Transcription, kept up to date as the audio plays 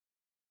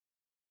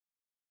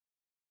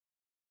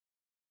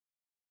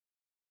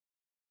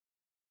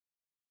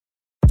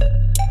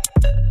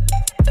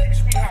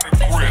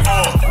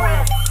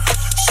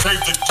Save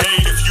the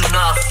date if you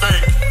not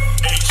fake.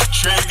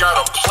 HJ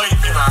got a plate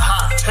and a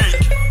hot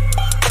take.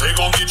 They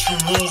gon' get you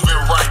moving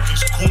right.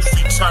 These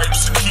goofy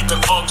types and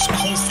keeping unks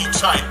goofy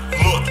tight.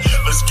 Look,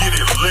 let's get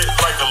it lit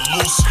like a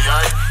Lucy,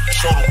 aight?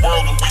 Show the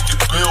world what we can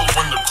build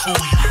when the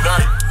crew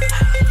unite.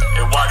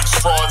 And while these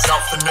frauds out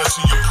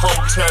finessing your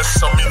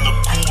protests, I'm in the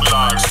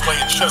gulags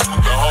playing chess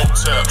with the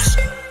hoteps.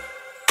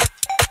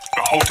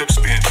 The hoteps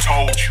been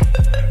told you.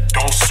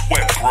 Don't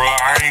sweat, bruh,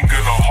 I ain't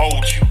gonna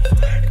hold you.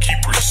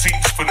 Keep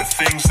receipts for the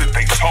things that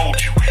they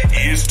told you.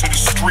 Ears to the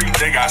street,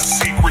 they got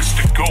secrets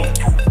to go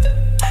through.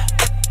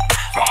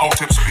 The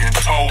hoteps been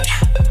told you.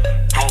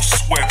 Don't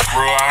sweat,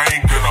 bruh, I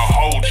ain't gonna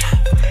hold you.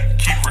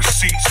 Keep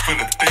receipts for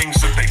the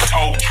things that they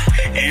told you.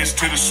 Ears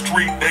to the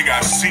street, they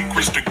got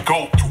secrets to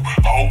go through.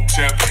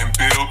 Hotep and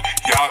build,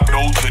 y'all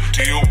know the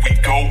deal. We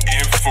go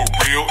in for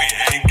real and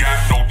ain't got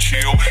no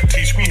chill.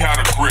 Teach me how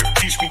to grip,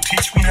 teach me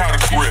how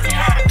to grip.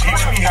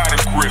 Teach me how to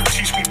grip,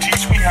 teach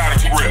me how to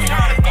grip.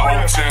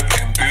 Hotep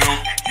and build,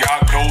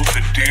 y'all know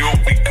the deal.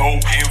 We go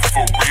in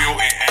for real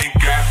and ain't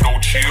got no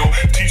chill.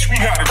 Teach me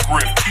how to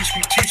grip, teach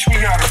me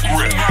how to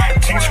grip.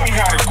 Teach me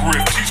how to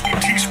grip,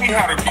 teach me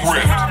how to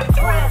grip.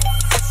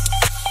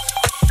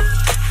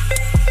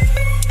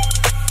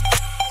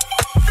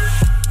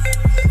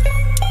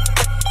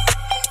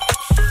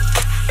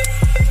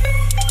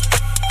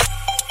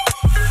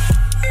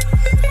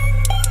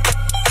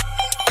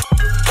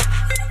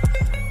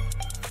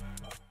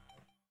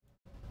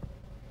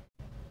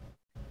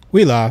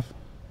 We live.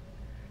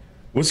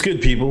 What's good,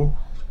 people?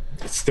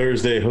 It's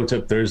Thursday,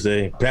 Hotep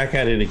Thursday. Back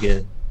at it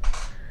again.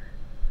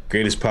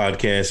 Greatest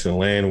podcast in the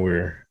land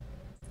where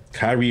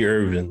Kyrie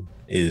Irving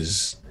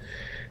is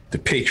the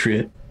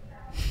patriot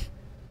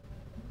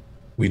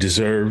we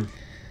deserve.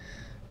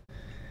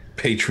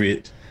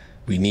 Patriot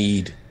we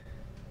need.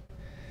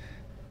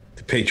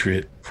 The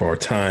patriot for our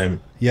time.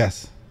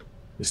 Yes.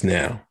 Is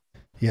now.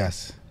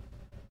 Yes.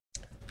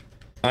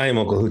 I am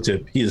Uncle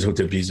Hotep. He is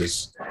Hotep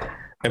Jesus.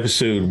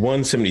 Episode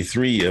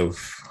 173 of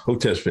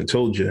Hotep's Been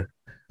Told You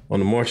on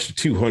the March to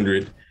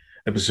 200,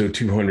 episode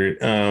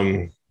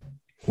 200.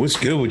 What's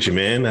good with you,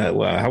 man?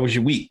 How was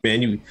your week,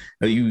 man? You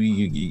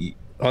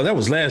oh, that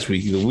was last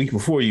week. The week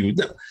before you.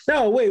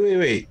 No,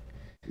 wait.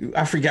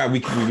 I forgot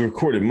we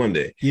recorded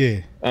Monday. Yeah.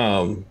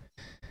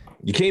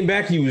 You came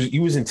back.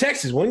 You was in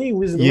Texas, wasn't you? You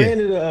was in the land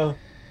of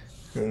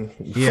the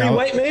free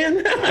white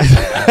man.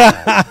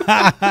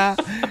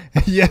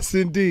 Yes,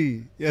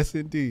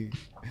 indeed.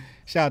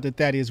 Shout out to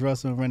Thaddeus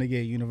Russell and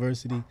Renegade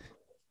University,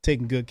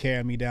 taking good care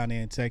of me down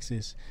there in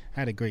Texas.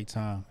 Had a great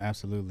time.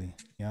 Absolutely.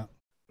 Yeah.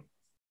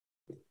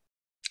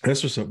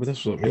 That's what's up.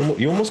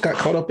 You almost got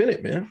caught up in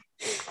it, man.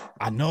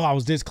 I know. I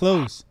was this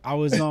close. I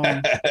was I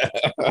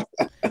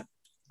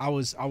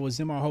was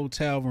in my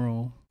hotel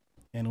room,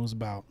 and it was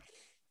about,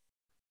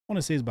 I want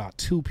to say it's about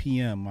 2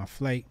 p.m. My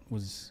flight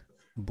was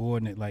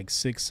boarding at like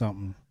 6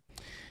 something.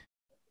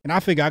 And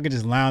I figured I could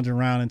just lounge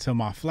around until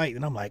my flight.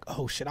 And I'm like,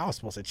 oh shit, I was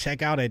supposed to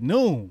check out at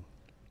noon.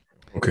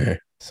 Okay.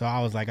 So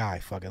I was like, all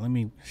right, fuck it. Let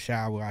me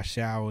shower. I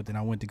showered, then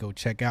I went to go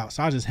check out.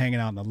 So I was just hanging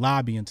out in the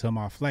lobby until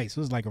my flight. So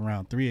it was like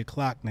around 3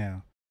 o'clock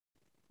now.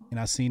 And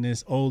I seen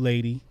this old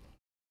lady,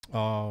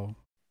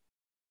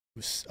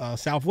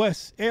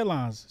 Southwest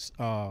Airlines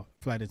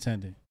flight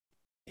attendant.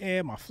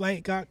 Yeah, my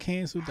flight got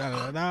canceled.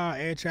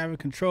 Air traffic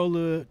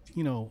controller,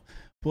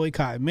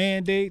 boycott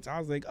mandates. I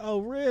was like, oh,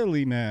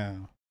 really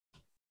now?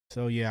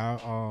 So yeah,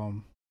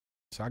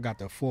 so I got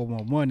the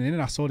 411, and then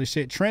I saw this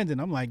shit trending.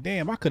 I'm like,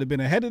 damn, I could have been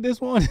ahead of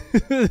this one. So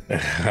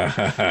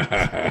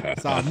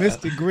I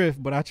missed the grift,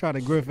 but I tried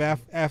to grift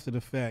after the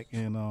fact,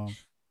 and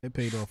it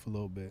paid off a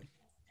little bit.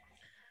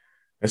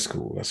 That's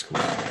cool.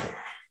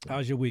 How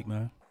was your week,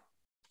 man?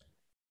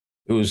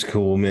 It was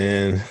cool,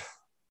 man.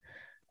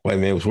 White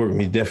man was working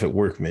me deaf at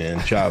work, man.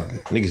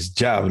 Niggas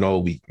jobbing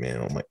all week,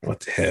 man. I'm like, what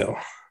the hell?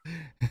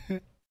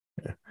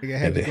 Nigga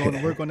had to go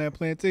to work on that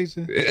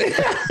plantation.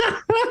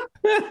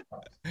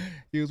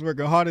 He was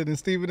working harder than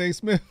Stephen A.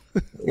 Smith.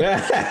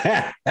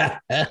 I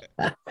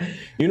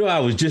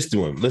was just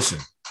doing. Listen,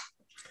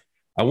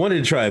 I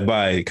wanted to try to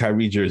buy a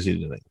Kyrie jersey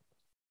tonight.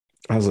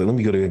 I was like, let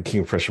me go to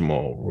King of Prussia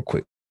Mall real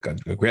quick.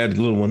 I grabbed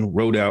the little one,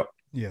 rode out.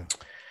 Yeah.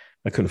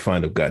 I couldn't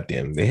find a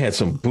goddamn. They had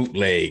some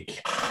bootleg,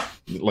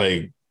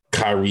 like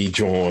Kyrie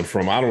John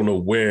from I don't know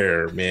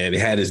where, man. They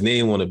had his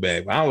name on the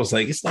bag. But I was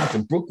like, it's not the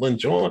Brooklyn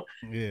John.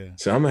 Yeah.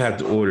 So I'm gonna have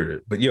to order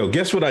it. But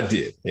guess what I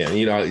did? Yeah,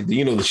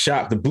 the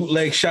shop, the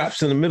bootleg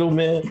shops in the middle,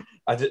 man.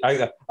 I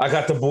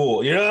got the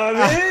bull. You know what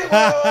I mean?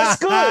 What's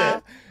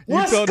good?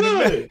 What's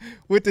good?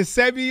 With the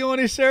Sebi on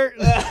his shirt.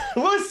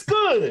 What's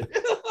good?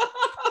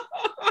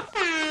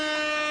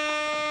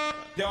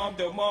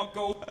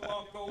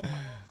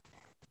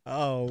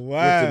 Oh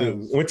wow!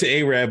 Went to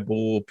Arab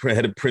Bull,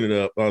 had it printed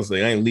up. I was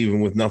like, I ain't leaving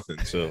with nothing.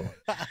 So,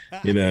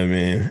 you know what I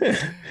mean?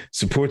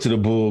 Support to the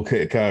Bull,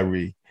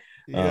 Kyrie.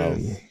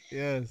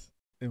 Yes,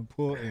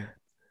 important.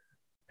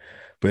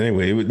 But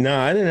anyway,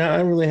 I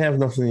didn't really have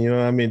nothing.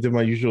 Did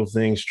my usual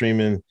thing,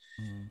 streaming,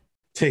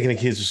 taking the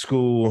kids to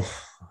school.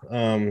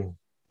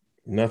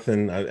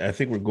 Nothing. I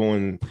think we're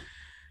going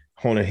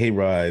haunted hay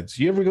rides.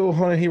 You ever go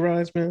haunted hay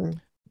rides,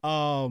 man?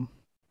 No.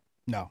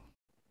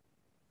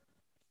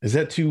 Is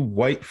that too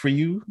white for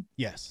you?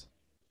 Yes.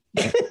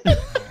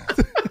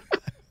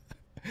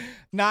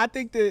 No, I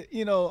think that,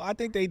 I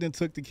think they done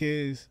took the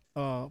kids.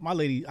 My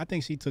lady, I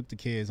think she took the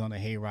kids on a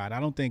hayride. I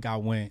don't think I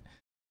went.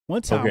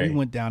 One time we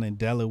went down in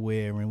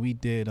Delaware and we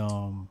did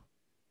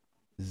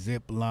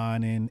zip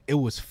lining. It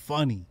was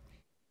funny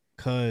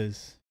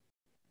because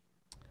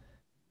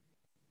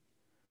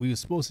we were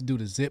supposed to do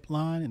the zip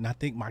line, and I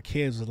think my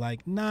kids was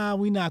like, nah,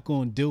 we not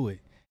going to do it.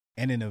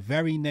 And then the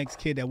very next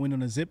kid that went on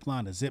the zip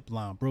line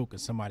broke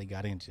and somebody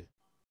got injured.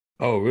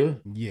 Oh, really?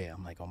 Yeah,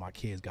 I'm like, oh, my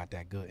kids got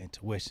that good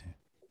intuition.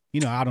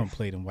 I don't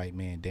play them white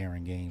man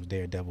daring games,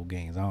 daredevil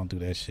games. I don't do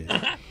that shit.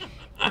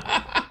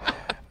 I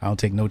don't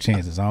take no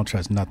chances. I don't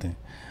trust nothing.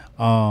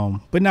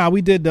 But nah,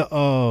 we did the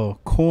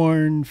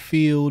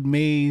cornfield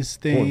maze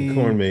thing.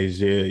 Corn maze,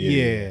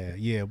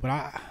 yeah. But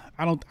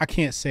I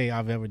can't say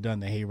I've ever done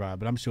the hayride,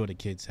 but I'm sure the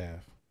kids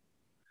have.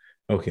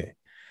 Okay.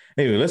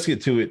 Anyway, let's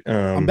get to it.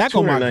 I'm back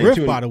on my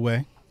grift, by the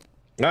way.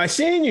 I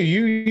seen you.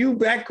 You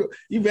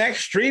back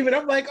streaming.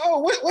 I'm like, oh,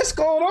 what's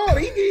going on?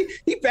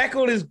 He back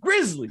on his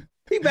grizzly.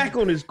 He back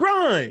on his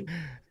grind.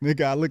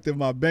 Nigga, I looked at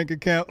my bank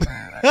account.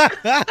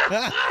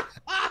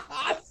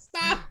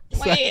 Stop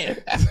playing.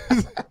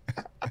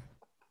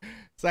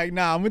 It's like,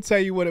 nah, I'm gonna tell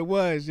you what it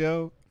was,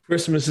 yo.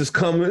 Christmas is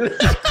coming.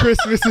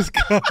 Christmas is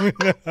coming.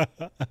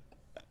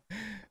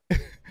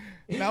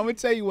 Now I'm gonna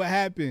tell you what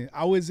happened.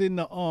 I was in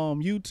the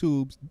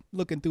YouTube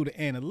looking through the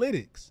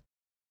analytics,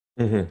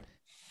 and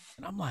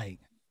I'm like,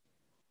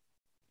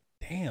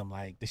 damn,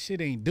 like the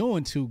shit ain't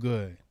doing too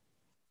good.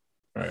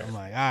 Right. I'm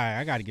like, all right,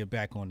 I got to get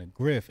back on the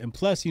grift. And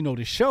plus,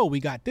 the show, we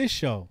got this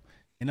show.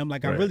 And I'm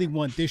like, I really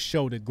want this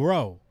show to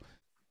grow.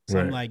 So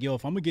I'm like, yo,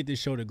 if I'm going to get this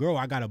show to grow,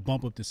 I got to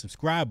bump up the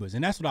subscribers.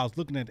 And that's what I was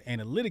looking at, the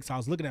analytics. I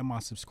was looking at my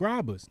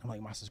subscribers. I'm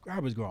like, my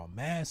subscribers growing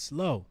mad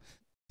slow.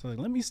 So like,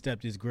 let me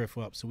step this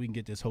grift up so we can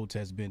get this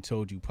Hotep's Been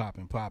Told You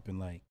popping.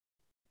 Like,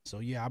 so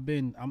yeah,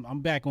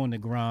 I'm back on the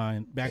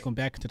grind, back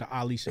into the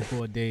Ali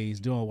Shakur days,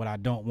 doing what I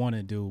don't want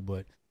to do,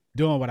 but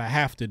doing what I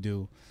have to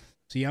do.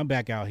 So yeah, I'm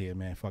back out here,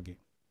 man. Fuck it.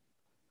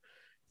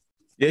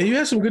 Yeah, you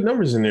had some good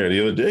numbers in there the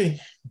other day.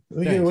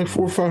 Yeah, like 400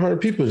 or 500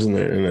 people in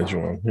there in that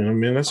joint. You know what I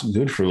mean? That's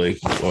good for like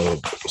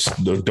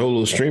the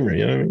Dolo streamer.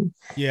 You know what I mean?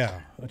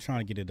 Yeah, I'm trying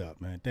to get it up,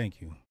 man.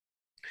 Thank you.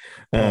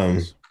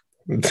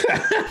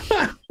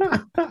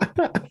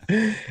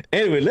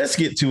 Anyway, let's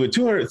get to it.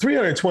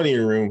 320 in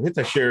the room. Hit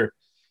that share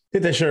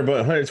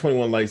button.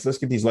 121 likes. Let's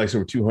get these likes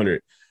over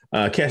 200.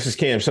 Cassius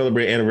Cam,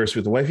 celebrate anniversary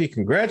with the wifey.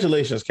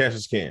 Congratulations,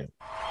 Cassius Cam.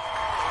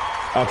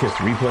 I'll catch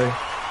the replay.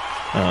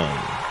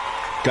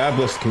 God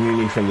bless the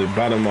community from the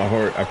bottom of my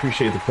heart. I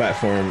appreciate the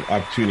platform,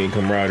 opportunity, and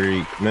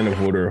camaraderie. Men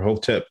of Order,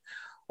 Hotep,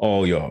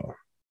 all y'all.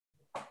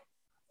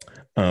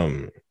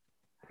 Can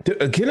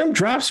them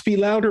drops be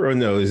louder or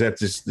no? Is that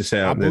just the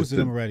sound? I boosted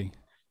them already.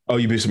 Oh,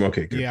 you boosted them?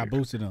 Okay, good. Yeah, I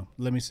boosted them.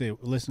 Let me see.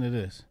 Listen to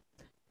this.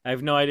 I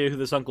have no idea who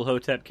this Uncle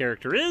Hotep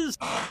character is.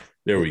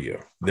 There we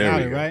go. There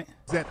we go. Right?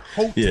 That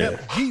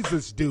Hotep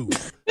Jesus dude.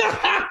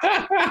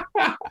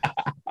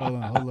 Hold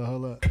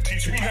on.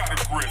 Teach me how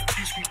to grip.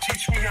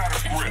 Teach me how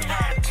to grip.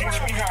 Teach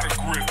me how to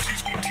grip.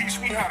 Teach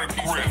me how to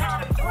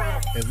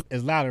grip.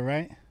 It's louder,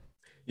 right?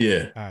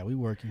 Yeah. All right, we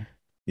working.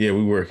 Yeah,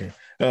 we working.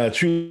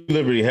 True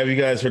Liberty. Have you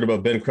guys heard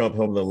about Ben Crump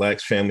helping the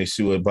Lax family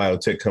sue a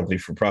biotech company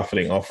for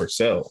profiting off her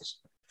cells?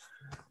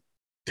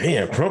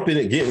 Damn, Crump in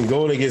it getting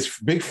going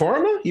against Big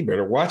Pharma? He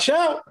better watch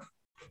out.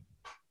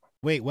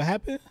 Wait, what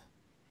happened?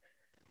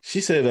 She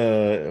said,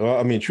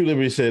 True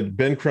Liberty said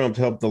Ben Crump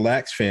helped the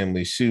Lax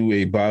family sue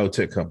a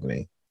biotech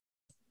company.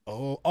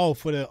 Oh,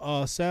 for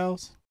the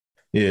cells?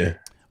 Yeah.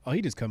 Oh,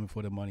 he just coming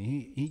for the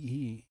money.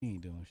 He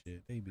ain't doing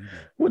shit.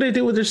 What they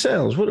do with their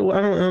cells? I don't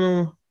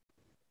know.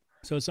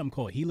 So it's something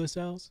called HeLa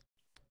cells,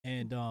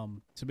 and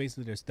so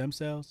basically they're stem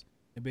cells.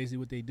 And basically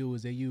what they do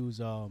is they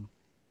use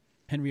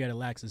Henrietta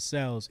Lax's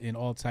cells in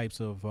all types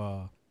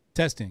of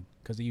testing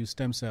because they use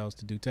stem cells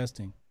to do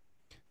testing.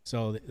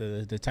 So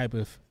the type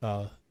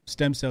of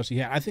stem cell she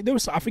had,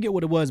 I forget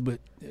what it was, but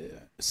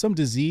some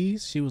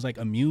disease she was like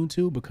immune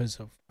to because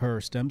of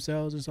her stem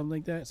cells or something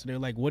like that. So they're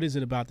like, what is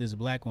it about this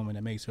black woman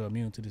that makes her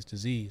immune to this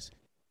disease?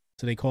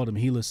 So they called them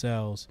HeLa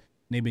cells,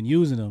 and they've been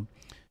using them.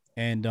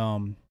 And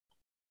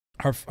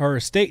her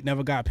estate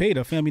never got paid.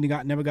 Her family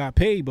never got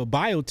paid, but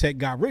biotech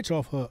got rich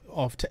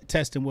off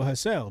testing with her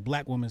cells,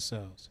 black women's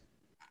cells.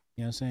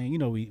 You know what I'm saying? You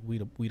know, we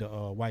the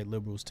white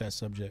liberals test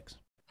subjects.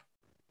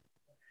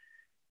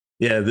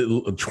 Yeah,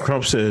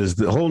 Trump says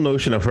the whole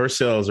notion of her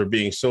cells are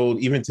being sold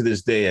even to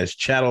this day as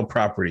chattel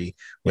property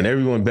when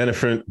everyone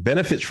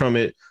benefits from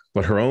it,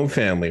 but her own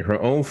family, her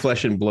own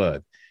flesh and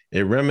blood.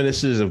 It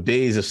reminisces of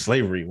days of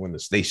slavery when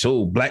they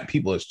sold black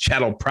people as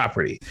chattel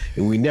property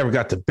and we never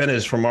got the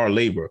benefits from our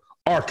labor,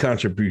 our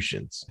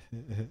contributions.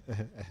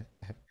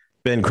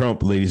 Ben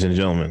Crump, ladies and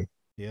gentlemen.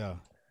 Yeah.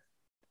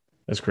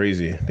 That's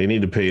crazy. They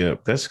need to pay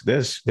up.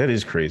 That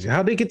is crazy.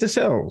 How'd they get the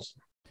cells?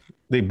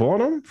 They bought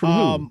them from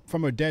who?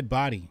 From her dead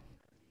body.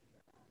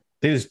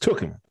 They just took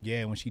him.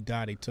 Yeah, when she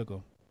died, they took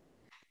him.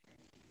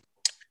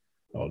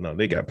 Oh no,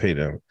 they got paid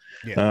them.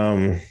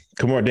 Yeah.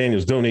 Kamar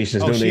Daniels,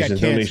 donations. She had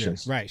cancer.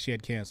 Donations. Right, she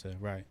had cancer.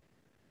 Right.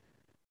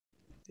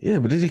 Yeah,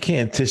 but you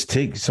can't just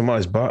take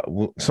somebody's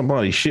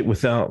shit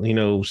without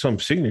some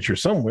signature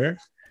somewhere.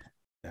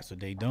 That's what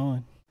they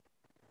doing.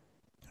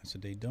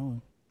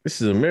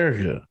 This is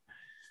America.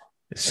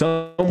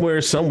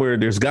 Somewhere,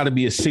 there's got to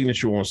be a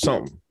signature on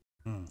something.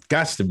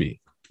 Gots to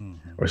be,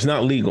 or it's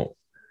not legal.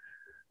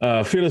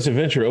 Fearless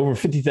Adventure, over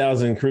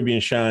 50,000 Caribbean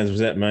Shines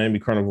was at Miami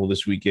Carnival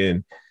this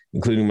weekend,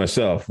 including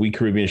myself. We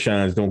Caribbean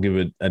Shines don't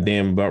give a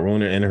damn about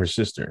Rona and her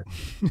sister.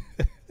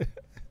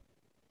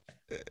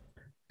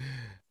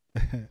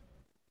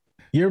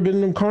 You ever been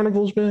in them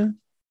carnivals, man?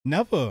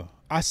 Never.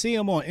 I see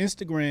them on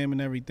Instagram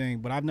and everything,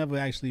 but I've never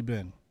actually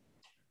been.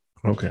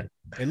 Okay.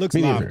 It looks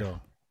live,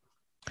 though.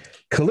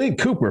 Khalid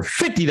Cooper,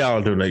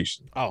 $50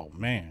 donation. Oh,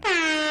 man.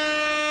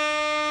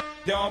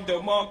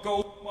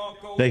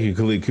 Thank you,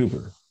 Khalid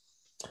Cooper.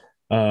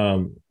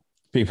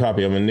 Big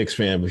Poppy, I'm a Knicks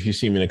fan, but if you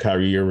see me in a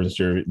Kyrie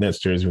Irving Nets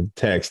jersey with the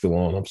tag still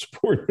on, I'm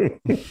supporting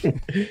him.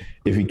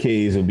 If he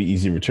K's, it'll be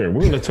easy return.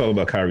 We're going to talk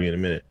about Kyrie in a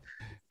minute.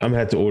 I'm going to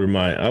have to order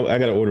mine. I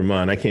got to order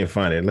mine. I can't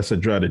find it unless I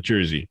draw the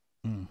jersey.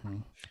 Mm-hmm.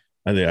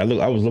 I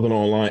was looking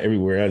online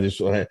everywhere. I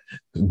just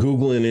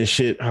Googling and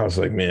shit. I was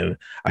like, man,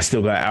 I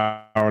still got an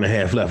hour and a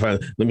half left.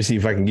 Let me see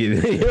if I can get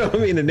it. You know what I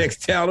mean? The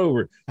next town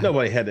over.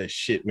 Nobody had that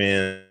shit,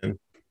 man.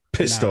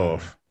 Pissed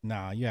off.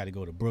 Nah, you had to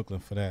go to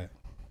Brooklyn for that.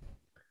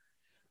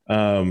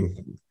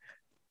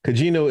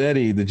 Kajino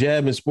Eddie, the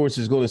jab in sports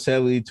is going to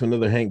sadly lead to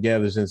another Hank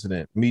Gathers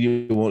incident.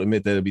 Media won't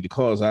admit that it'll be the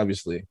cause,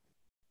 obviously.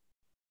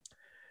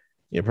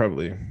 Yeah,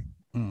 probably.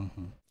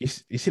 Mm-hmm. You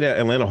see that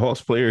Atlanta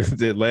Hawks player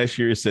that last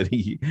year said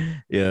he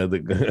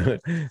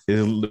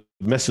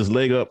messed his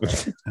leg up.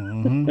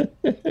 Mm-hmm.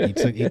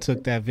 He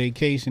took that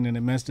vacation and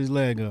it messed his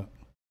leg up.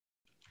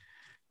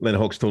 Atlanta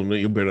Hawks told him,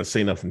 "You better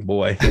say nothing,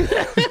 boy."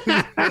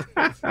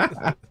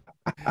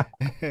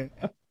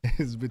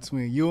 It's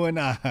between you and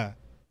I.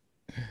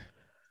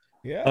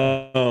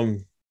 Yeah.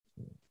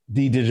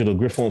 D Digital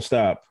Griff won't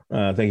stop.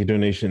 Thank you,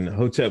 donation.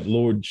 Hotep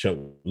Lord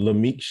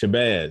Lamik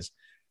Shabazz.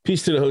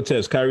 Peace to the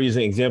Hoteps. Kyrie is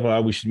an example of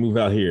how we should move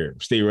out here.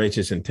 Stay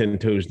righteous and 10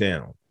 toes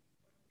down.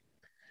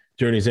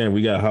 Journey's End.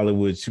 We got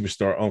Hollywood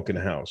superstar Unk in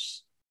the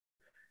house.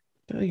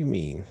 What do you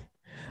mean?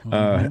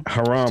 Haram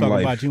talking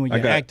life. About you and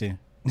your acting.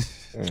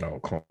 Oh,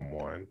 come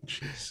on,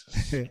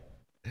 Jesus.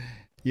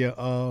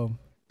 Yeah.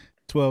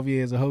 12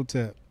 years of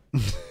Hotep.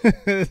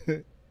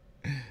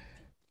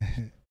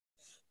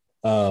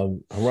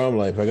 Haram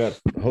life. I got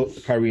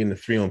Kyrie in the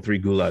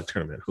 3-on-3 Gulag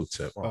tournament.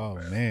 Hotep. Oh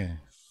man.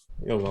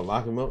 You gonna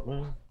lock him up,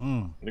 man?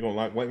 They're gonna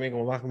white man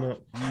gonna lock him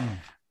up.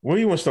 Where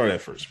do you want to start at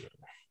first, man?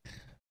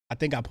 I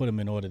think I put him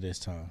in order this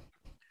time.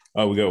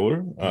 Oh, we got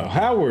order.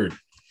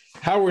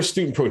 Howard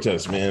student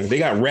protests, man. They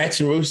got rats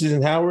and roaches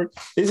in Howard.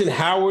 Isn't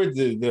Howard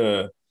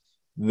the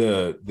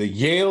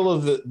Yale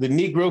of the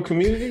Negro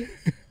community?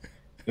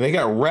 And they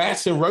got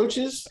rats and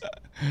roaches.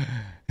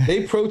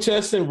 They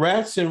protesting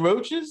rats and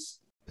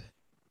roaches.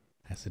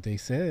 That's what they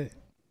said.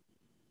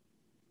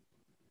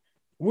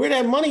 Where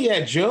that money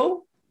at,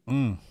 Joe?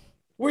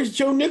 Where's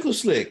Joe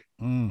Nicholslick?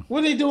 What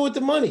are they doing with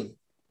the money?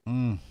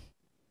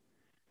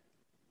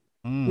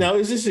 Now,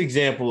 is this an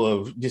example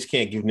of just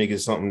can't give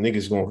niggas something?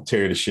 Niggas gonna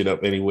tear the shit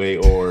up anyway,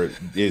 or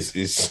is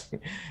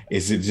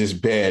it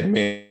just bad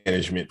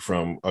management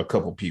from a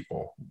couple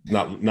people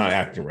not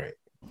acting right?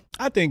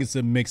 I think it's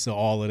a mix of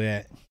all of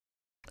that.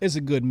 It's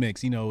a good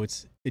mix,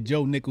 It's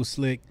Joe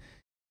Nicholslick.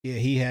 Yeah,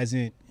 he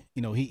hasn't.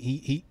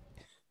 He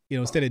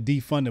instead of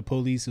defund the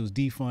police, it was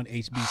defund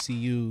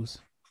HBCUs.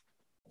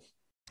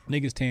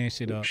 Niggas tearing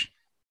shit up.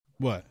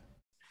 What?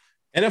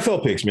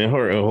 NFL picks, man.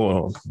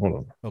 Hold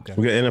on. Okay.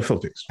 We got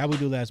NFL picks. How'd we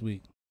do last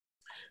week?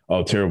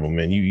 Oh, terrible,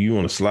 man. You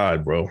on a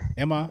slide, bro.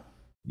 Am I?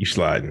 You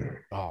sliding.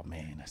 Oh,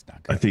 man. That's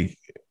not good. I think,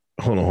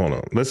 hold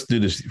on. Let's do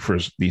this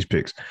first, these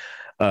picks.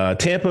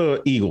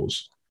 Tampa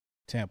Eagles.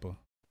 Tampa.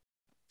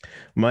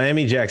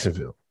 Miami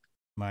Jacksonville.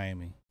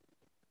 Miami.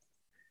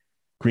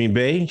 Green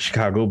Bay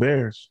Chicago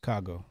Bears.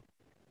 Chicago.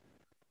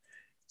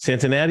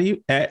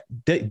 Cincinnati at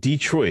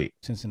Detroit.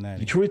 Cincinnati.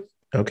 Detroit.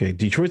 Okay.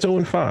 Detroit's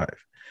 0-5.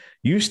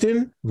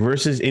 Houston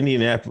versus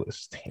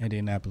Indianapolis. Damn.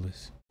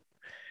 Indianapolis.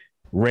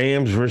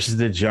 Rams versus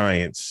the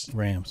Giants.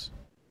 Rams.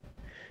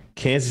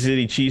 Kansas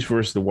City Chiefs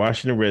versus the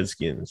Washington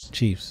Redskins.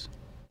 Chiefs.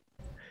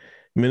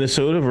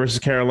 Minnesota versus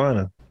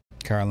Carolina.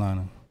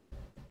 Carolina.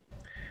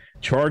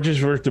 Chargers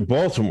versus the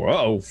Baltimore.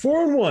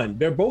 4-1.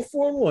 They're both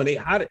 4-1. They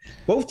hot.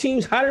 Both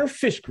teams hotter than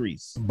fish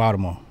grease.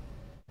 Baltimore.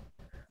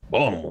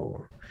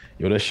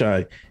 Yo, that's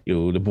shy.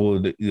 Yo, the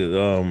boy,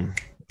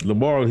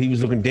 Lamar, he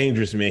was looking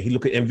dangerous, man. He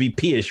looked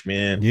MVP-ish,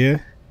 man. Yeah.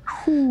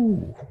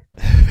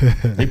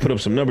 They put up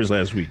some numbers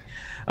last week.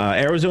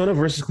 Arizona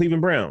versus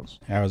Cleveland Browns.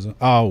 Arizona.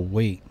 Oh,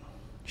 wait.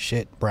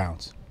 Shit.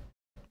 Browns.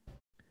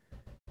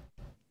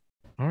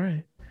 All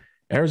right.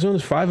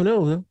 Arizona's 5-0,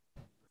 though.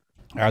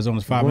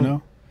 Arizona's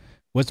 5-0.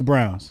 What's the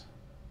Browns?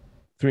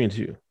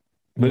 3-2.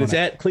 But it's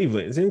at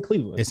Cleveland. It's in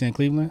Cleveland. It's in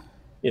Cleveland?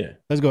 Yeah.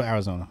 Let's go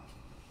Arizona.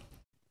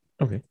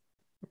 Okay.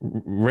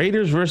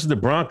 Raiders versus the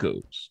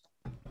Broncos.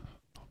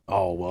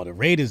 Oh, well, the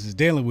Raiders is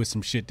dealing with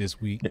some shit this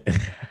week.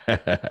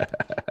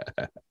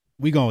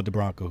 We going with the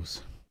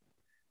Broncos.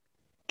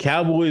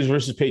 Cowboys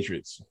versus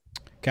Patriots.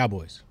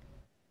 Cowboys.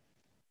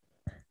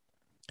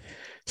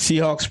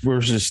 Seahawks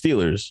versus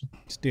Steelers.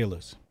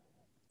 Steelers.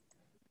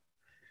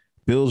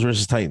 Bills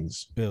versus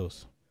Titans.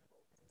 Bills.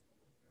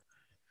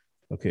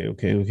 Okay.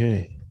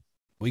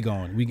 We're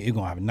going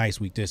to have a nice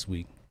week this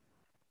week.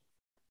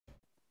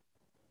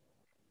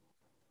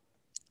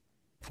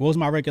 What was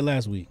my record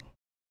last week?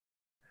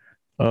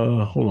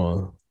 Hold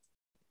on.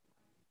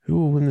 Who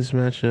will win this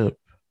matchup?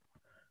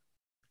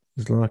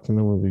 It's locked in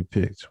the one we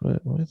picked.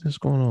 What is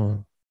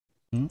going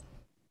on?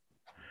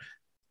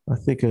 I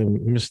think I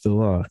missed the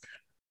lock.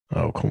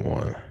 Oh, come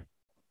on.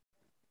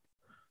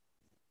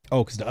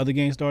 Oh, because the other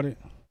game started?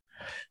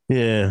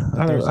 Yeah.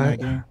 Thursday night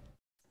game?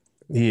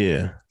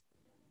 Yeah.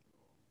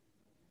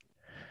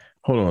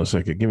 Hold on a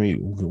second. Give me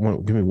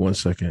 1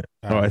 second.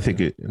 All right. I think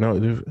it.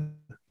 No.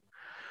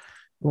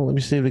 Well, let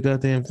me save the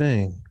goddamn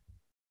thing.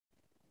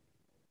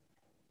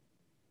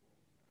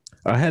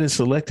 I had it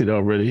selected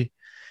already.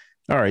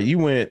 All right, you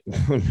went.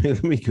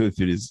 Let me go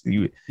through this.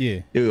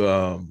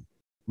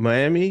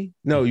 Miami?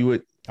 No, you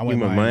went. I went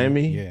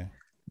Miami. Yeah.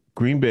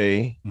 Green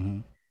Bay,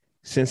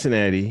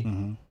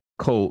 Cincinnati,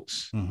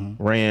 Colts,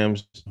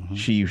 Rams,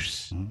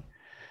 Chiefs,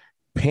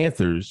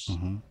 Panthers,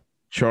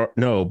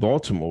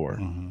 Baltimore,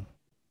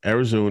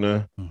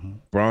 Arizona,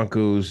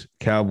 Broncos,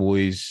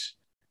 Cowboys,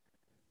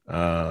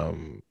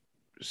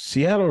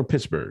 Seattle or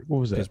Pittsburgh? What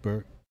was that?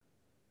 Pittsburgh.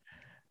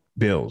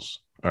 Bills.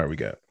 All right, we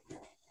got.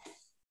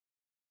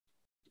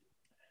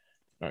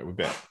 All right, we're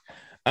back.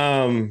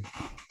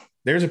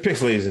 There's a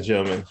picks, ladies and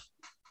gentlemen.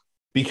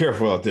 Be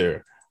careful out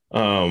there.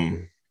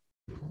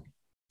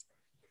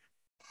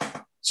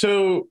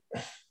 So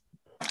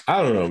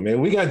I don't know,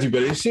 man. We got to do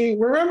better. See,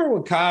 remember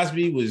when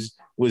Cosby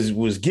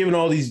was giving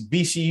all these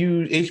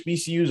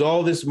HBCUs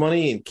all this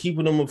money and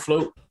keeping them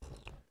afloat?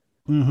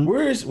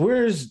 Where's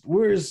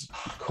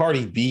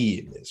Cardi B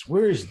in this?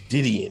 Where's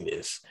Diddy in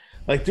this?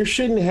 Like where's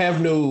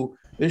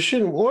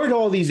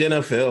all these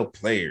NFL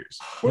players?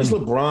 Where's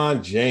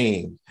LeBron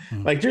James?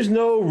 Like there's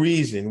no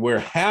reason where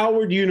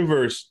Howard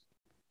University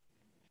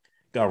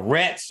got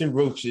rats and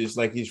roaches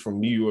like he's from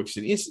New York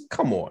City.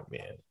 Come on,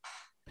 man.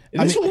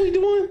 Is this what we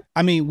doing?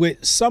 I mean,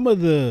 with some of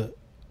the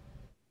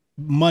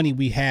money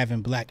we have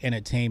in black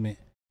entertainment,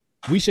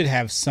 we should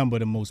have some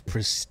of the most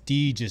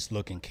prestigious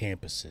looking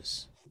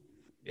campuses.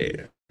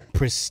 Yeah.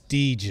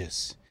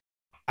 Prestigious.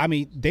 I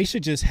mean, they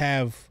should just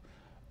have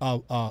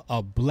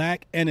a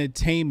black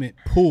entertainment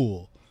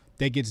pool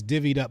that gets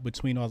divvied up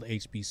between all the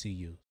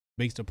HBCUs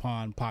based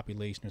upon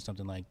population or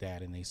something like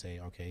that. And they say,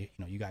 okay,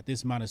 you got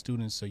this amount of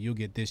students, so you'll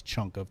get this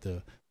chunk of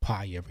the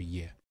pie every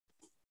year.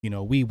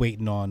 We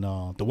waiting on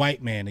the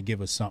white man to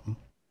give us something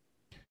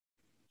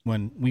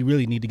when we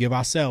really need to give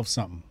ourselves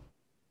something.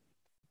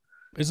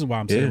 This is why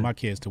I'm sending my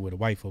kids to where the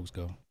white folks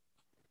go.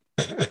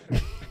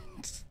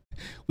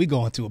 We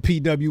going to a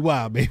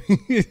PWI,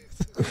 baby.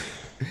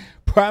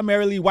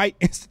 Primarily white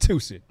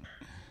institution.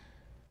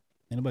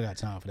 Ain't nobody got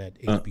time for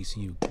that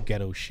HBCU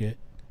ghetto shit.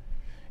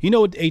 You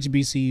know what the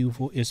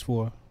HBCU is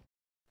for?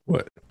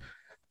 What?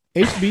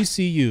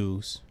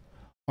 HBCUs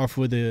are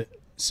for the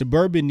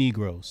suburban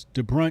Negroes,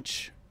 the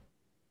brunch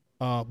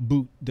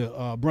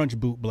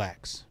boot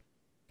blacks.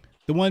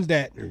 The ones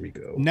that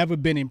never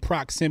been in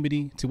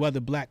proximity to other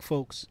black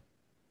folks.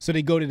 So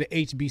they go to the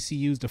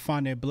HBCUs to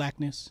find their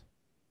blackness.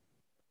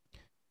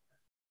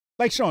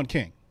 Like Sean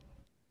King.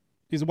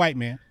 He's a white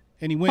man.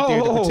 And he went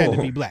there to pretend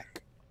to be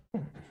black.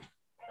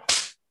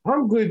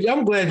 I'm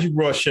glad you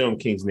brought Sean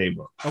King's name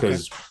up.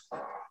 Because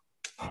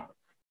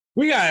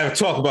we got to have a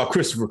talk about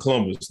Christopher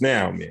Columbus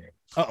now, man.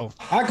 Uh-oh.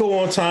 I go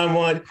on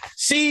timeline.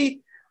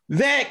 See,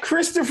 that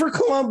Christopher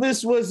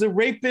Columbus was a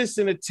rapist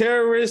and a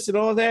terrorist and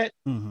all that.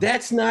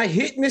 That's not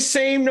hitting the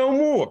same no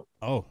more.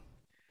 Oh.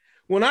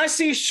 When I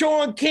see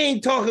Sean King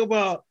talk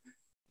about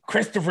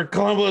Christopher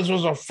Columbus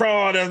was a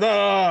fraud,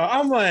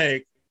 I'm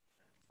like,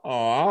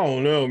 oh, I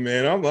don't know,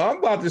 man. I'm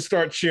about to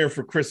start cheering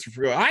for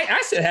Christopher.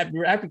 I said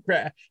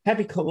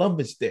happy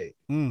Columbus Day.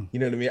 You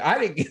know what I mean?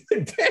 I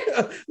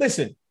didn't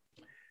listen.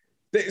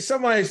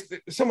 Somebody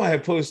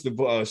had posted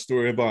a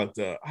story about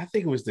I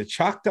think it was the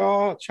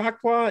Choctaw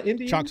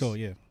Indians. Choctaw,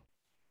 yeah.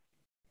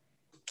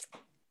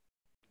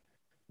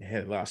 They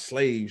had a lot of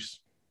slaves.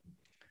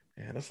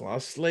 Yeah, that's a lot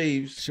of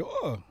slaves.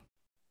 Sure.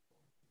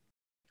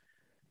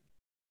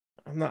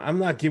 I'm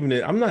not giving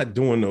it. I'm not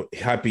doing the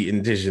Happy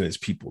Indigenous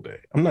People Day.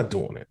 I'm not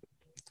doing it.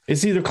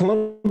 It's either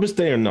Columbus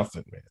Day or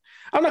nothing, man.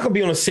 I'm not gonna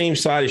be on the same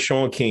side as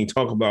Sean King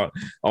talk about,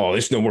 oh,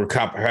 there's no more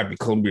Happy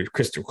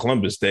Christopher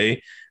Columbus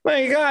Day.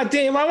 Like, God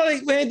damn, I'm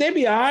like, man, they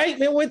be all right,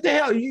 man. What the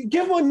hell? You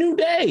give them a new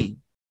day.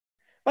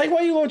 Like,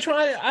 why you gonna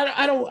try?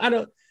 I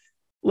don't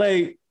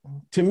like.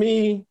 To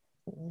me,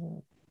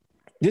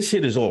 this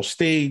shit is all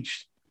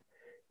staged.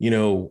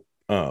 There's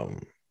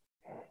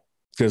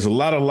a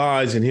lot of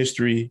lies in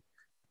history.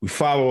 We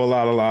follow a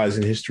lot of lies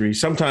in history.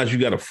 Sometimes you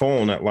got to fall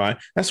on that lie.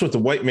 That's what the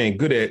white man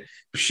good at.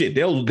 Shit,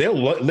 they'll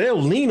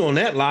lean on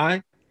that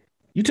lie.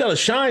 You tell us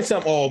Shine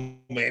something, oh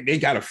man, they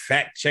gotta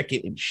fact check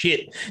it and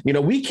shit. You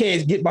know, we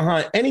can't get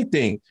behind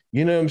anything.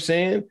 You know what I'm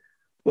saying?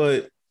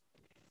 But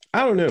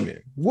I don't know,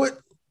 man. What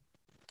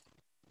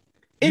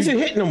is it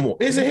hitting no more?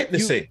 Is it hitting to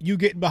say? You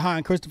getting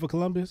behind Christopher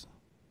Columbus?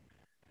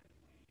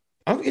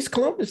 It's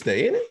Columbus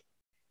Day, isn't it?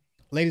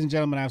 Ladies and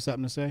gentlemen, I have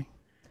something to say.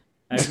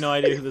 I have no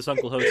idea who this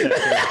Uncle Hotep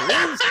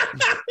character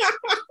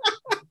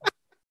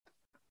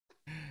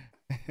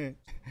is.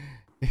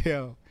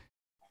 Yo,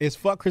 it's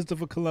fuck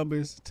Christopher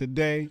Columbus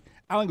today.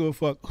 I don't give a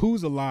fuck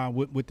who's aligned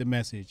with the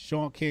message,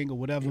 Sean King or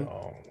whatever.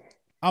 Oh.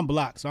 I'm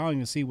blocked, so I don't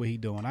even see what he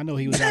doing. I know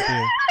he was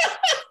out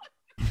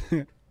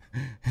there.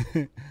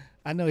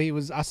 I know he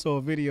was. I saw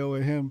a video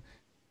of him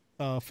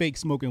fake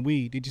smoking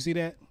weed. Did you see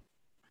that?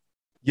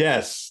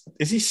 Yes.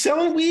 Is he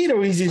selling weed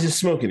or is he just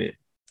smoking it?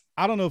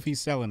 I don't know if he's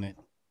selling it.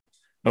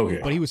 Okay.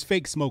 But he was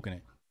fake smoking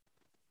it.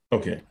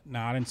 Okay.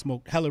 Nah, I didn't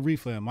smoke hella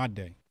reefer in my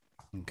day.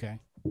 Okay.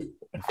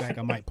 In fact,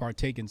 I might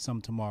partake in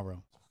some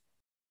tomorrow.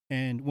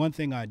 And one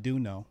thing I do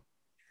know,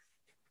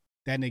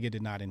 that nigga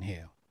did not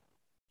inhale.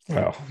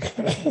 Oh.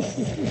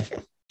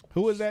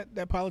 Who was that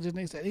apologist?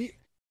 They said,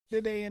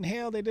 did they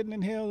inhale? They didn't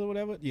inhale or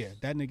whatever? Yeah,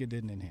 that nigga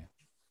didn't inhale.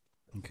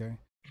 Okay.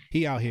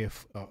 He out here,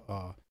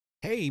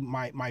 hey,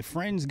 my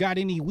friends got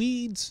any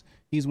weeds?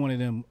 He's one of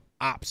them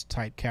ops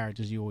type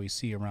characters you always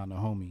see around the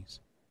homies.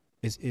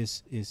 It's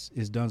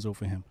donezo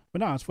for him.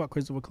 But no, it's fuck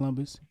Christopher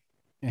Columbus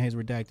and his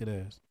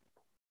redacted ass.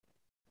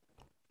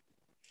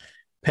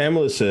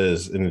 Pamela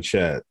says in the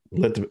chat,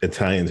 let the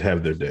Italians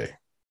have their day.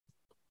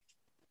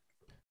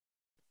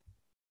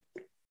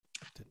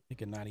 The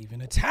nigga not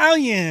even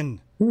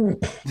Italian.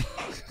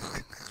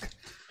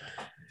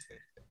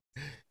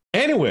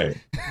 Anyway,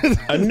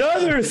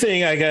 another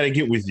thing I got to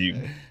get with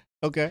you.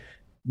 Okay.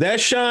 That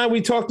Shine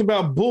we talked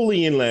about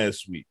bullying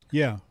last week.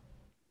 Yeah.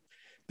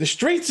 The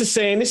streets are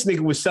saying this nigga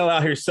was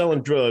out here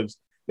selling drugs.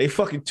 They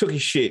fucking took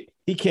his shit.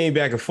 He came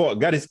back and fought,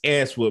 got his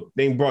ass whooped.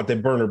 They brought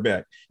that burner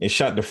back and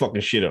shot the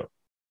fucking shit up.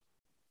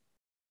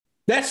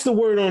 That's the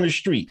word on the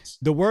streets.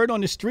 The word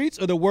on the streets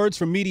or the words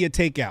from media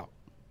takeout?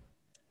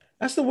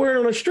 That's the word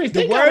on the streets.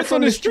 The words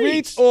on the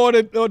streets or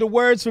the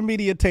words from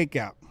media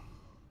takeout?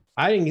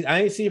 I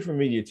didn't see it from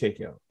media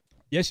takeout.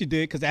 Yes, you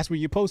did, because that's where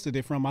you posted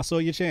it from. I saw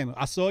your channel.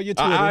 I saw your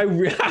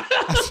Twitter.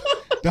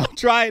 Don't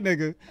try it,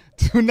 nigga.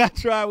 Do not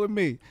try it with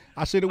me.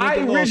 I should have. I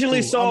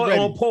originally saw it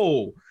on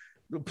poll.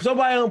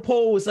 Somebody on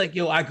poll was like,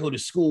 "Yo, I go to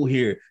school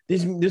here.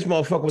 This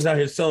motherfucker was out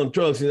here selling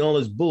drugs and all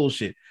this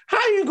bullshit. How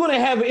are you gonna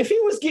have it if he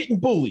was getting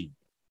bullied?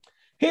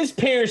 His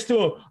parents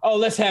threw him. Oh,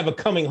 let's have a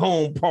coming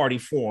home party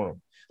for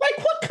him. Like,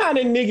 what kind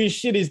of nigga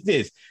shit is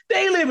this?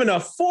 They live in a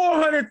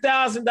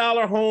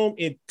 $400,000 home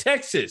in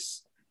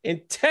Texas.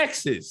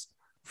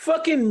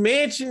 Fucking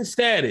mansion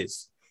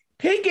status.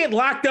 He get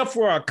locked up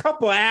for a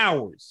couple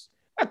hours.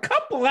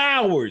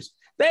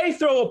 They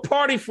throw a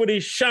party for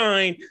this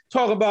Shine,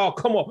 talk about,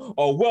 come on,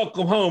 or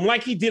welcome home,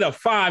 like he did a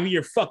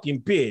 5-year fucking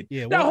bid.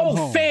 Yeah, that whole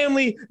home.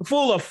 family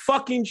full of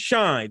fucking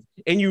Shine,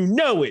 and you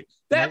know it.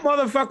 That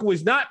motherfucker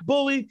was not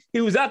bullied.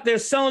 He was out there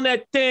selling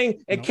that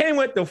thing and came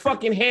with the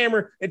fucking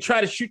hammer and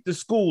tried to shoot the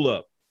school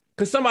up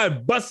because somebody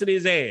busted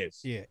his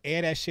ass. Yeah,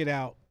 air that shit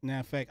out. Now,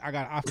 in fact, I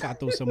got to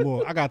throw some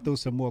more. I got to throw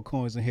some more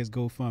coins in his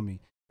GoFundMe.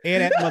 Air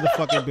that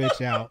motherfucking bitch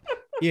out.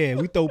 Yeah,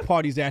 we throw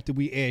parties after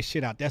we air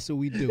shit out. That's what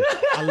we do.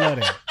 I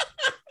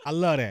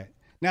love that.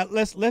 Now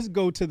let's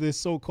go to this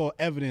so-called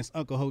evidence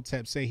Uncle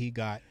Hotep say he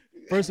got.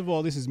 First of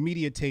all, this is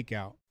media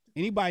takeout.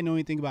 Anybody know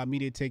anything about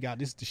media takeout?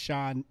 This is the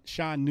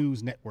Shine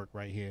News Network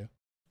right here.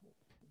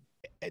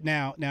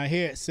 Now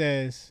here it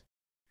says,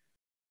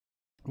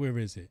 where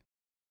is it?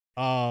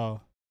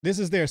 This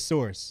is their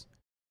source.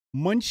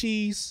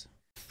 Munchies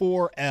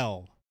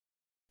 4L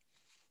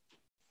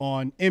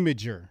on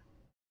Imager.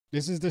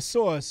 This is the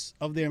source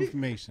of their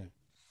information.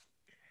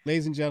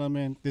 Ladies and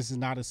gentlemen, this is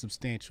not a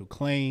substantial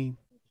claim.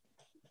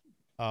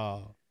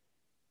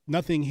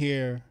 Nothing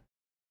here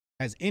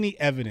has any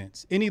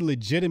evidence, any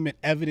legitimate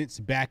evidence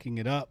backing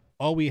it up.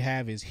 All we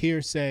have is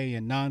hearsay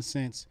and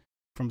nonsense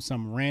from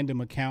some random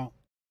account.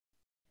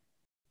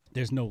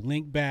 There's no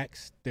link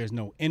backs. There's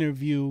no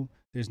interview.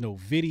 There's no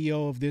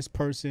video of this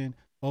person.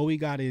 All we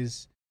got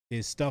is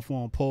stuff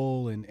on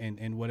poll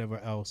and whatever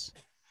else.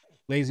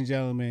 Ladies and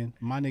gentlemen,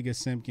 my nigga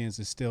Simpkins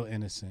is still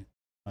innocent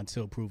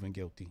until proven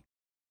guilty.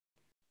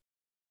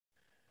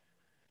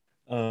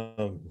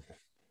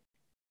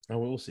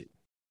 We'll see.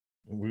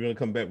 We're gonna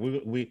come back.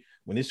 We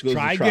when this goes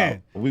Try to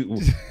trial,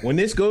 again. When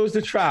this goes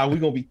to trial, we're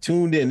gonna be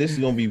tuned in. This is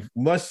gonna be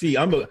must see.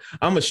 I'm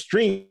a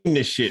stream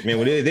this shit, man.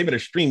 When they better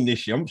stream this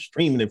shit. I'm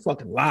streaming it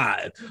fucking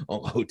live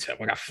on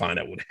Hotep. I gotta find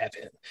out what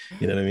happened.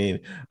 You know what I mean?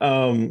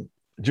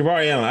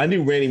 Jabari Allen. I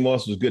knew Randy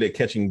Moss was good at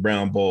catching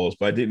brown balls,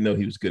 but I didn't know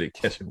he was good at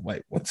catching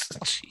white ones.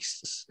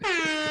 Jesus.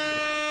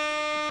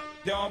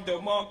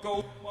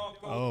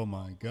 Oh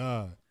my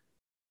God.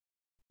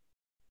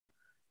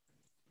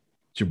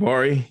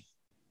 Jabari,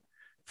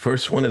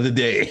 first one of the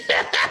day.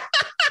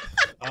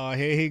 Oh,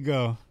 here he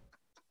go.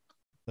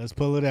 Let's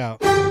pull it out.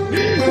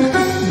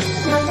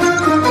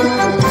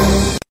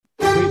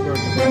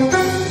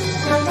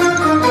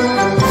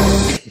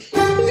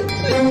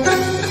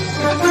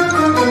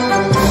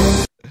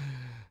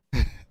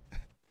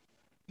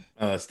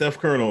 Steph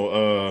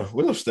Colonel.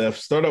 What up, Steph?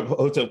 Start up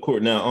Hotel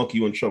Court now. Uncle,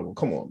 you in trouble.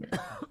 Come on,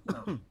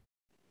 man.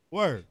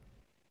 Word.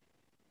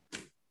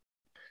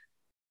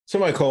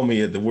 Somebody called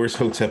me the worst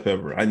Hotep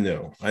ever. I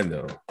know.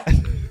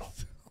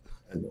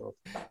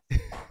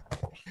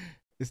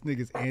 This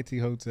nigga's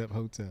anti-Hotep.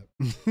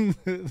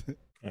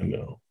 I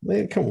know.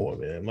 Man, come on,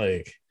 man.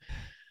 Like,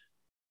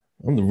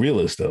 I'm the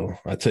realist, though.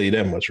 I tell you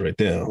that much right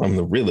there. I'm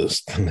the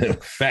realist.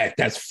 Fact.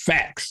 That's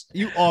facts.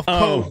 You off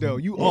code, though.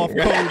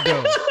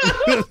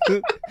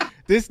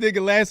 This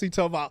nigga last week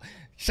talking about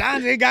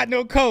Sean ain't got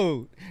no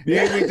code.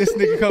 Yeah, week this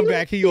nigga come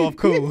back, he off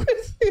code.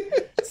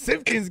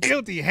 Simpkins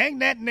guilty. Hang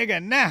that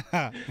nigga now.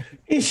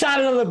 He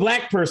shot another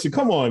black person.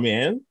 Come on,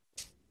 man.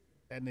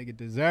 That nigga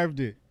deserved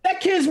it.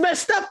 That kid's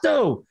messed up,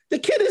 though. The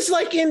kid is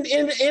like in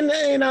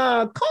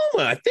coma,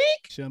 I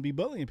think. Shouldn't be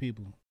bullying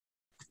people.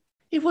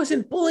 He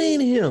wasn't bullying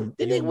him.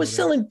 The nigga was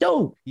selling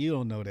dope. You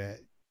don't know that.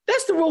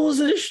 That's the rules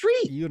of the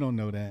street. You don't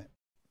know that.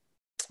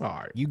 All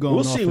right. You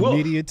going off of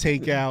media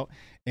takeout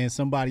and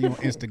somebody on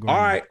Instagram.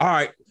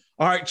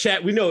 All right,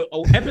 chat. We know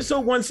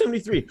episode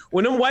 173.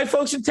 When them white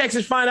folks in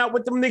Texas find out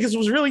what them niggas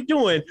was really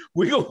doing,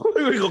 we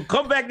gonna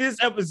come back to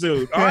this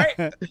episode. All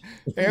right.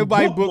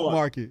 Everybody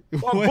bookmark it.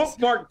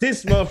 Bookmark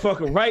this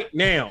motherfucker right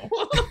now.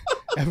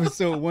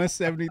 Episode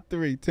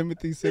 173.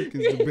 Timothy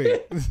Simpkins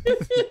debate.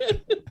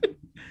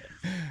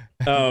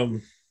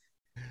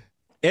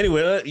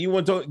 Anyway, you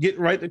want to get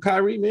right to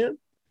Kyrie, man?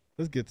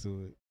 Let's get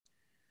to it.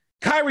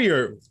 Kyrie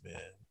Irving, man.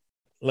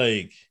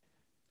 Like,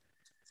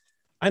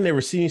 I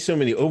never seen so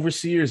many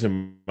overseers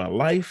in my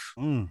life.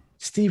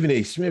 Stephen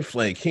A. Smith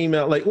like came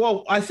out like,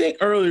 well, I think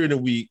earlier in the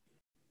week,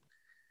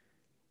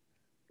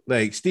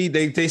 like Steve,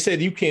 they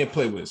said you can't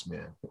play with us,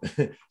 man.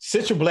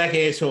 Sit your black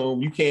ass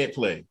home. You can't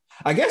play.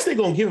 I guess they're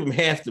gonna give him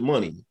half the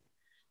money,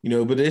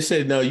 but they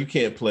said no, you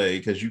can't play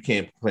because you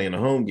can't play in the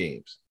home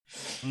games.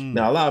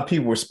 Now a lot of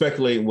people were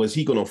speculating, was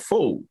he gonna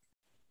fold?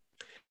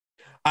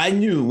 I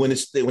knew when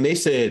they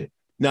said,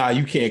 nah,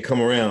 you can't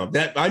come around.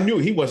 That I knew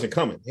he wasn't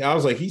coming. I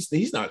was like,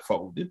 he's not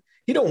folded.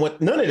 He don't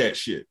want none of that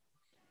shit.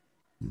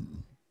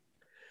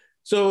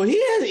 So he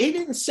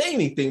didn't say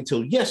anything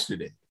till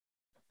yesterday.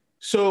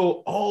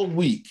 So all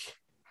week,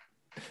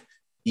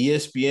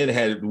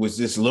 ESPN was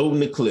just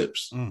loading the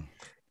clips.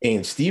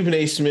 And Stephen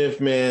A.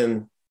 Smith,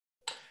 man,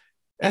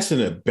 that's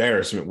an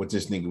embarrassment what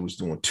this nigga was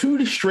doing.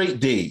 2 straight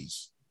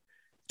days.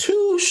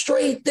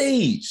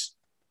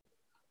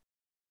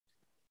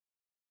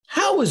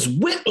 How is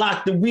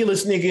Whitlock the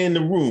realest nigga in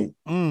the room?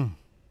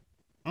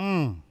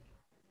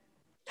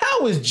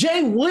 How is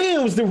Jay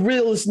Williams the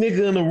realest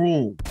nigga in the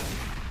room?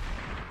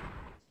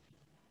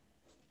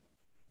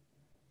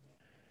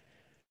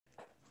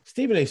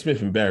 Stephen A.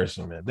 Smith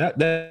embarrassing, man.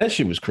 That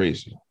shit was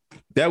crazy.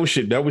 That was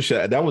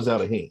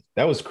out of hand.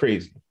 That was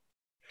crazy.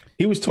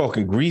 He was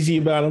talking greasy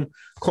about him,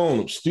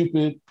 calling him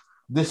stupid,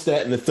 this,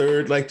 that, and the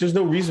third. Like, there's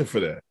no reason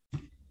for that.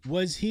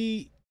 Was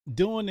he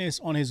doing this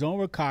on his own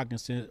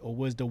recognizance, or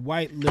was the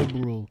white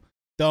liberal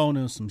throwing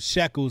him some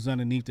shekels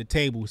underneath the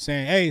table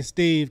saying, hey,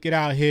 Steve, get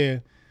out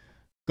here,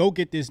 go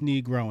get this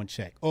Negro in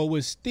check? Or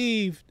does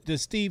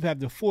Steve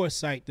have the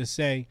foresight to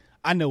say,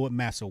 I know what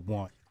Massa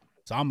want,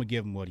 so I'm going to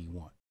give him what he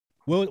want?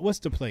 Well, what's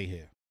the play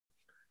here?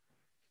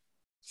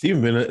 Steve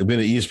been at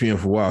ESPN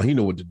for a while. He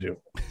know what to do.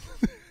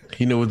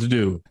 He know what to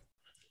do.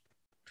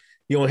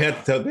 You don't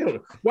have to tell.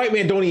 White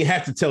man don't even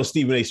have to tell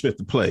Stephen A. Smith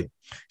to play.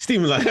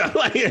 Stephen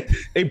like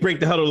they break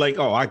the huddle like,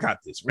 oh, I got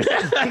this.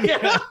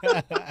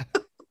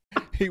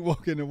 He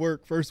walk into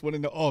work, first one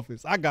in the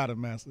office. I got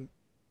him, Massa.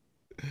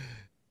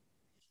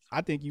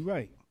 I think you're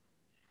right.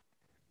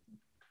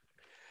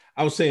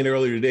 I was saying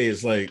earlier today,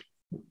 it's like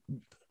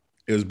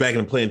it was back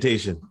in the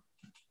plantation.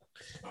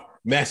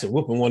 Massa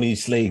whooping one of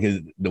these slaves.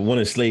 The one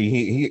of the slaves,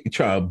 he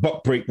tried to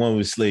buck break one of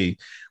his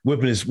slaves,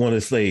 whipping one of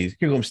the slaves.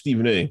 Here comes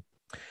Stephen A.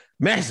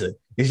 Massa,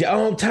 is your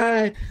arm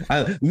tied?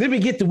 Let me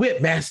get the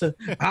whip, Massa.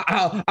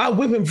 I'll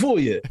whip him for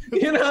you.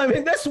 You know what I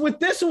mean? This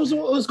was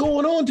what was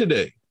going on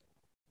today.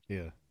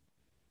 Yeah.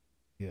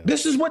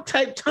 This is what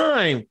type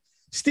time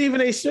Stephen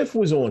A. Smith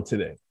was on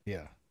today.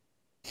 Yeah.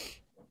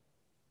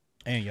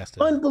 And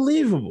yesterday.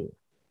 Unbelievable.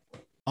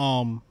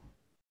 Shout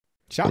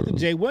out to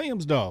Jay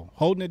Williams, though,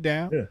 holding it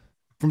down. Yeah.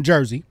 From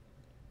Jersey.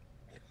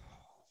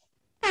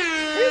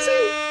 Is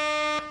he?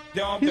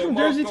 He's from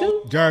Jersey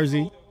too?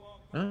 Jersey.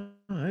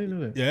 I didn't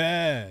know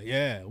that.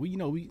 Yeah.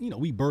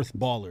 We birth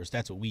ballers.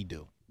 That's what we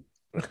do.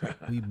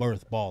 We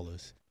birth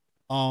ballers.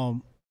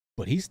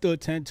 But he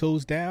stood 10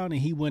 toes down and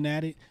he went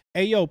at it.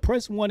 Hey, yo,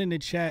 press 1 in the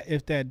chat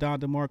if that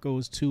Don DeMarco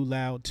is too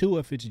loud. 2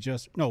 if it's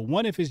just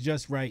 1 if it's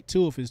just right.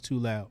 2 if it's too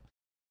loud.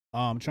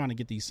 I'm trying to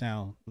get these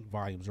sound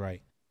volumes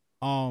right.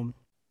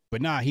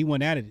 But nah, he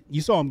went at it.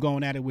 You saw him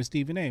going at it with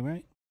Stephen A.,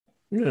 right?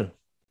 Yeah.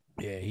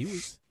 Yeah,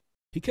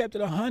 he kept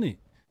it 100.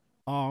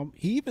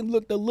 He even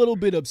looked a little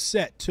bit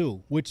upset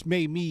too, which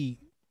made me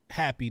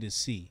happy to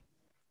see.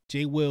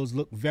 Jay Wills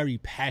looked very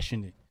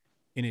passionate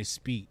in his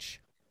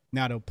speech.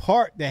 Now, the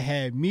part that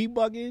had me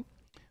bugging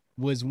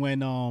was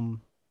when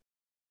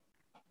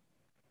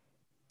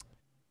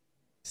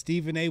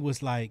Stephen A.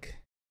 was like,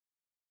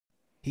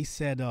 he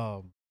said,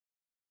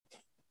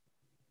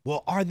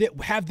 well,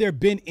 have there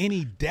been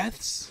any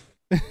deaths?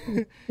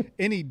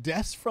 Any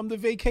deaths from the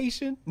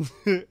vacation?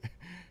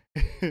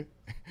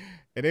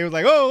 And they was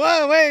like,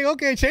 oh, wait,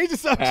 okay, change the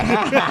subject.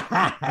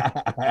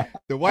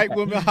 The white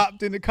woman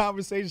hopped in the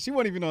conversation. She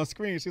wasn't even on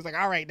screen. She was like,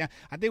 all right, now,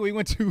 I think we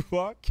went too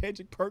far.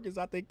 Kendrick Perkins,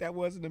 I think that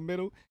was in the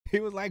middle. He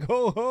was like,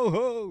 ho, ho,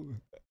 ho.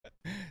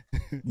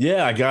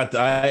 Yeah,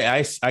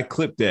 I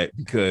clipped that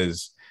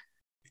because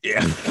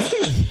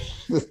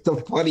it's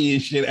the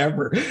funniest shit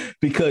ever.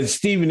 Because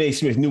Stephen A.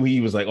 Smith knew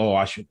he was like, oh,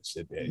 I shouldn't have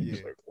said that. He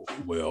was like,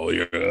 well,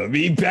 yeah.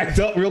 He backed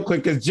up real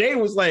quick because Jay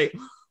was like,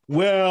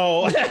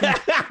 well, I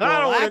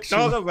don't want to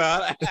talk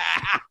about it.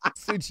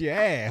 Since you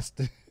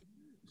asked.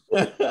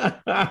 And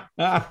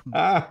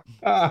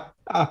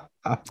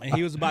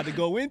he was about to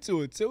go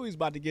into it too. He's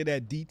about to get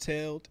that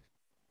detailed.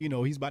 You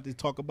know, he's about to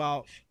talk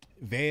about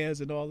Vaz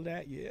and all of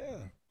that. Yeah.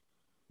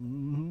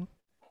 Mm-hmm.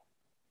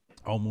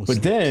 Almost.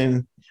 But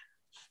then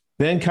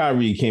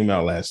Kyrie came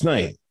out last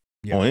night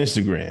on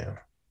Instagram.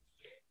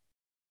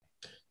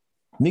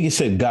 Nigga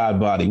said God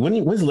body.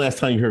 When's the last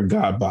time you heard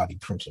God body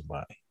from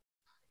somebody?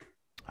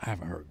 I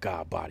haven't heard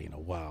God body in a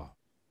while.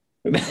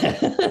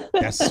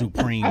 That's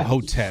Supreme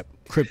Hotep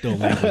crypto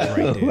language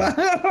right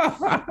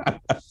there.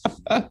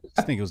 I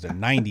think it was the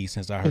 90s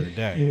since I heard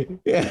that.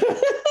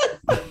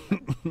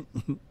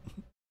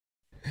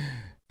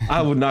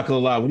 I would not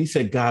gonna lie. When he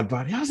said God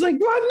body, I was like,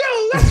 bro,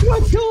 no, that's my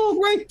dog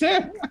right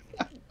there.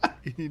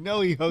 You know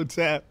he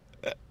Hotep.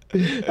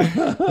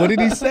 What did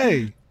he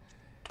say?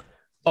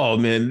 Oh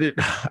man,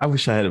 I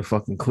wish I had a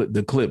fucking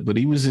clip, but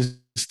he was just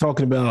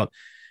talking about.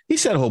 He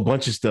said a whole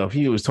bunch of stuff.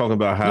 He was talking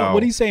about how. What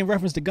did he say in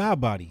reference to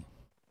God body?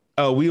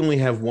 Oh, we only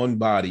have one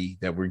body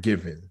that we're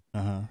given.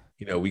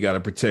 You know, we got to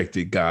protect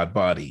the God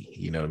body.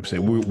 You know what I'm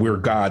saying? We're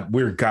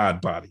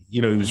God body.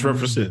 You know, he was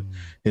referencing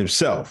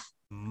himself.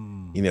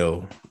 You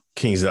know,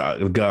 kings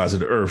of gods of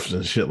the earth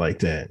and shit like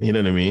that. You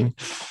know what I mean?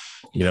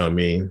 You know what I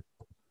mean?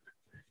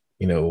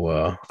 You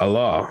know,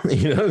 Allah.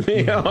 You know what I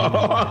mean?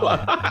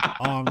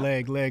 Arm,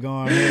 leg,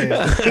 arm,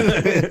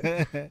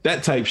 head.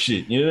 That type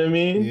shit. You know what I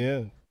mean?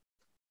 Yeah.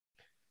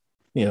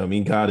 You know, I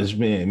mean, God is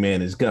man,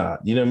 man is God.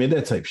 You know what I mean?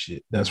 That type of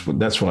shit.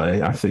 That's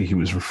why I think he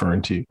was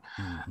referring to.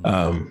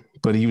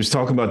 But he was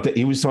talking about that.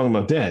 He was talking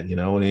about that, you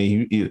know, and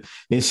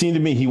it seemed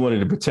to me he wanted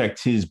to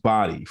protect his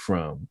body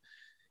from,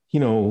 you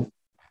know,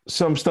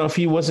 some stuff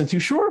he wasn't too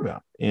sure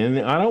about.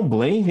 And I don't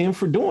blame him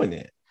for doing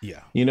that.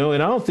 Yeah. You know,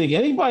 and I don't think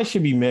anybody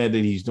should be mad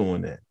that he's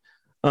doing that.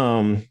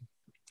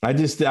 I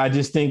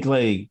just think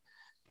like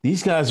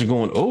these guys are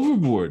going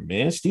overboard,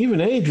 man.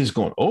 Stephen A. just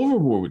going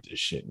overboard with this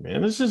shit,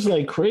 man. This is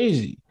like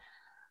crazy.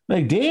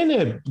 Like, damn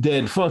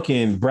that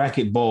fucking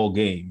bracket ball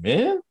game,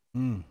 man.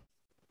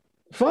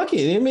 Fuck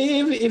it. I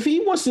mean, if he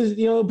wants to,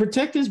 you know,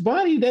 protect his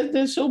body,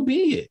 then so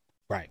be it.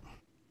 Right.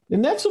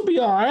 And that'll be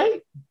all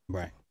right.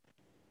 Right.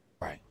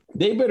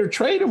 They better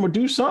trade him or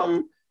do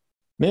something.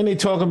 Then they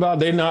talk about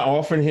they're not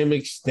offering him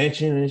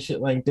extension and shit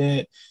like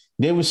that.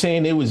 They were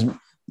saying the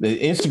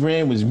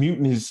Instagram was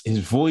muting his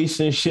voice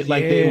and shit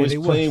like that. Was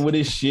playing with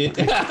his shit.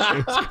 They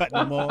was cutting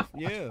him off.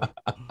 Yeah.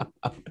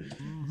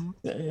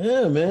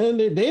 Yeah, man.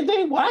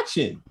 They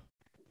watching.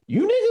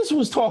 You niggas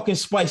was talking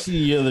spicy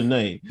the other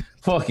night.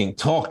 Fucking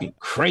talking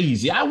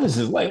crazy. I was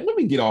just like, let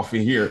me get off of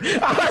here.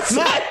 I was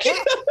like,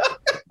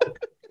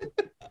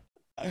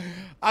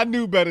 I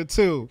knew better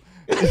too.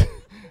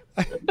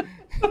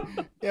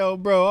 Yo,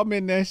 bro, I'm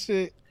in that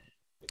shit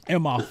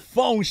and my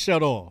phone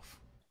shut off.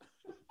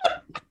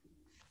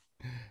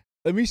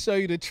 Let me show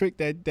you the trick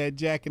that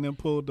Jack and them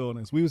pulled on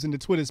us. We was in the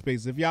Twitter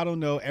Spaces. If y'all don't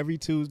know, every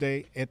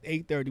Tuesday at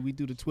 8:30 we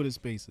do the Twitter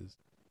Spaces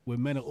with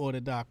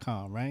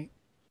menoforder.com, right?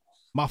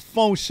 My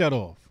phone shut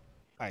off.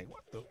 All right,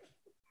 what the?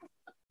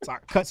 So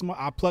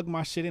I plugged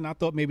my shit in. I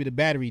thought maybe the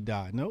battery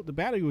died. No, the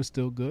battery was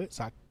still good.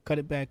 So I cut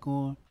it back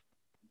on.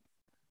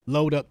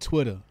 Load up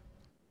Twitter.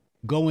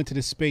 Go into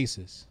the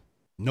Spaces.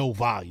 No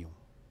volume.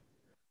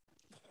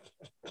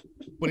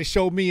 But it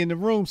showed me in the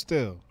room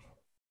still.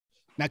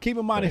 Now, keep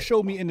in mind, it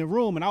showed me in the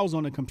room, and I was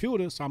on the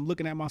computer, so I'm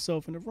looking at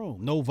myself in the room.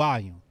 No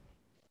volume.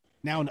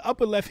 Now, in the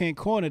upper left-hand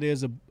corner,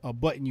 there's a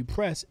button you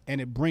press,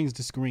 and it brings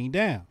the screen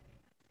down.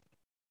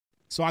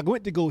 So I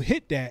went to go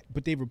hit that,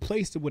 but they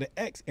replaced it with an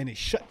X, and it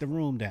shut the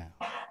room down.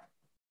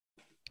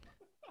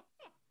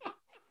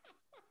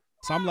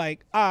 So I'm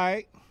like, all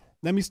right,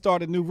 let me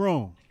start a new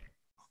room.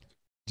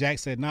 Jack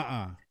said,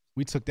 nuh-uh.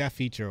 We took that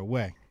feature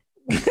away.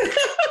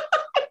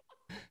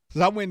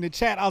 So I went in the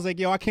chat. I was like,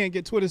 yo, I can't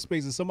get Twitter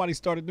Spaces. Somebody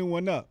started new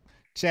one up.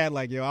 Chat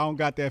like, yo, I don't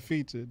got that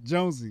feature.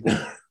 Jonesy,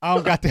 I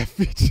don't got that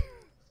feature.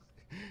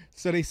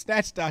 So they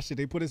snatched our shit.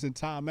 They put us in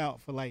timeout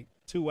for like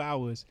 2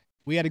 hours.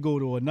 We had to go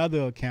to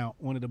another account,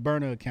 one of the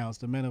burner accounts,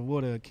 the Men of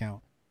Water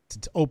account, to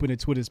open the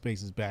Twitter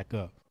Spaces back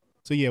up.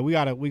 So yeah, we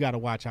gotta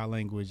watch our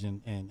language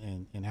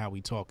and how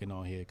we talking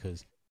on here,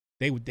 because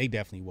they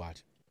definitely watch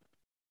it.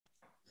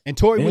 And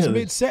Tori was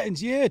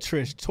mid-sentence. Yeah,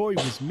 Trish. Tori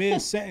was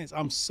mid-sentence.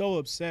 I'm so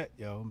upset,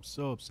 yo. I'm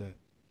so upset.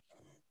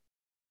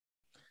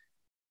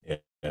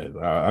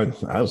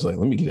 I was like,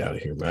 let me get out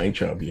of here, man. I ain't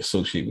trying to be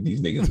associated with these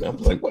niggas. I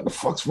was like, what the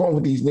fuck's wrong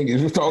with these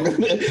niggas? We're talking,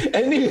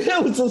 and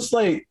it was just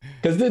like,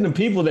 because then the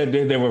people that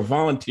were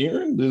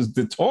volunteering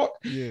to talk,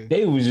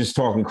 they was just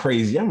talking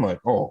crazy. I'm like,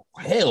 oh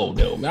hell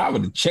no, man. I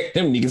would have checked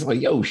them niggas. Like,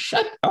 yo,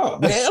 shut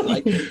up, man. I'm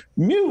like,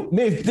 mute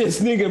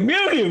this nigga,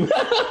 mute him.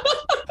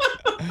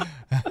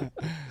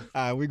 All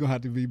right, we're gonna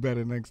have to be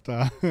better next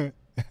time.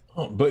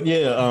 But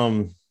yeah,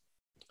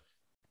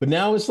 but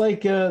now it's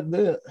like I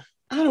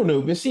don't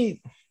know, but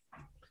see.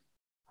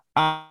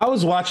 I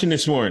was watching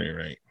this morning,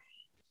 right?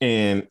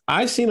 And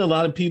I seen a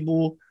lot of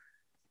people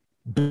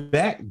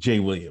back Jay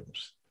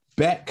Williams,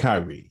 back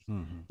Kyrie.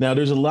 Mm-hmm. Now,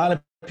 there's a lot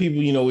of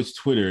people, it's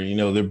Twitter,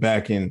 they're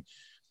backing,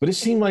 but it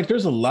seemed like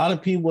there's a lot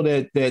of people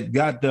that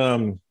got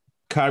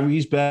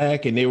Kyrie's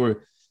back, and they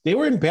were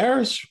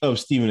embarrassed of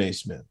Stephen A.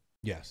 Smith.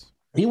 Yes.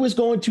 He was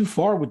going too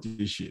far with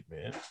this shit,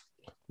 man.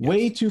 Yes.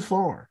 Way too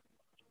far.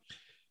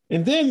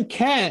 And then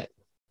Cat,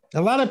 a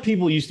lot of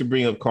people used to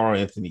bring up Karl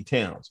Anthony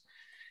Towns.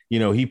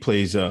 He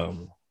plays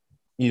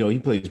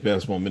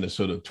basketball in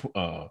Minnesota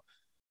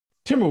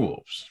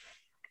Timberwolves.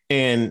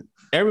 And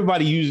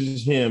everybody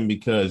uses him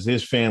because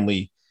his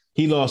family,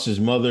 he lost his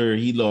mother.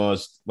 He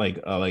lost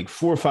like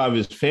 4 or 5 of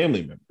his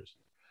family members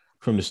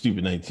from the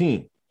stupid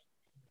 19.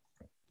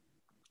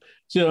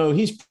 So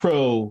he's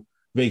pro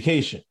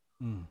vacation.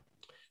 Mm.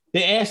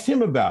 They asked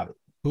him about it.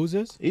 Who's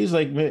this? He's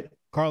like, man,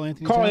 Karl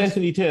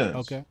Anthony Towns.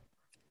 Okay.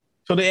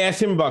 So they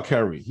asked him about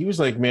Kyrie. He was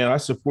like, man, I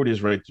support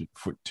his right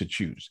to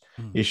choose.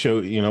 Mm-hmm. It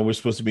showed, we're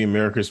supposed to be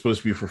America. It's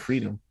supposed to be for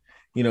freedom.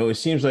 It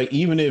seems like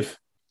even if,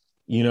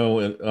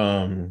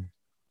 this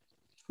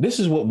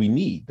is what we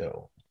need,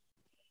 though.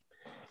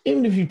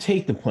 Even if you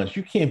take the punch,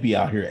 you can't be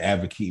out here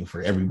advocating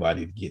for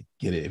everybody to get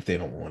it if they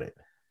don't want it.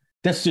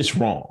 That's just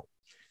wrong.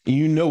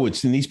 And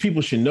and these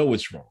people should know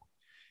it's wrong.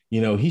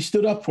 He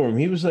stood up for him.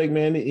 He was like,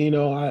 man,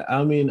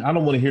 I mean, I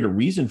don't want to hear the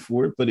reason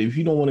for it, but if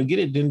you don't want to get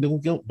it, then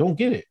don't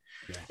get it.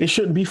 Yeah. It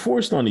shouldn't be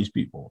forced on these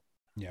people.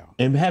 Yeah.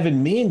 And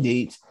having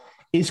mandates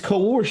is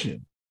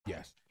coercion.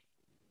 Yes.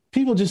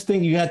 People just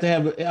think you have to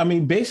have,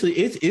 basically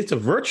it's a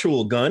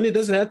virtual gun. It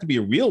doesn't have to be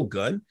a real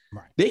gun.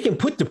 Right. They can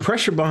put the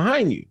pressure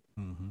behind you.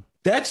 Mm-hmm.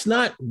 That's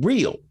not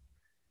real.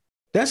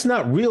 That's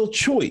not real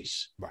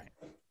choice. Right.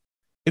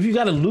 If you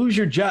got to lose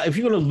your job, if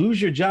you're going to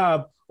lose your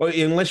job, or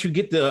unless you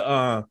get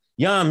the,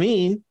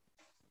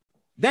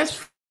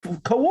 that's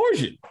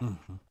coercion. Mm-hmm.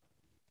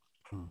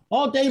 Mm-hmm.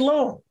 All day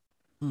long.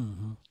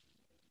 Mm-hmm.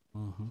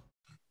 Mm-hmm.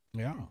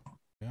 Yeah.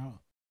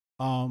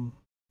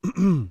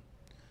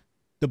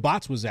 The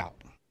bots was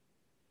out.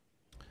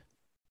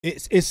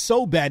 It's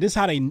so bad. This is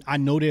how I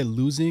know they're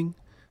losing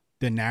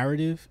the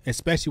narrative,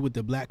 especially with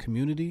the black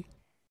community,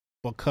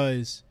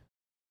 because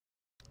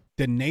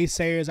the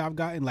naysayers I've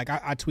gotten, like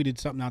I tweeted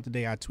something out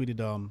today. I tweeted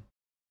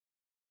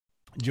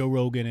Joe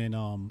Rogan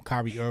and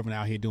Kyrie Irving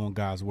out here doing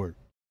God's work,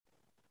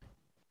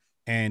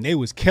 and they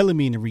was killing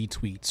me in the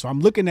retweets. So I'm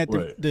looking at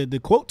the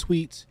quote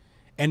tweets.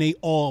 And they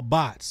all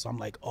bots. So I'm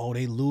like, oh,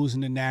 they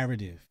losing the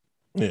narrative.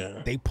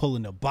 Yeah. They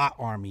pulling the bot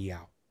army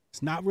out.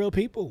 It's not real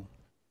people.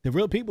 The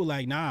real people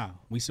like, nah,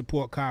 we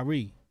support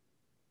Kyrie.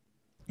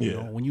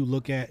 Yeah. When you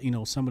look at,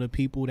 some of the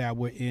people that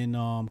were in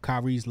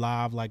Kyrie's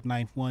live, like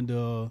Ninth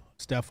Wonder,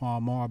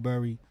 Stephon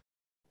Marbury,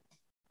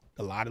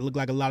 it looked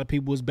like a lot of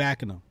people was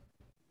backing him.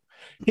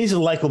 He's a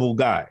likable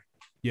guy.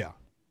 Yeah.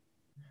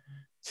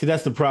 See,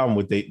 that's the problem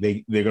with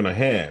they're gonna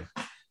have.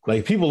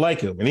 Like, people like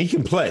him and he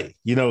can play.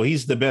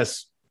 He's the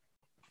best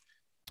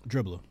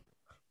dribbler.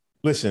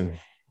 Listen,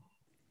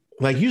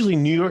 like usually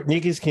New York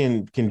niggas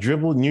can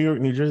dribble. New York,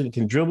 New Jersey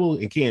can dribble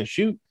and can't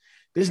shoot.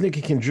 This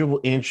nigga can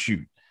dribble and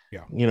shoot.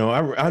 Yeah.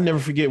 I'll never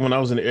forget when I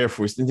was in the Air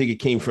Force. This nigga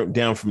came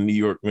down from New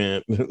York,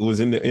 man. Was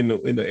in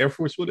the Air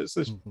Force with us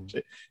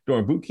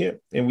during boot camp,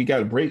 and we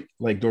got a break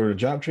like during the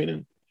job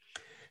training.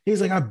 He's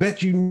like, I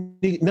bet you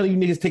none of you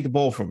niggas take the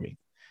ball from me.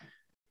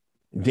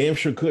 Damn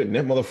sure couldn't.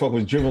 That motherfucker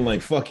was dribbling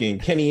like fucking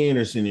Kenny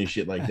Anderson and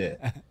shit like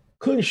that.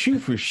 Couldn't shoot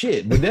for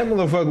shit, but that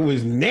motherfucker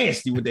was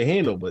nasty with the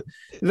handle. But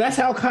that's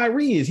how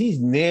Kyrie is. He's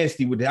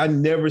nasty with it. I've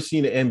never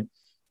seen it. And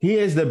he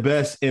has the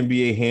best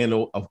NBA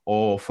handle of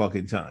all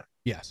fucking time.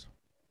 Yes.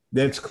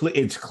 It's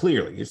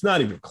clearly. It's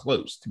not even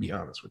close, to be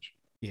honest with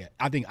you. Yeah.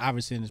 I think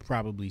Iverson is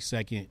probably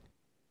second.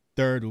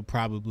 Third will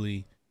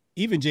probably,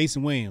 even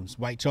Jason Williams,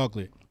 White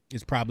Chocolate,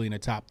 is probably in the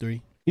top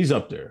 3. He's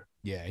up there.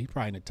 Yeah, he's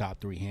probably in the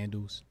top 3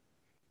 handles.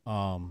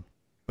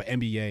 But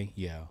NBA,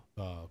 yeah,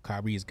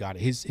 Kyrie's got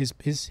it.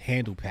 His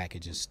handle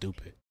package is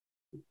stupid.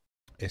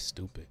 It's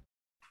stupid.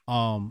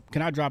 Can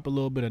I drop a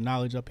little bit of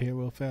knowledge up here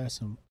real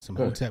fast? Some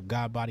Hotep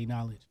God body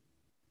knowledge.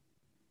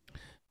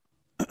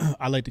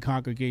 I like the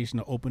congregation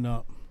to open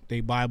up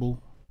their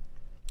Bible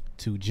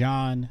to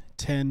John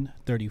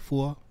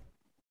 10:34.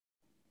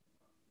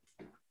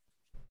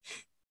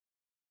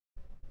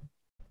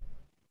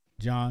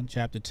 John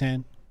chapter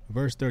 10,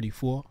 verse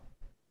 34.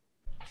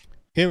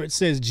 Here it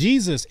says,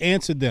 Jesus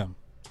answered them,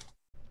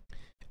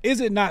 "Is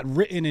it not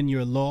written in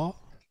your law,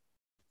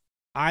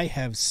 I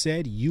have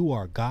said you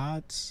are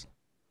gods?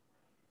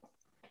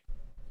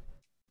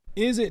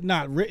 Is it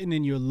not written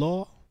in your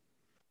law,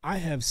 I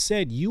have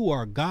said you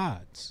are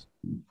gods.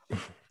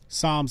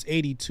 Psalms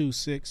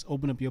 82:6.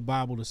 Open up your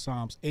Bible to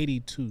Psalms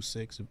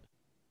 82:6,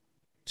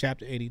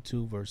 chapter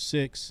 82, verse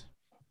 6.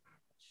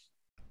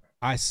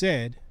 I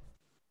said,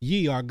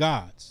 ye are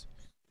gods.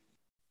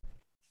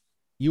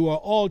 You are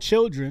all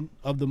children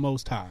of the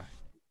Most High.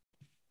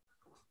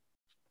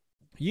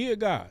 Ye are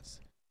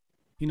gods.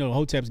 You know,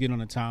 Hotep's getting on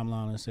the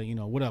timeline and say, you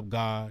know, what up,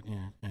 God?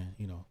 And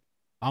you know,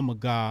 I'm a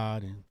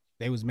God. And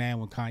they was mad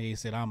when Kanye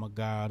said, I'm a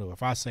God. Or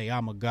if I say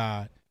I'm a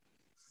God.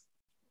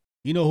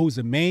 You know who's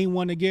the main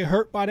one to get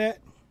hurt by that?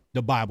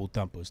 The Bible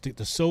thumpers,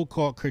 the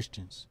so-called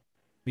Christians.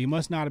 But you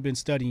must not have been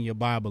studying your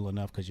Bible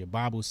enough because your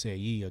Bible said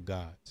ye are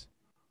gods.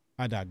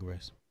 I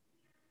digress.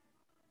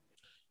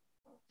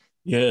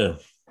 Yeah.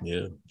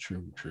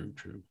 True.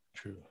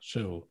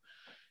 So,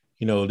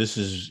 you know, this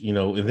is, you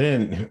know, and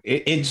then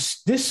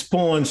this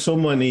spawned so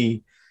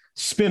many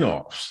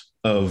spinoffs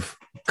of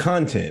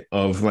content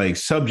of like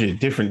subject,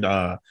 different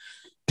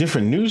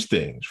news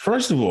things.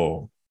 First of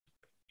all,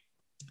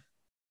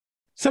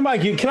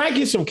 somebody, can I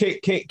get some? Can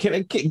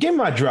I give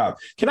my drop?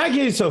 Can I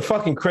get some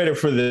fucking credit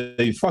for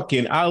the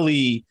fucking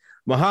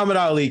Muhammad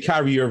Ali,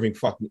 Kyrie Irving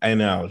fucking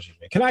analogy?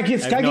 Man? Can I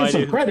get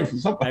some credit for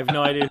something? I have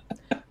no idea.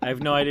 I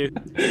have no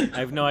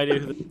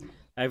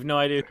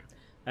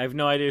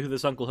idea who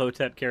this Uncle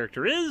Hotep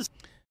character is.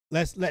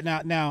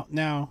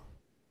 Now.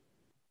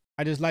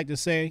 I just like to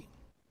say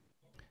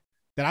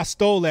that I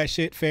stole that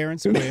shit fair and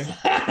square.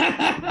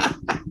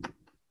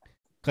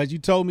 Because you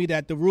told me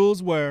that the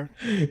rules were,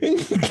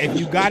 if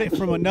you got it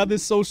from another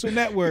social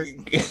network,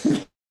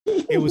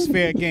 it was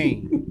fair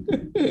game.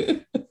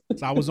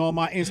 So I was on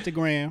my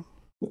Instagram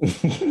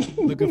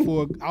looking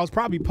for, I was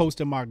probably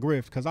posting my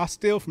grift because I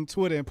steal from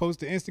Twitter and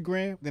post to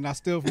Instagram. Then I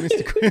steal from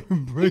Instagram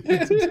and bring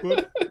it to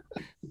Twitter.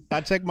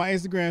 I checked my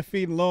Instagram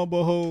feed and lo and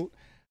behold,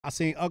 I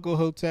seen Uncle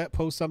Hotep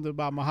post something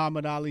about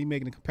Muhammad Ali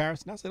making a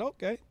comparison. I said,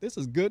 okay, this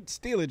is good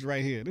stealage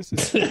right here. This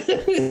is so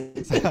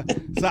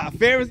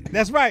fair.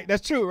 That's right.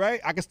 That's true,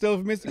 right? I can steal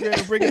from Instagram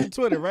and bring it to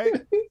Twitter, right?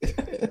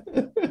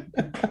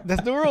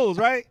 That's the rules,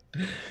 right?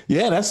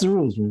 Yeah, that's the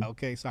rules, man.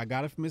 Okay, so I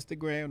got it from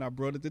Instagram and I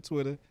brought it to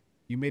Twitter.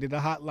 You made it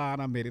a hot line.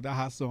 I made it a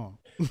hot song.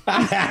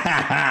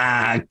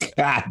 God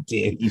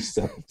damn, you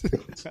son.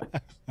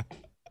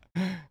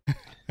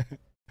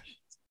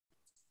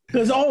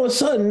 Because all of a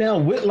sudden now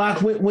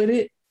Whitlock went with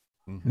it.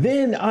 Mm-hmm.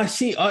 Then I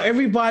see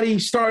everybody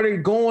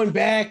started going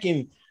back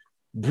and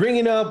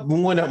bringing up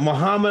when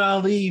Muhammad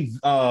Ali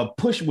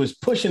was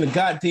pushing a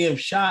goddamn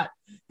shot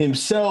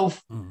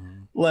himself.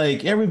 Mm-hmm.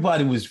 Like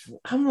everybody was,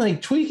 I'm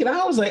like tweaking.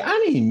 I was like, I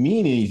didn't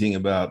mean anything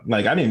about,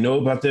 like, I didn't know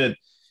about that,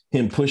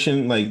 him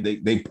pushing. Like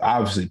they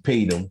obviously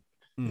paid him.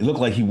 Mm-hmm. It looked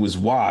like he was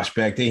washed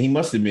back then. He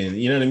must have been,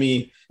 you know what I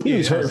mean? He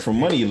was hurting for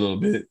money a little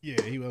bit.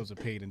 Yeah, he was a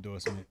paid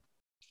endorsement.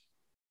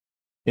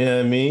 You know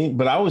what I mean?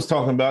 But I was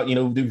talking about, you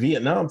know, the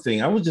Vietnam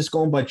thing. I was just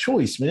going by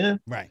choice,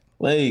 man. Right.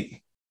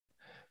 Like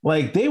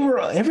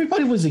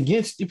everybody was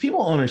against,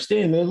 people don't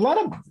understand. There's a lot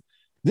of,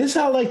 this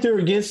how like they're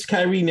against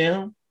Kyrie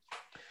now.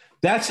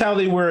 That's how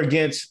they were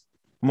against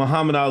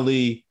Muhammad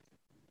Ali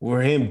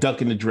or him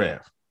ducking the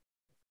draft.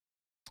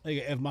 Like,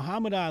 if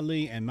Muhammad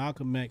Ali and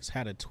Malcolm X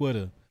had a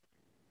Twitter,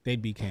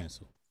 they'd be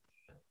canceled.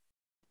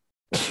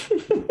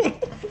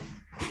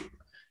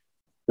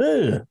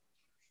 Yeah.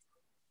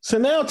 So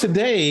now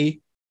today,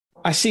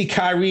 I see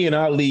Kyrie and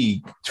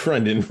Ali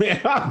trending, man.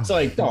 I was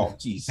like, oh,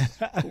 Jesus.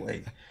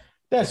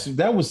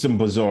 That was some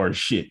bizarre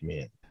shit,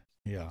 man.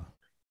 Yeah.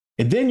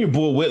 And then your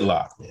boy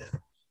Whitlock, man.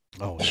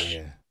 Oh,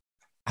 yeah.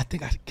 I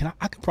think I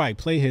could probably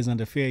play his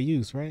under fair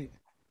use, right?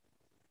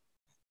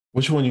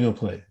 Which one you gonna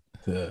play?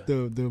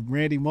 The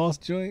Randy Moss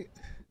joint?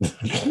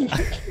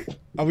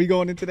 Are we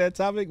going into that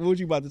topic? What was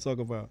you about to talk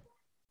about?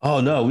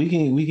 Oh no, we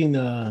can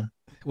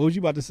What was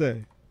you about to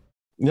say?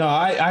 No,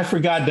 I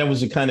forgot that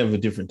was a kind of a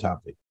different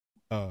topic.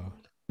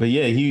 But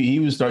yeah, he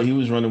was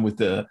running with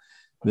the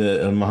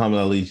Muhammad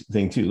Ali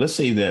thing too. Let's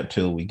save that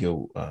till we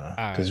go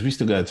because we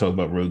still got to talk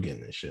about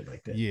Rogan and shit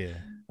like that. Yeah.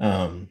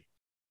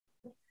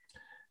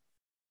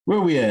 Where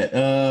we at?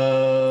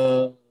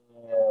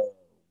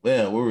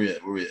 Where we at?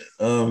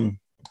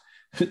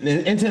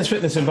 Intense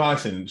Fitness and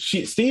Boxing.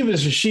 Steve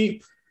is a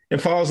sheep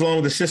and follows along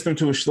with the system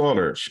to a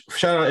slaughter.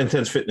 Shout out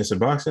Intense Fitness and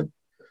Boxing.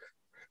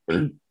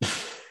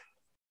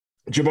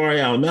 Jabari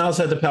Allen. Miles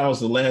had the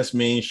powers of the last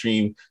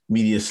mainstream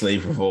media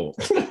slave revolt.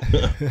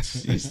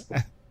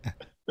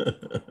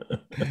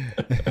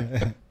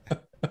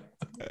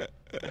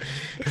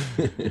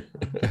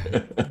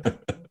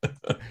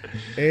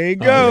 There you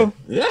go.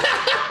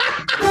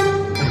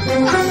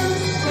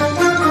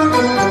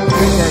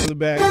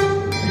 Back.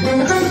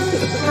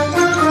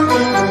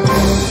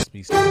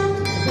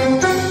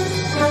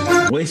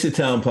 Wasted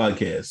Town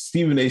Podcast.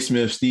 Stephen A.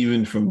 Smith,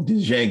 Stephen from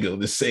Django,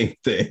 the same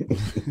thing.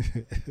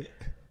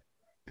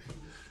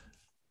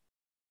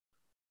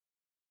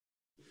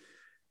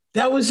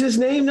 That was his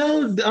name,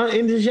 though,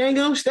 in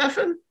Django,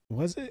 Stefan?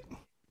 Was it?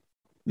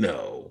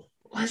 No.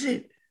 Was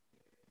it?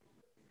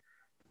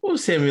 What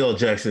was Samuel L.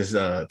 Jackson's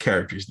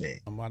character's name?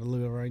 I'm about to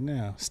look it right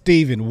now.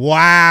 Steven.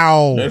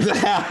 Wow.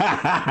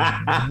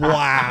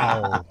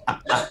 Wow.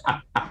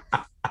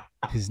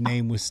 His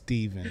name was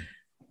Steven.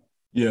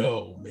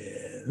 Yo,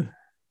 man.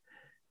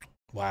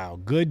 Wow.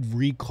 Good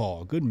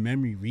recall. Good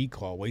memory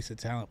recall. Waste of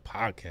Talent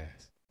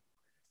podcast.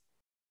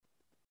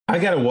 I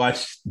gotta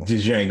watch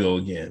Django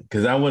again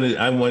because I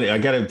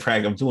gotta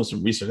practice. I'm doing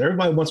some research.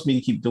 Everybody wants me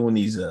to keep doing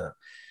these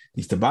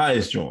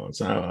Tobias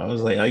joints. I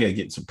was like, I gotta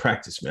get some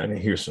practice, man. I gotta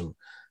hear some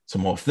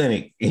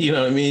authentic, you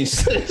know what I mean?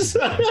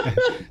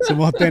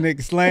 Some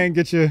authentic slang.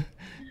 Get your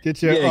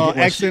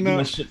accent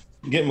up.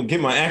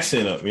 Get my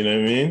accent up. You know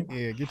what I mean?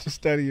 Yeah, get your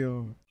study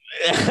on.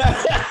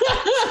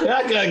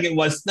 I gotta get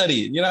my study.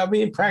 You know what I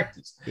mean?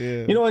 Practice.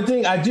 Yeah. You know, I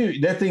think I do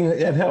that thing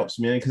that helps,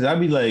 man. Because I'd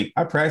be like,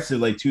 I practice it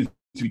like 2-3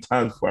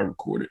 times before I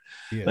record it.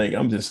 Yeah. Like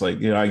I'm just like,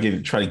 you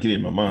know, try to get it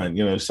in my mind.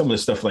 You know, some of the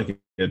stuff like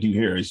I do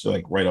here is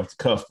like right off the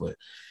cuff, but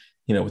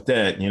you know, with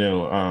that, you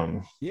know,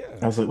 I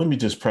was like, let me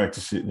just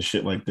practice it and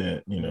shit like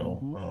that, you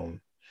know.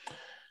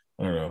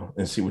 I don't know,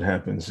 and see what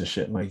happens and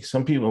shit. Like a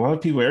lot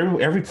of people,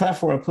 every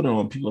platform I put it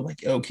on, people are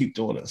like, yo, keep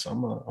doing it. So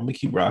I'm gonna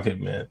keep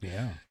rocking, man.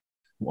 Yeah.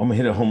 I'm gonna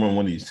hit a home run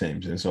one of these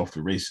times and it's off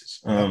the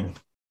races. Natasha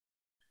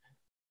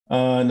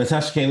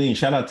Kayleen,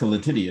 shout out to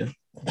Latidia.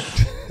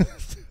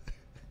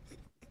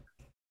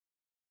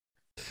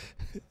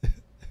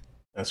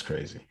 That's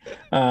crazy.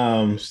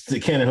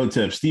 Cannon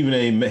Hotep, Stephen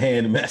A.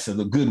 Hand Massa,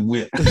 the good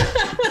whip.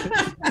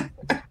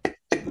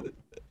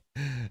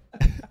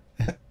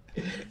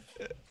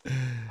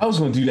 I was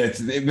gonna do that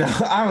today.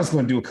 I was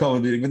gonna do a color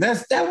video, but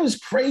that was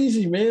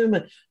crazy,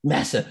 man.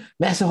 Massa,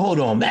 hold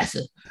on,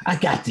 Massa. I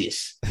got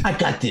this.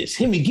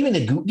 Give me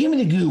the good whip.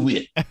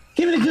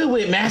 Give me the good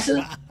whip,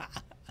 Massa.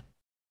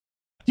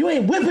 You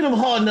ain't whipping them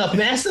hard enough,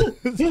 Massa.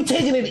 You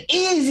taking it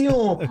easy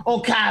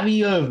on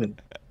Kyrie Irving.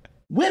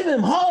 Whip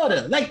him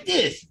harder, like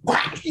this.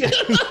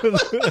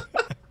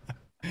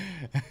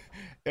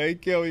 Hey,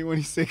 Kelly, when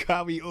he said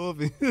Kyrie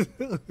Irving.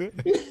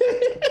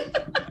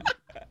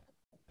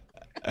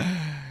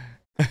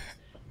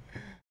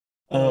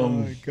 Oh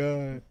my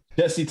God.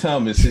 Jesse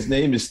Thomas, his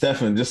name is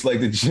Stefan, just like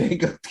the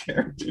Django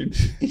character.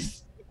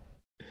 Jeez.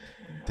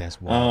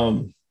 That's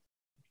wild.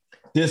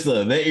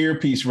 That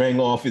earpiece rang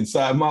off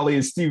inside Molly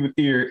and Steven's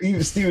ear.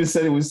 Even Steven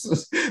said it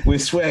was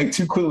swag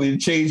too quickly and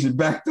changed and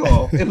backed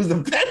off. It was the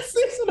best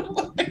thing.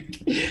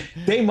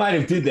 They might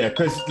have did that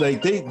because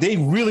like they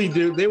really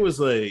did. They was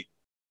like,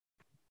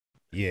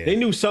 yeah, they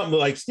knew something.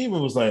 Like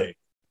Steven was like,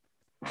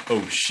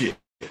 oh shit.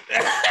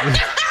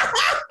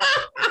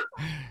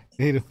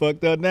 They done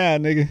fucked up now,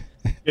 nigga.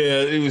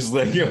 Yeah, it was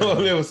like, you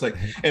know, it was like,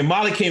 and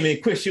Molly came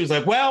in quick. She was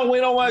like, well, we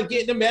don't want to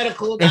get in the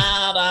medical.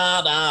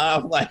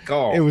 I'm like,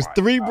 oh. It was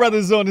three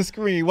brothers on the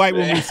screen. White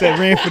woman said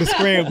ran for the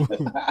scramble.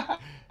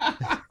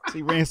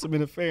 She ran some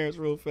interference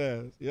real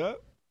fast.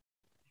 Yep.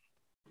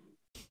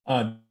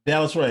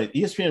 Dallas right.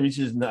 ESPN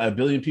reaches 1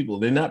 billion people.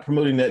 They're not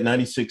promoting that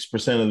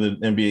 96% of the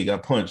NBA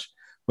got punched,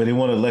 but they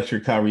want to lecture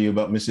Kyrie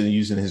about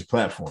using his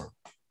platform.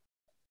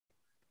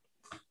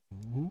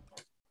 Mm-hmm.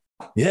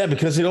 Yeah,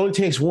 because it only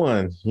takes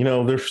one. You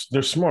know,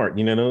 they're smart.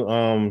 You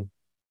know,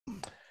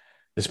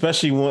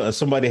 especially when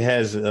somebody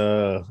has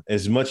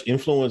as much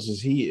influence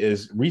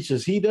as reach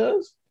as he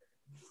does.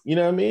 You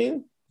know what I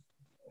mean?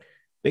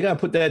 They gotta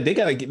put that. They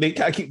gotta get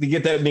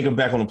that nigga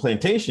back on the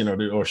plantation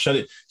or shut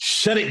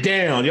it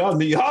down. Y'all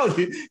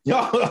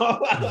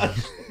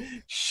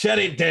shut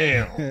it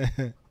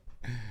down.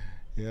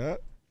 Yeah.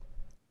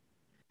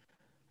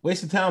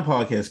 Waste of Town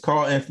podcast.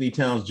 Carl Anthony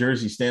Towns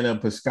jersey stand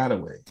up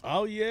Piscataway.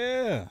 Oh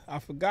yeah, I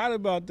forgot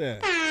about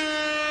that.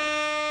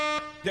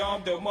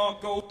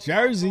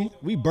 Jersey,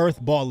 we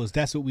birth ballers.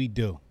 That's what we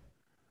do.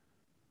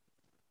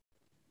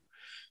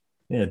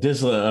 Yeah,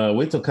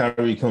 wait till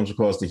Kyrie comes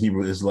across the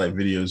Hebrew Israelite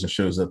videos and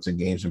shows up to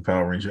games in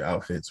Power Ranger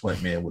outfits.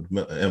 White man with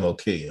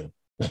MLK him.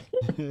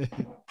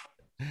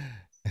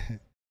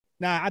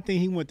 Nah, I think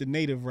he went the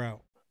native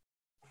route.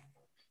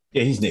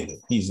 Yeah, he's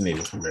native. He's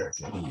Native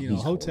American. You know,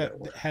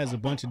 Hotep has a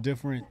bunch of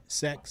different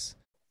sects,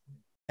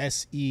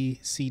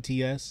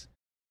 SECTS,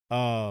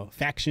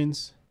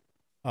 factions.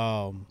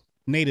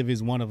 Native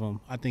is one of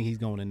them. I think he's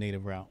going the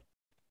native route.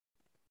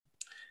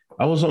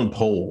 I was on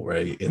poll,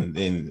 right,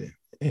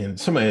 and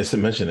somebody has to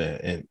mention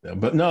that,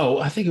 but no,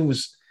 I think it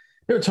was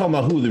they were talking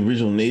about who the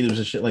original natives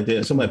and shit like that.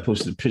 And somebody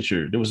posted a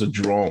picture. There was a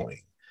drawing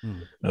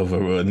of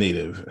a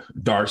native,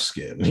 dark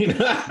skin. You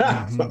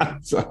know,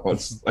 so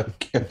it's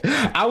like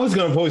I was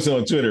gonna post it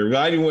on Twitter, but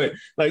I didn't want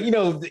like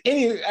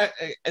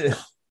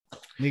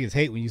niggas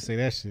hate when you say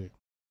that shit.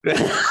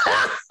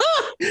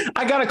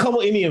 I got a couple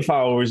Indian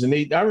followers, and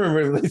I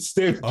remember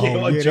they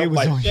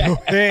was on your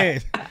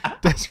head.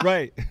 That's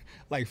right.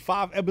 Like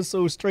 5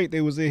 episodes straight,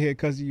 they was in here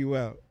cussing you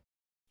out.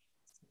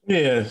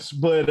 Yes,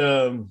 but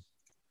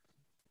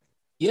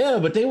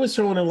but they was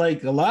throwing in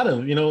like a lot of,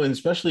 and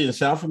especially in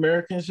South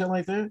America and shit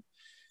like that.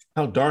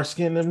 How dark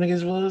skinned them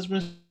niggas was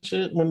and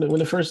shit when the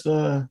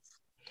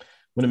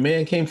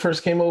man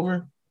first came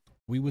over.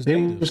 We was they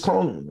natives. was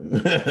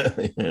calling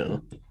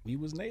We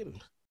was natives.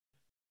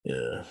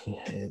 Yeah,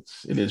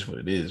 it is what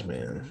it is,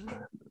 man.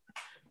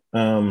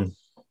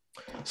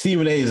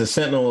 Stephen A is a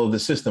sentinel of the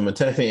system,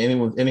 attacking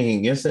anything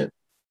against it.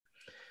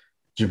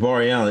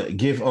 Jabari Allen,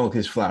 give Unc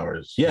his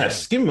flowers.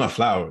 Yes, give me my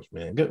flowers,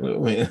 man. But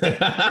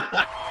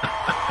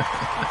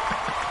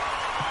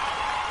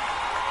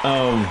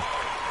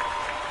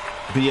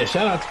yeah,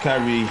 shout out to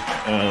Kyrie.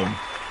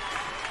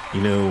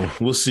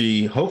 We'll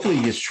see. Hopefully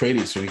he gets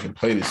traded so he can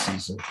play this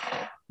season.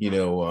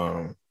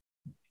 They'll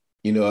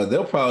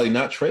probably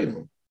not trade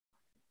him.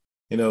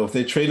 If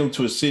they trade him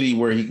to a city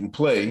where he can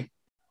play,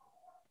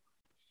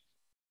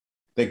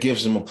 that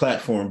gives him a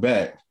platform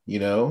back. I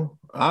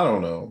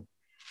don't know.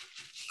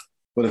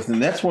 But if the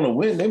Nets want to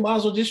win, they might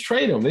as well just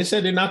trade him. They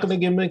said they're not going to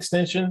give him an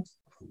extension.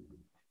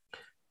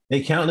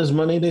 They count his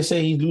money. They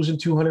say he's losing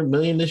 $200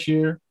 million this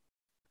year.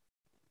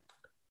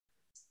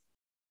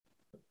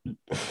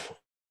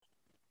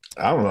 I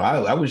don't know.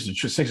 I wish the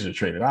Sixers had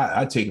traded.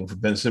 I'd take him for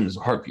Ben Simmons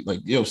a heartbeat. Like,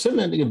 send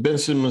that nigga Ben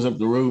Simmons up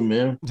the road,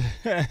 man.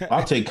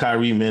 I'll take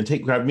Kyrie, man.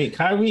 Take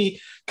Kyrie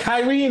and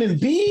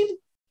Embiid?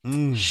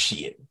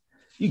 Shit.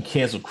 You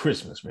cancel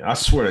Christmas, man. I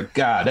swear to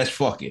God, that's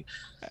fucking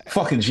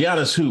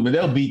Giannis who, man.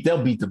 They'll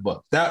beat the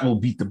Bucks. That will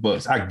beat the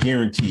Bucks. I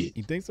guarantee it.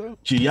 You think so?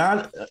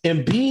 Giannis,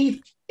 Embiid,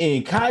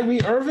 and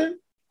Kyrie Irving.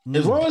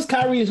 As long as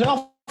Kyrie is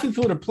healthy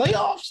for the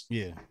playoffs.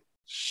 Yeah.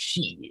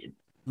 Shit.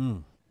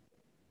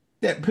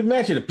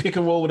 Imagine a pick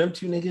and roll with them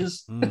two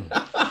niggas.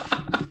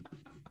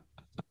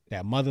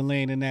 That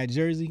Motherland and that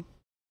Jersey.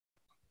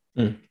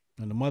 And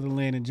the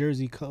Motherland and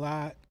Jersey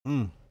collide.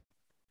 You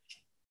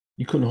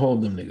couldn't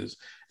hold them niggas.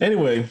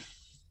 Anyway.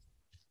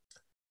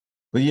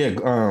 But yeah,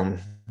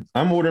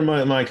 I'm ordering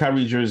my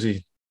Kyrie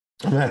jersey.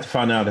 I'm gonna have to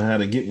find out how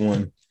to get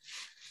one.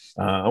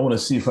 I want to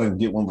see if I can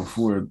get one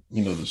before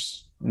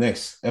this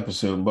next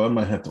episode, but I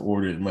might have to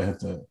order it. I might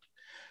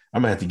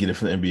have to get it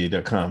from the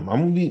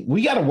NBA.com.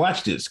 We got to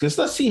watch this because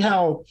let's see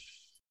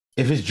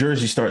if his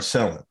jersey starts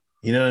selling.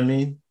 You know what I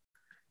mean?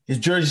 His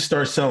jersey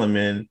starts selling,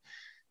 man.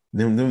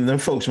 Them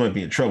folks might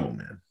be in trouble,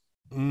 man.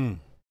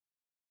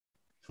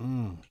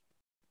 I'm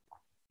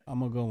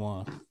gonna go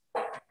on.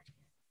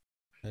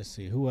 Let's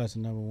see who has the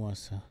number one.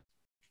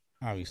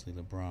 Obviously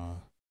LeBron.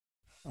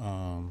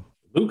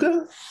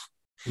 Luka?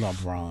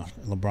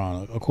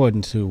 LeBron.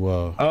 According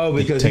to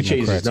because he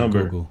changed his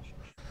number. Google.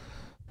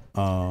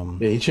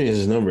 He changed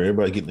his number.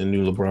 Everybody getting the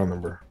new LeBron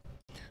number.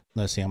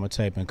 Let's see. I'm gonna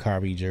type in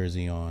Kyrie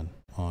jersey on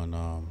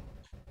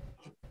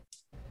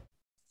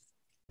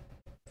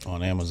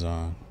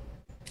Amazon.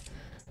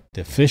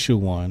 The official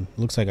one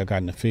looks like I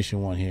got an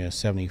official one here,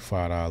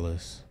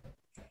 $75.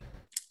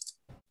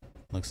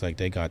 Looks like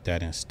they got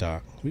that in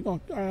stock.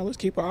 All right, let's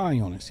keep an eye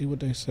on it. See what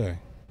they say.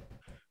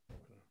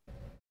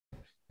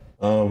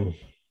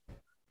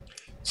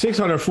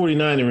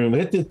 649 in the room.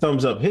 Hit the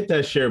thumbs up. Hit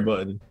that share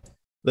button.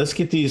 Let's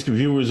get these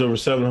viewers over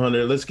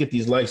 700. Let's get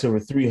these likes over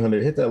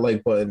 300. Hit that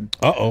like button.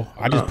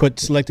 I just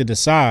selected the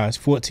size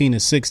 14 to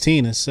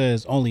 16. It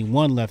says only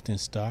one left in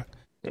stock.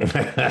 Yo,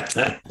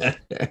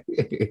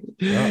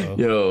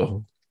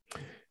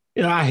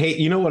 I hate.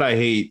 You know what I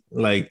hate?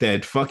 Like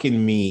that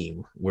fucking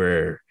meme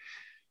where.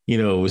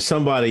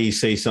 Somebody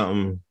say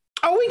something.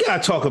 Oh, we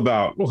got to talk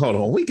about. Well, hold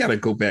on. We got to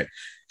go back.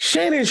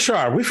 Shannon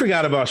Sharp. We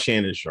forgot about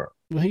Shannon Sharp.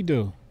 What he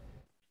do?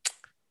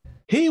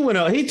 He went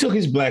out. He took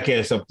his black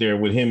ass up there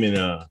with him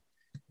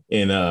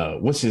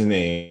and what's his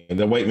name?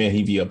 The white man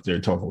he be up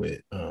there talking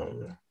with.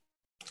 Y'all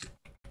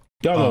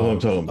know what I'm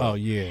talking about. Oh,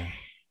 yeah.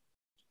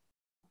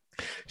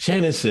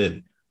 Shannon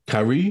said,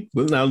 Kyrie.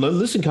 Well, now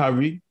listen,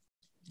 Kyrie.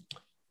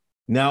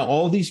 Now,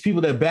 all these people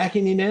that are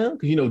backing you now,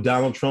 because,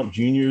 Donald Trump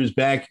Jr. is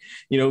back,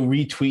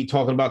 retweet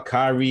talking about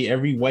Kyrie.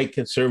 Every white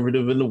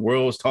conservative in the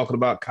world is talking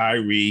about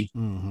Kyrie.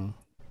 Mm-hmm.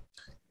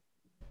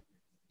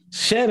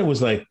 Shannon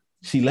was like,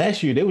 see,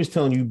 last year they was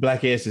telling you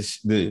black asses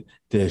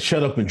to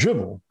shut up and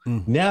dribble.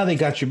 Now they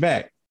got your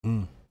back.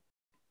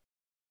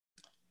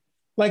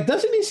 Like,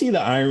 doesn't he see the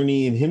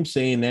irony in him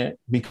saying that?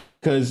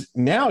 Because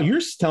now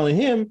you're telling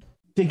him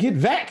to get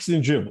vaxxed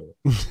and dribble.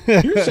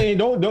 You're saying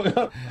don't,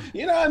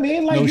 you know what I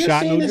mean? Like, no you're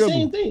shot, saying no the dribble.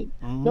 same thing.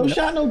 No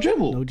shot, no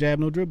dribble. No jab,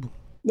 no dribble.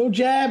 No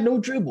jab, no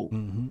dribble.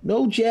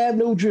 No jab,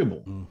 no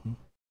dribble.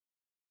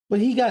 But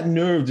he got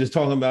nerve just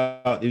talking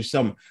about if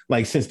some,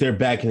 like, since they're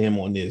backing him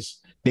on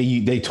this,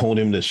 they told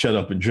him to shut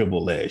up and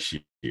dribble last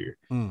year.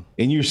 And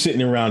you're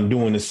sitting around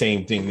doing the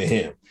same thing to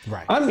him.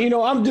 Right.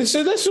 I'm just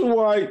saying, this is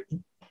why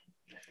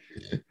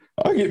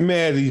I get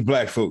mad at these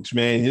black folks,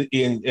 man.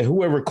 And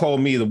whoever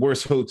called me the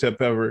worst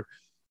hotep ever,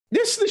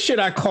 this is the shit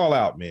I call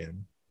out,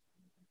 man.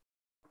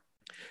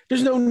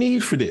 There's no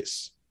need for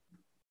this.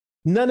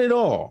 None at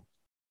all.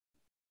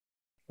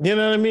 You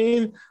know what I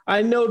mean?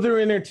 I know they're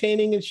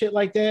entertaining and shit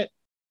like that,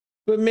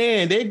 but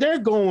man, they're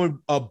going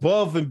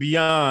above and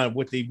beyond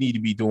what they need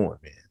to be doing,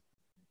 man.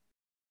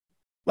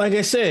 Like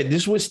I said,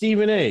 this was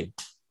Stephen A.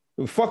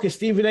 Fucking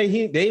Stephen A.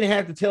 They didn't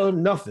have to tell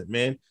him nothing,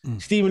 man.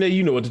 Stephen A.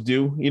 You know what to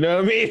do. You know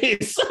what I mean?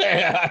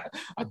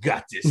 I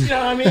got this. You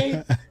know what I mean? You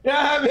know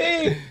what I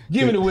mean?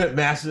 Give me the whip,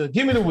 master.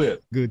 Give me the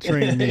whip. Good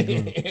training.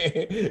 You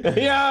know what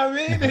I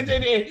mean?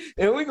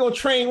 And we're going to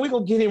train. We're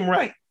going to get him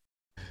right.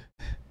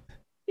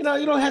 You know,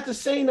 you don't have to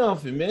say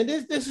nothing, man.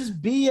 This is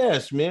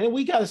BS, man.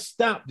 We gotta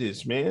stop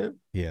this, man.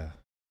 Yeah.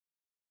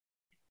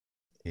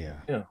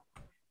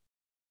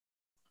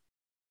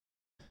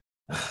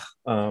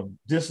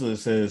 Disla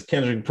says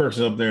Kendrick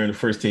Perkins up there in the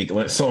first take,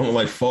 like song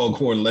like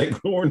Foghorn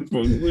Leghorn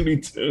from Looney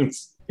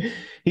Tunes.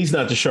 He's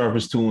not the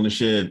sharpest tool in the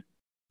shed.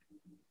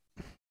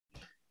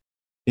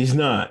 He's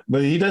not,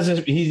 but he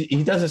doesn't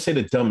say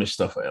the dumbest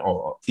stuff at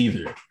all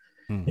either.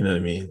 You know what I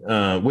mean?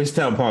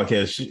 Wastetown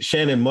Podcast,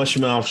 Shannon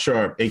Mushmouth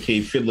Sharp,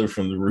 aka Fiddler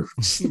from the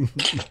Roots.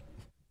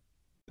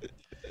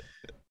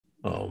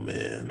 Oh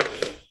man.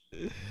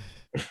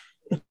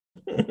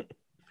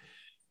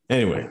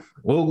 Anyway,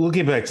 we'll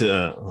get back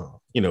to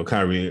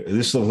Kyrie.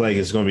 This looks like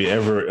it's going to be an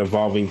ever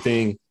evolving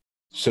thing,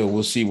 so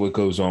we'll see what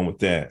goes on with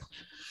that.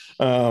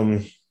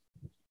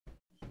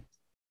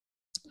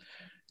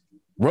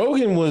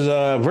 Rogan was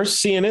versus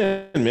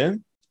CNN,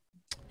 man.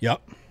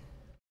 Yep.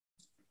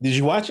 Did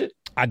you watch it?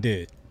 I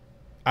did.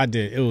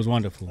 It was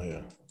wonderful. Oh,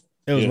 yeah.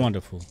 It was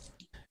wonderful.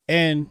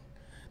 And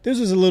this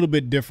was a little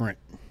bit different,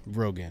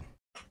 Rogan.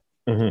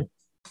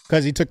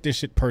 Because he took this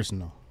shit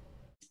personal.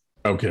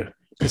 Okay.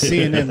 Because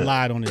CNN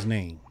lied on his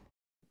name.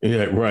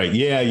 Yeah, right.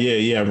 Yeah.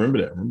 I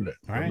remember that.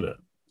 Right.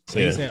 So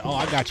he said, "Oh,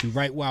 I got you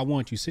right where I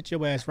want you. Sit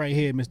your ass right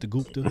here, Mr.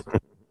 Gupta.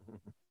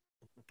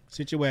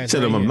 Sit your ass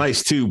said right I'm here."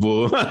 nice too,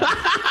 boy.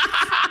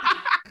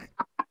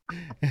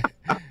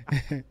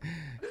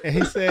 And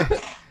he said,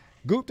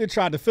 Gupta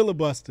tried to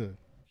filibuster. And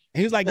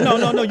he was like,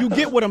 no, you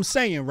get what I'm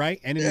saying,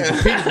 right? And then he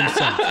repeated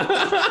himself.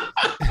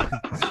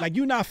 Like,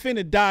 you're not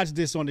finna dodge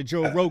this on the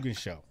Joe Rogan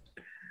show,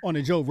 on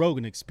the Joe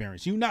Rogan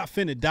Experience. You're not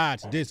finna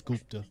dodge this,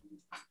 Gupta.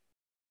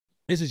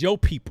 This is your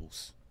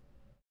people's.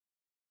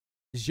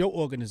 It's your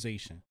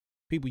organization.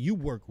 People you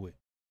work with.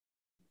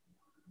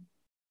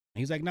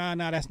 And he's like, nah,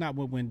 that's not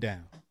what went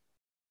down.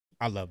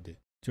 I loved it.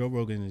 Joe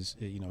Rogan is,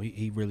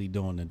 he really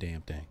doing the damn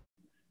thing.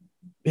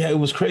 Yeah, it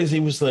was crazy.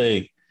 It was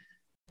like,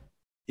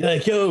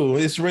 yo,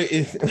 it's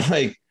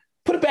like,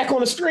 put it back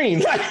on the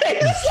screen.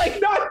 It's like,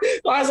 no.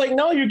 I was like,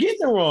 no, you're getting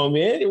it wrong,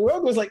 man. And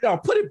Rogan was like, no,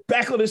 put it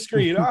back on the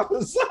screen. I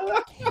was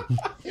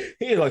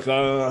he was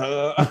like,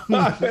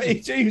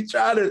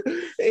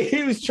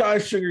 he was trying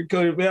to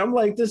sugarcoat it, man. I'm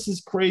like, this is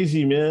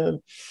crazy,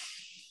 man.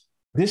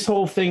 This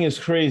whole thing is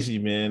crazy,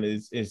 man.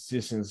 It's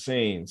just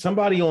insane.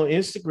 Somebody on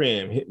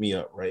Instagram hit me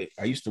up, right?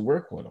 I used to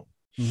work with him.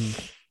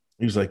 Mm-hmm.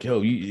 He was like,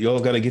 yo, y'all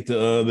got to get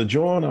the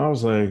drawing. I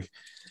was like,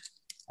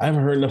 I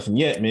haven't heard nothing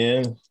yet,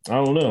 man. I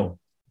don't know.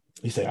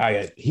 He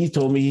said, he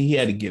told me he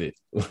had to get it.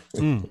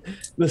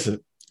 Listen,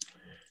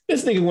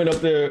 this nigga went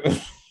up there.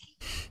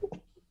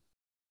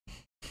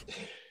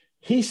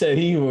 He said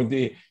he went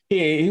to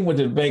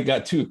the bank,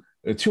 got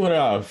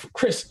 $200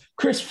 Chris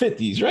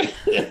 50s, right?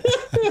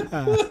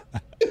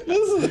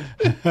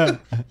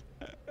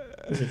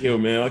 I said, yo,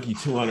 man, I'll give you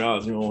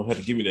 $200. You don't have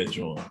to give me that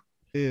drawing.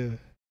 Yeah.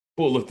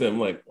 Bull looked at him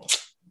like,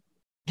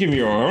 give me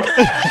your arm.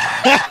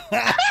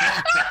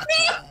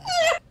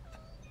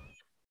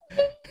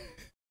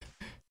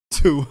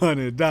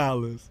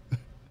 $200.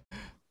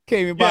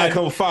 Came in by a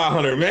couple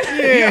 $500, man.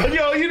 Yeah.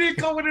 Yo, you didn't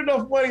come with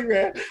enough money,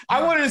 man.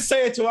 I wanted to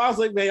say it to him. I was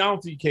like, man, I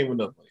don't think you came with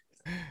enough money.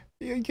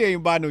 You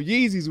can't buy no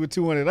Yeezys with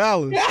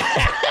 $200.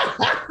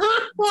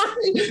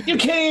 You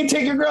can't even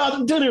take your girl out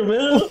to dinner,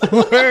 man.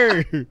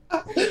 Word.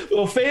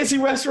 Well, fancy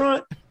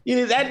restaurant,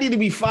 that need to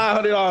be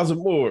 $500 or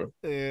more.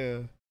 Yeah.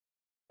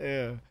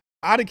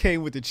 I'd have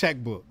came with the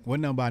checkbook. What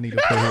number I need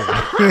to pay here?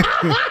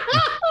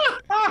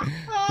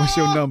 What's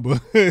your number?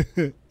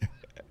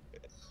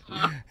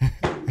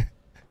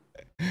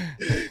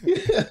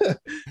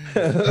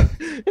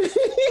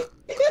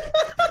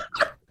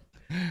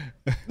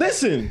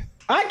 Listen,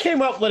 I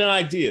came up with an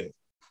idea.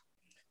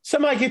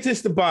 Somebody get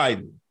this to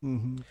Biden.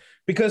 Mm-hmm.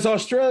 Because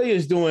Australia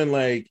is doing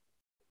like,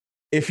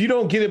 if you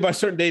don't get it by a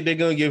certain date, they're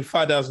going to give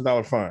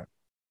 $5,000 fine.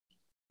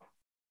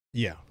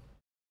 Yeah.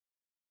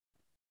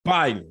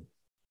 Biden.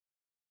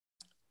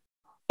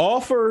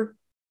 Offer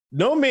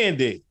no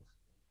mandate.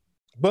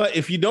 But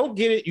if you don't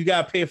get it, you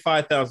got to pay a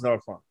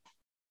 $5,000 fine.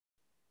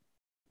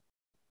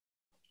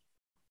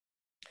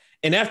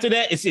 And after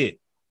that, it's it.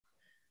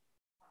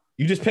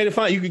 You just pay the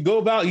fine. You can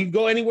go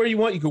anywhere you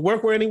want. You can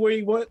work anywhere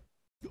you want.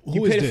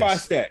 You pay the 5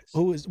 stacks.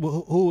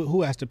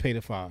 Who has to pay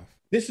the 5?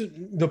 This is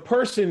the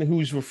person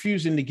who's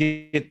refusing to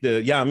get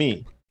the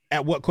Yamin.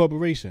 At what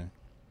corporation?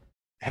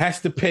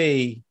 Has to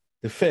pay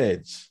the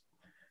feds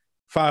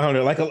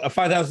 $500, like a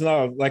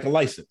 $5,000, like a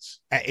license.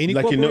 At any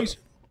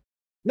corporation?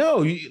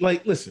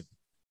 Listen.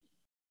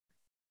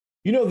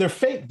 They're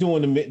fake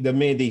doing the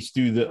mandates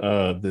through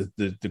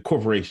the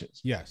corporations.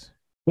 Yes.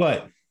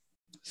 But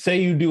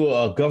say you do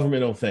a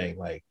governmental thing,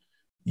 like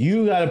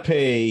you got to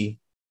pay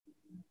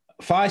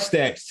 5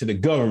 stacks to the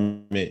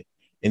government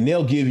and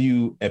they'll give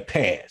you a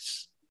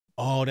pass.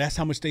 Oh, that's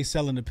how much they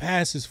selling the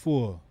passes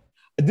for.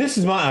 This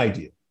is my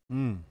idea.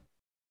 Do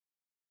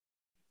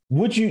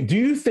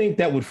you think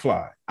that would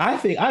fly? I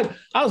think I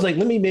was like,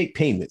 let me make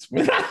payments.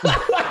 Can I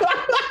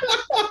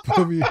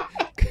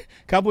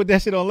put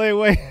that shit on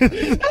layaway?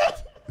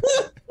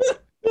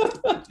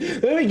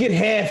 Let me get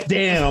half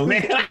down,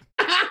 man.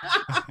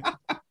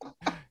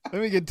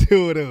 Let me get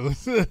 2 of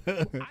those.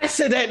 I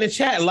said that in the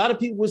chat. A lot of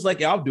people was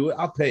like, yeah, I'll do it.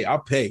 I'll pay.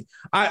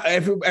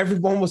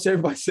 Almost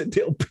everybody said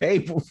they'll pay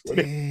before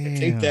they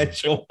take that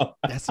show off.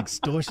 That's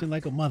extortion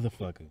like a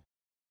motherfucker.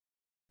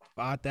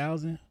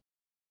 5,000.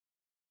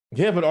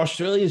 Yeah, but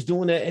Australia's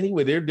doing that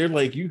anyway. They're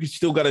like, you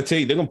still got to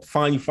take. They're gonna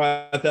fine you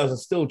 5,000.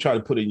 Still try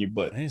to put it in your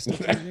butt.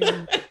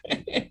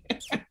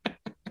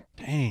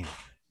 Damn.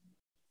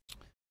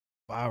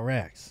 5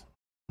 racks.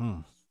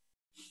 I'm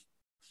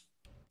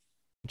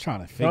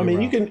trying to figure out. I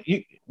mean,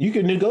 you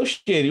can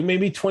negotiate it,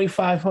 maybe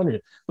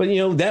 2,500, but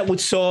that would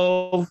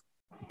solve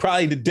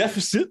probably the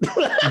deficit.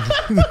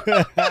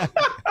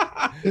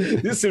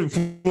 This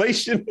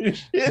inflation and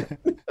shit.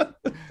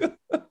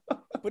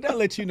 But that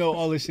lets you know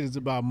all this shit is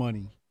about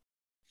money.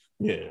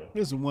 Yeah,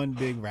 there's one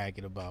big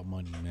racket about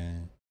money,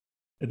 man.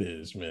 It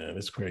is, man.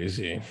 It's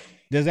crazy.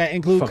 Does that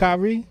include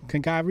Kyrie?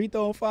 Can Kyrie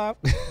throw 5?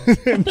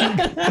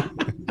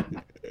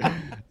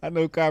 I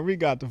know Kyrie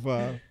got the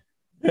 5.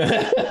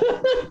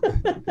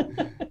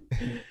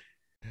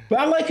 But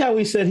I like how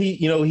he said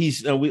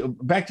he's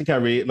back to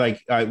Kyrie.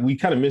 Like we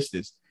kind of missed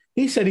this.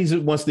 He said he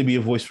wants to be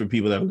a voice for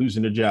people that are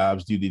losing their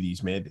jobs due to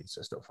these mandates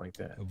and stuff like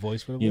that. A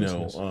voice for the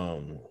voiceless.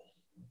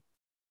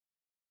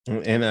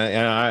 And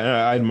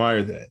I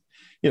admire that.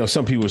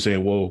 Some people say,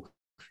 well,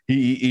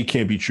 he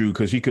can't be true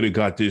because he could have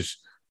got this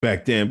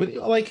back then. But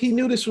like he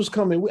knew this was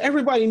coming.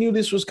 Everybody knew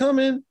this was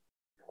coming.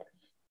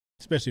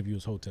 Especially if he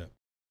was Hotep.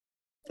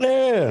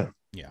 Yeah.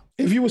 Yeah.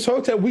 If you was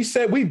Hotep,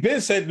 we've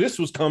been said this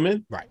was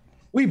coming. Right.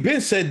 We've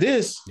been said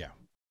this. Yeah.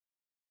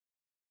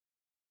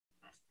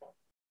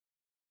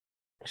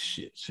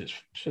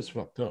 Shit's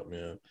fucked up,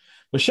 man.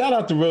 But shout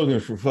out to Rogan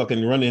for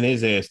fucking running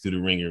his ass through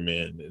the ringer,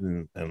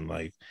 man, and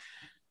like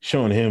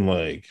showing him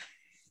like,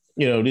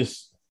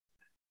 this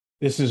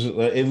is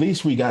at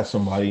least we got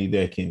somebody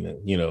that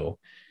can,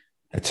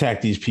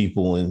 attack these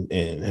people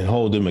and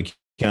hold them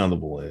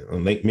accountable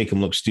and make them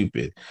look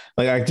stupid.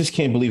 Like I just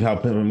can't believe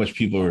how much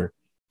people are.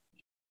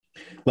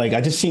 Like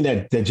I just seen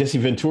that Jesse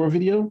Ventura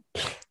video.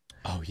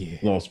 Oh yeah,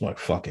 lost my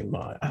fucking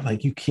mind. I'm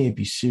like, you can't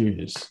be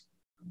serious.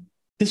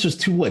 This was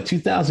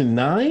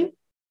 2009?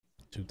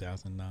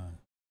 2009.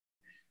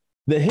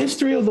 The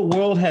history of the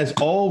world has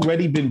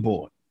already been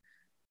born.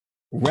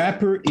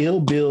 Rapper Ill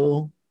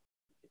Bill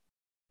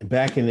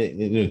back in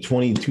the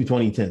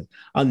 2010.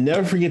 I'll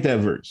never forget that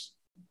verse.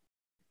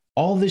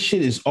 All this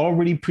shit is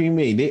already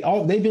pre-made.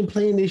 They've been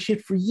playing this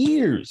shit for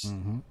years.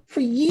 Mm-hmm.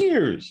 For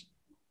years.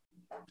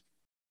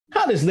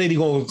 How this lady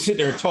gonna sit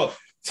there and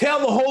tell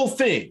the whole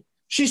thing?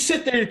 She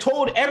sit there and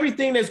told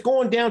everything that's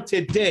going down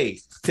today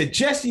to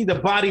Jesse the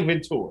Body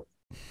Ventura.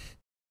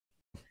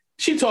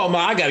 She told me,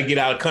 I got to get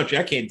out of the country.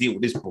 I can't deal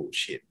with this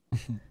bullshit.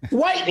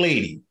 White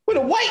lady. When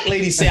a white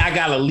lady say, I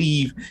got to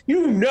leave,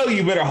 you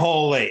better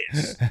haul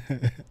ass.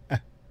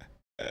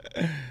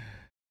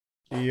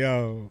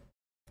 Yo,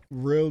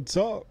 real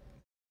talk.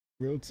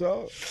 Real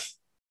talk.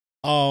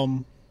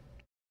 One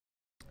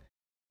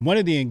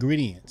of the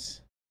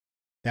ingredients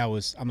that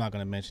was, I'm not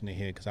going to mention it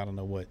here because I don't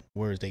know what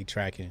words they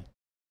tracking.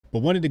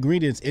 But one of the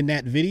ingredients in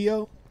that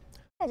video,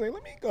 I was like,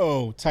 let me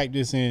go type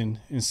this in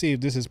and see if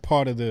this is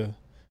part of the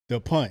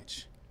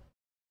punch.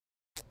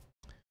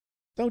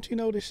 Don't you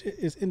know this shit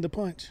is in the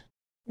punch?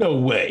 No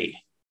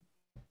way.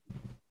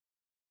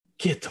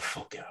 Get the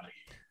fuck out of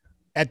here.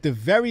 At the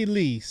very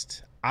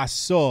least, I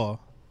saw,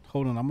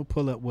 hold on, I'm gonna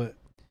pull up what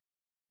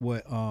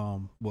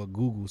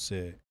Google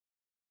said.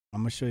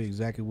 I'm gonna show you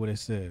exactly what it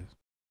says.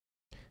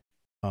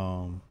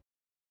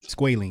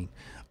 Squalene.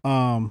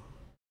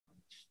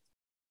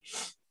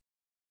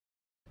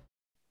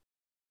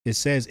 It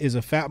says is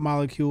a fat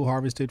molecule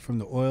harvested from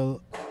the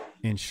oil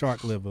in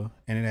shark liver,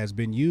 and it has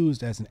been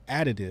used as an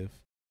additive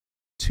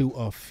to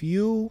a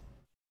few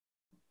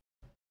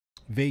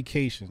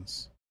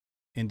vacations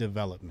in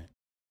development.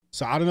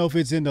 So I don't know if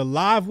it's in the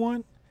live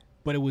one,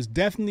 but it was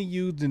definitely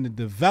used in the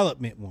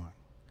development one.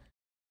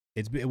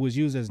 It was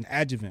used as an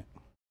adjuvant.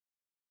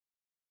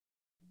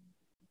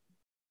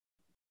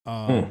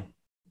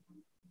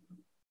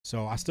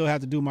 So I still have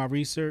to do my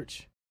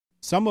research.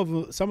 Some of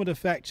the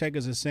fact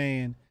checkers are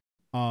saying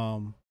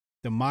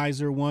the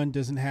Miser one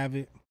doesn't have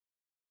it.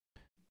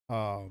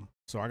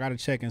 So I got to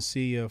check and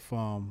see if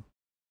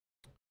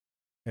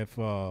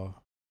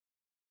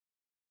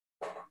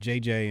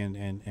JJ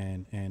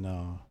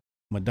and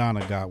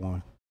Madonna got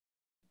one.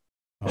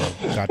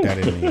 Got that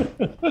in me.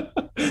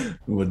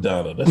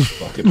 Madonna, that's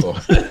fucking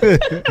awesome.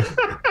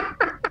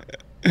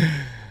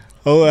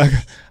 Oh,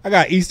 I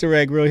got Easter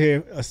egg real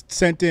here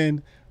sent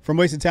in from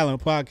Wasted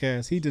Talent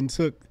Podcast. He done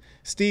took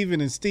Steven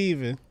and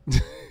Steven.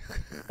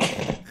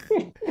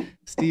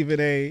 Stephen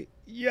A.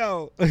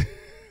 Yo.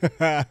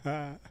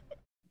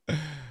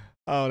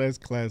 Oh, that's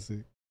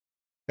classic.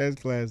 That's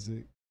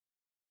classic.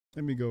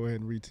 Let me go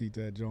ahead and retweet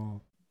that,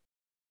 John.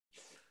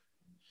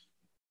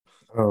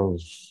 Oh.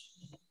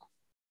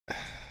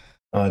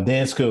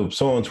 Dan Scope.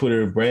 So on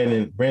Twitter,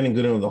 Brandon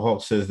Gooden of the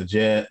Hawks says the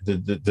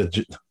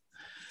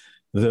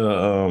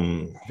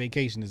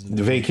vacation is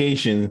the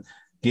vacation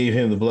gave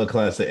him the blood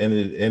clots that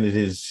ended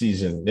his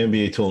season. The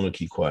NBA told him to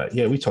keep quiet.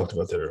 Yeah, we talked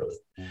about that earlier.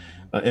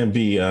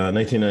 MB,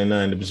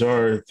 1999. The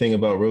bizarre thing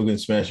about Rogan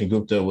smashing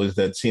Gupta was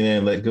that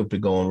CNN let Gupta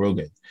go on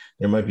Rogan.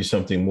 There might be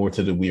something more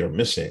to the we are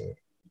missing.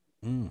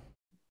 Maybe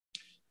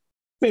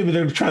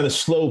they're trying to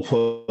slow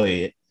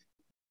play it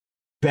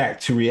back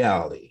to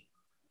reality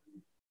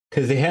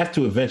because they have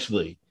to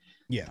eventually.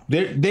 Yeah,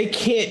 they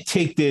can't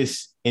take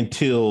this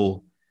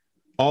until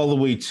all the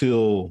way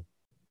till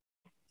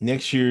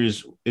next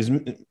year's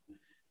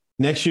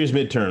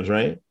midterms,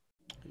 right?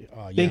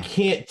 yeah. They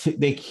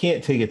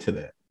can't take it to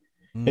that,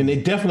 and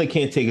they definitely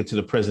can't take it to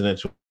the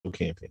presidential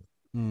campaign.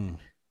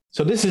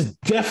 So this is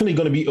definitely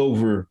going to be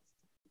over,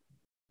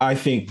 I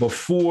think,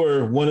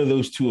 before one of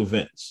those two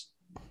events.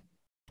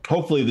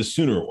 Hopefully the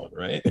sooner one,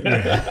 right?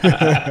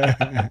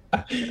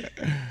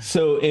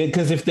 So,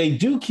 because if they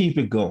do keep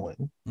it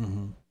going,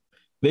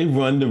 they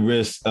run the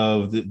risk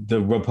of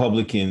the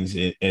Republicans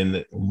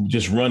and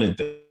just running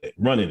the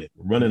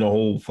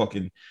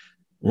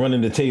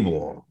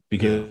table on them,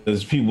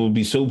 because people will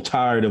be so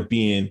tired of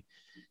being,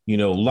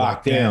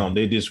 locked down.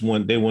 They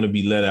want to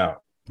be let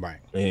out. Right.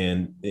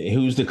 And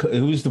who's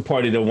the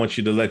party that wants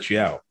you to let you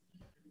out?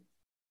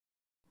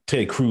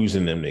 Ted Cruz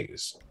and them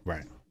niggas.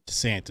 Right.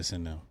 DeSantis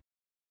and them.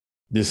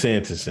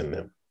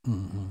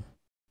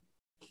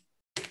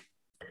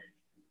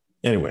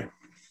 Anyway,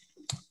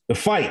 the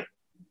fight.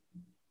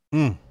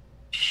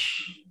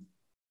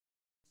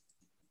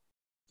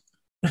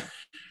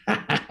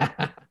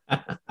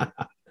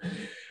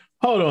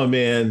 Hold on,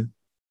 man.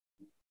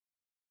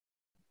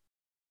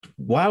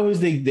 Why was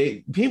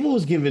they people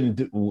was giving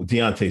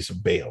Deontay some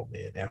bail,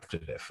 man, after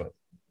that fight?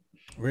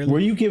 Really? Were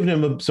you giving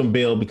him some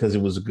bail because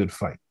it was a good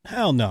fight?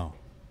 Hell no.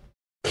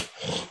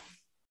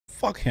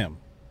 Fuck him.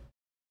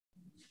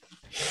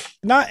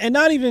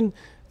 Not even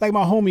like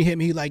my homie hit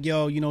me. He like,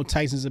 yo,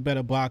 Tyson's a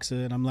better boxer,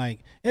 and I'm like,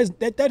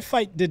 that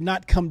fight did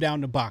not come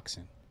down to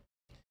boxing.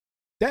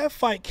 That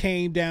fight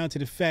came down to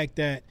the fact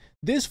that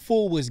this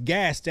fool was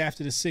gassed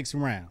after the 6th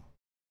round.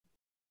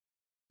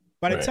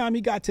 By the time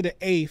he got to the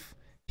 8th,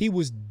 he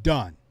was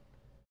done.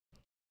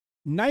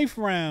 9th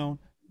round,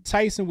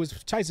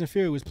 Tyson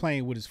Fury was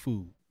playing with his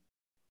food.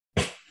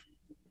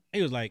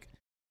 He was like,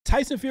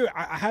 Tyson Fury,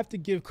 I have to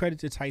give credit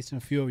to Tyson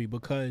Fury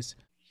because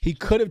he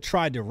could have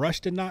tried to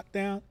rush the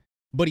knockdown,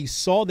 but he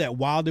saw that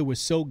Wilder was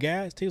so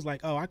gassed. He was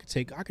like, oh, I could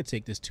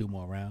take this 2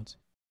 more rounds.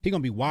 He's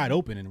going to be wide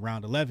open in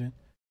round 11.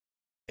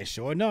 And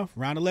sure enough,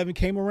 round 11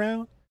 came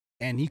around,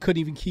 and he couldn't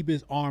even keep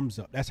his arms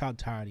up. That's how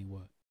tired he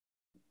was.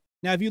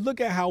 Now, if you look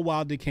at how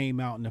Wilder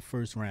came out in the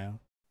first round,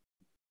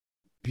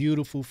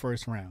 beautiful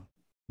first round.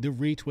 The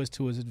reach was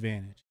to his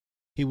advantage.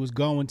 He was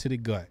going to the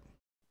gut.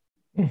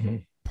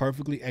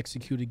 Perfectly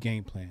executed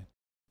game plan.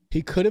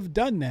 He could have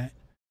done that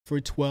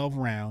for 12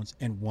 rounds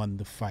and won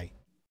the fight.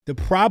 The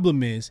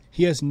problem is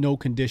he has no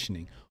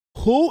conditioning.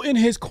 Who in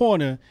his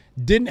corner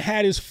didn't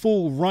have his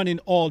fool running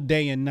all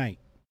day and night?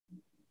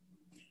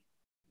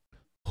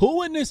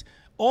 Who in this,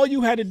 all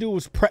you had to do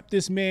was prep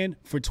this man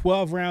for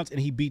 12 rounds and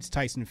he beats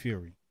Tyson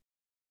Fury.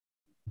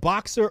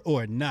 Boxer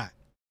or not.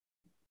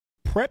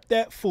 Prep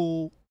that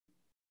fool.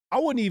 I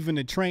wouldn't even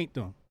have trained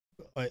them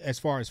as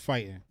far as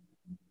fighting.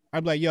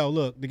 I'd be like, yo,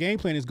 look, the game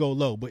plan is go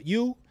low, but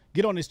you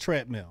get on this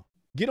treadmill.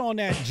 Get on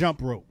that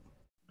jump rope.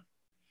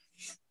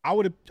 I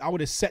would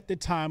have set the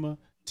timer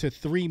to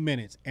 3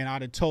 minutes, and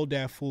I'd have told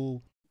that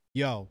fool,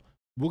 yo,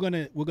 we're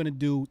gonna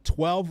do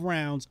 12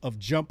 rounds of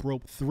jump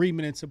rope, 3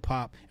 minutes a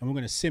pop, and we're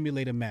gonna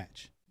simulate a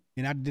match.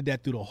 And I did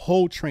that through the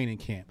whole training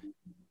camp.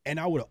 And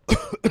I would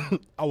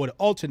have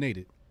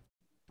alternated.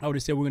 I would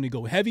have said we're gonna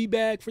go heavy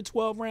bag for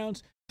 12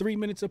 rounds, 3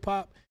 minutes a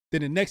pop.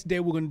 Then the next day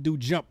we're gonna do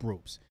jump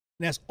ropes.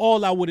 And that's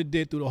all I would have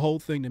did through the whole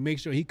thing to make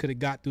sure he could have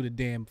got through the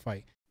damn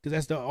fight.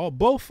 Because that's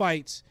both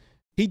fights,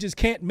 he just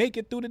can't make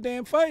it through the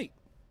damn fight.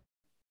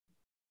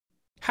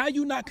 How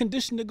you not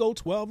conditioned to go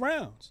 12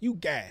 rounds? You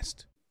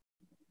gassed.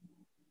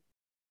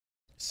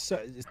 So,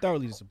 it's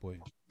thoroughly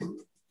disappointing.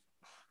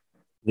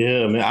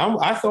 Yeah, man.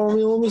 I thought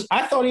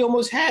he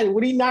almost had it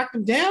when he knocked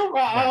him down.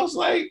 I was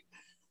like,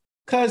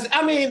 because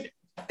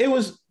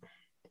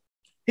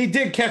he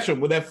did catch him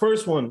with that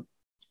first one.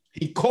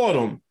 He caught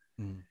him,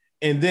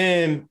 and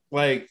then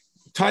like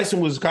Tyson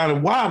was kind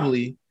of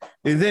wobbly,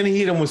 and then he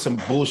hit him with some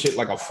bullshit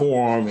like a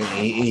forearm, and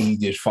he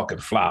just fucking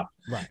flopped.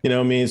 Right. You know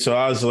what I mean? So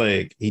I was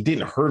like, he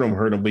didn't hurt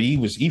him, but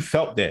he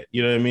felt that.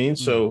 You know what I mean?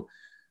 So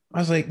I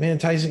was like, man,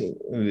 Tyson.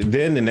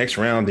 Then the next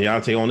round,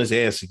 Deontay on his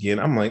ass again.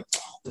 I'm like,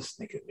 oh, this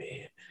nigga,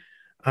 man.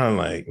 I'm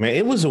like, man,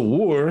 it was a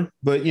war,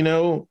 but I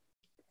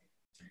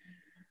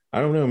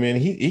don't know, man.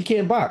 He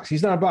can't box.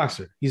 He's not a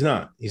boxer. He's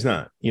not. He's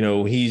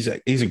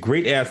a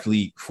great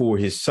athlete for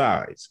his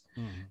size,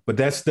 but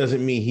that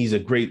doesn't mean he's a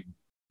great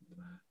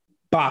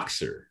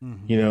boxer.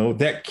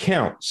 That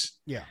counts.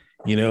 Yeah.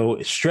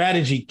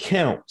 Strategy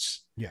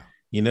counts. Yeah.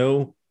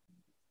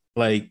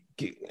 Like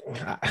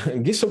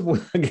get some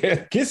white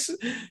man.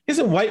 Get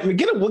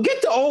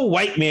the old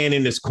white man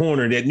in this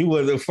corner that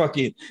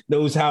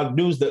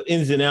knows the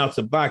ins and outs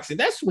of boxing.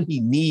 That's what he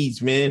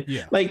needs, man.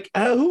 Yeah. Like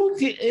who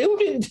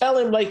didn't tell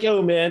him like,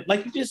 yo, man,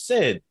 like you just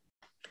said,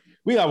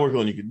 we gotta work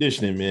on your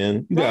conditioning,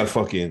 man. You gotta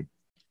fucking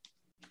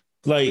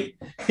like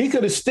he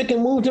could have stick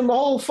and moved him the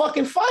whole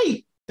fucking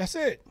fight. That's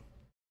it.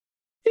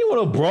 He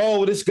want to brawl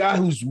with this guy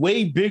who's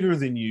way bigger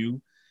than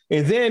you.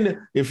 And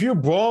then if you're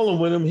brawling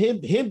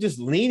with him just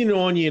leaning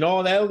on you and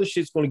all that other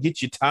shit's going to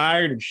get you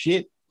tired and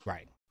shit.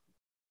 Right.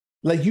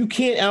 Like you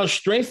can't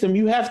outstrength him.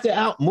 You have to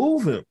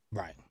outmove him.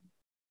 Right.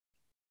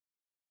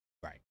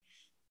 Right.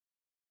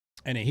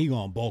 And then he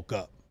going to bulk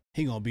up.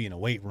 He going to be in the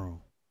weight room.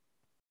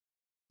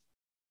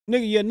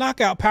 Nigga, your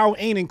knockout power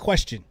ain't in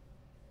question.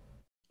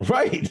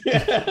 Right.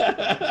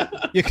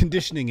 Your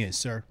conditioning is,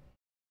 sir.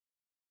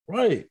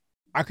 Right.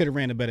 I could have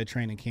ran a better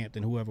training camp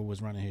than whoever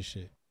was running his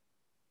shit.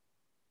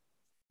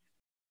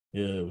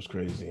 Yeah, it was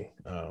crazy.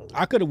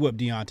 I could have whipped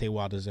Deontay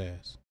Wilder's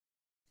ass.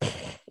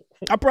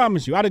 I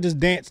promise you. I'd have just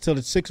danced till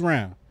the 6th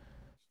round.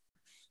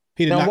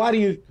 He did now, not. why do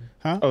you?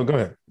 Huh? Oh, go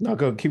ahead. No,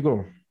 go. Keep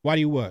going. Why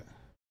do you what?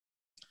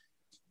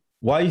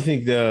 Why do you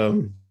think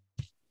the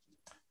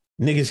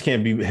niggas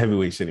can't be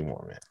heavyweights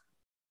anymore, man?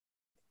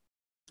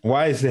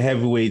 Why is the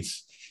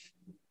heavyweights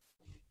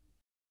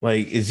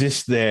like? Is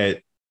this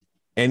that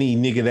any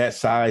nigga that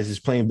size is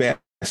playing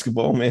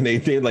basketball, man?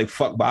 They like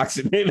fuck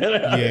boxing.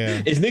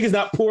 Yeah. Is niggas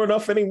not poor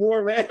enough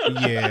anymore, man?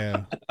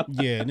 Yeah.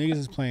 Niggas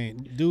is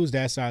playing. Dudes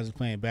that size is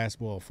playing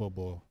basketball or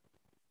football.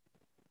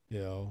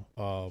 You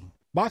know,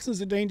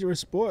 boxing's a dangerous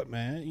sport,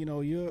 man. You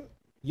know, your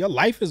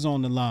life is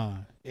on the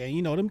line, and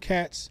you know them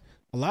cats.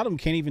 A lot of them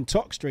can't even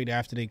talk straight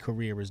after their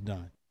career is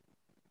done.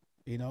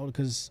 You know,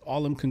 because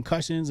all them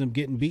concussions and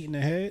getting beat in the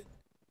head.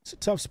 It's a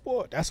tough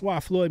sport. That's why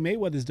Floyd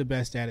Mayweather's the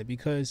best at it,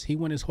 because he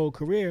went his whole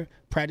career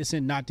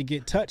practicing not to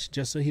get touched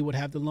just so he would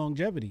have the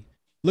longevity.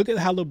 Look at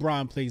how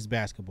LeBron plays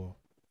basketball.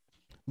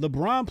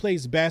 LeBron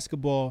plays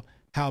basketball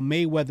how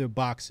Mayweather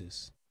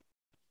boxes.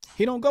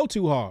 He don't go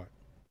too hard.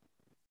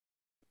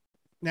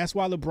 And that's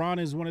why LeBron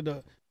is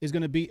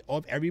going to be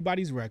off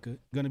everybody's record,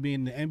 going to be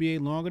in the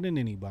NBA longer than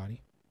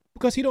anybody,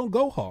 because he don't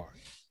go hard.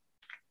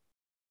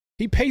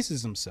 He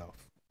paces himself.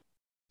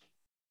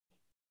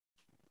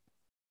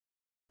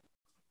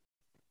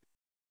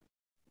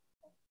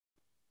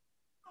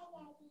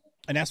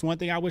 And that's one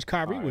thing I wish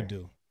Kyrie would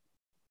do.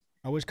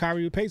 I wish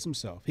Kyrie would pace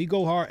himself. He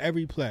go hard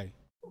every play.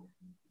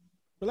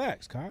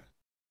 Relax, Kyrie.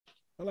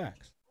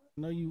 Relax.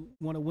 I know you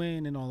want to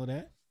win and all of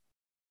that,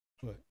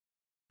 but,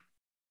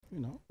 you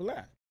know,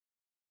 relax.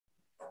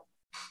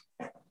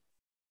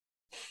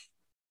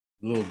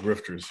 Little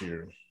grifters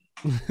here.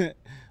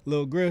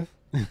 Little Griff.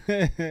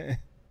 I'm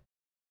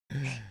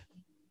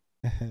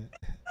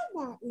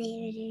not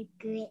little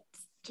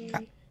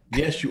grifter.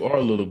 Yes, you are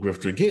a little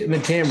grifter. Get in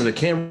the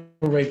camera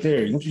right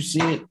there. Don't you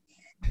see it?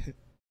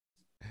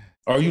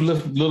 Are you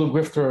little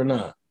grifter or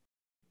not?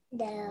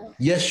 No.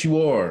 Yes,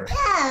 you are.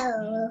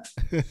 No.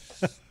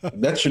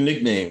 That's your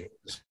nickname,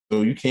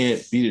 so you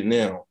can't beat it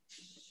now.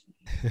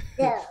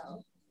 No.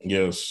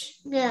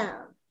 Yes.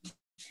 No.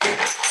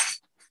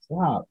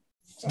 Stop.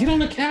 Get on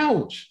the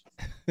couch.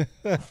 Take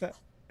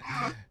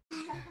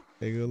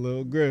a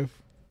little Griff.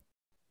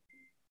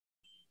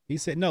 He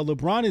said, no,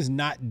 LeBron is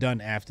not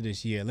done after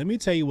this year. Let me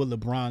tell you what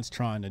LeBron's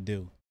trying to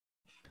do.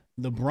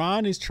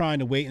 LeBron is trying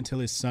to wait until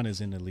his son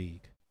is in the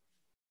league.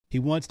 He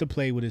wants to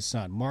play with his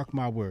son. Mark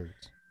my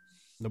words.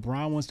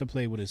 LeBron wants to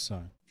play with his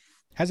son.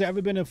 Has there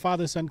ever been a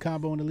father-son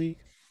combo in the league?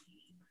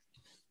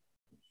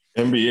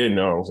 NBA,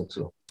 no, I don't think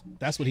so.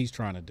 That's what he's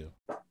trying to do.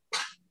 I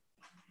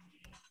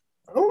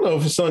don't know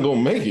if his son gonna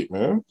make it,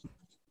 man.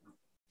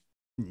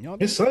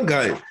 His son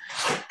got it.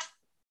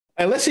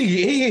 Unless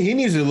he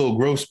needs a little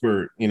growth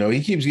spurt. You know,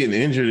 he keeps getting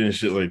injured and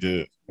shit like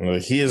that.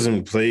 Like he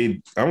hasn't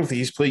played. I don't think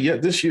he's played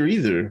yet this year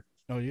either.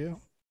 Oh yeah.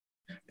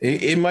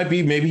 It might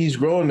be maybe he's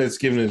growing that's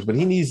giving this, but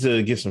he needs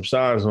to get some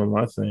size on him,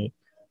 I think.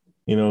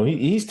 You know,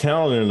 he's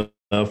talented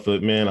enough,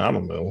 but man, I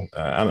don't know.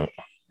 I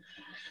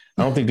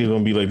don't think they're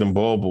gonna be like them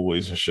ball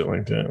boys and shit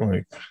like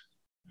that.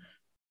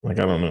 Like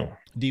I don't know.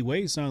 D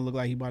Wade's son look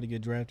like he about to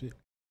get drafted.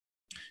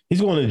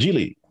 He's going to G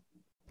League.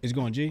 He's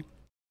going G?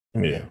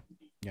 Yeah.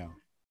 Yeah.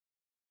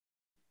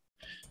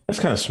 That's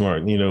kind of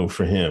smart, you know,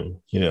 for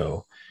him. You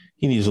know,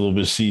 he needs a little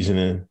bit of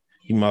seasoning.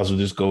 He might as well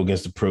just go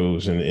against the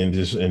pros and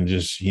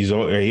just he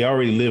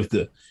already lived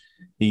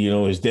you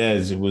know, his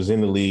dad was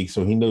in the league,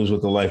 so he knows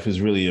what the life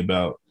is really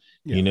about.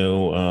 Yeah. You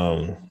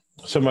know,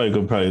 somebody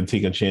could probably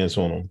take a chance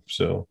on him.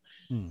 So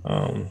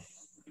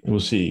we'll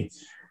see.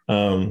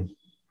 But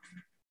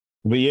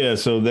yeah,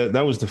 so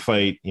that was the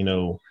fight, you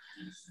know.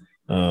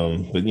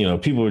 But you know,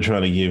 people were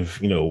trying to give,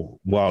 you know,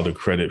 Wilder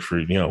credit for,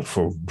 you know,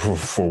 for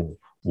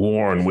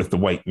warring with the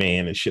white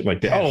man and shit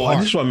like that.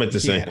 That's what I meant to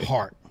say. He had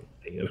heart.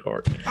 He had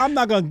heart. I'm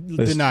not gonna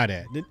deny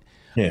that.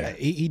 Yeah,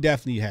 he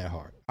definitely had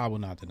heart. I will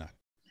not deny it.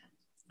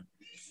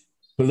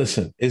 But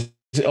listen, it's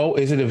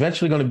is it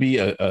eventually going to be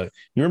a? You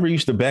remember,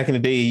 used to back in the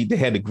day they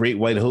had the Great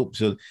White Hope,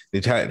 so they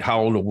tried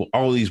how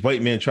all these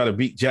white men try to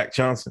beat Jack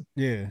Johnson.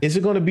 Yeah. Is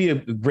it going to be a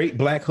Great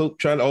Black Hope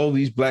trying all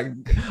these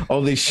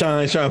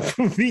shine trying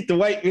to beat the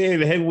white man in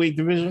the heavyweight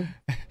division?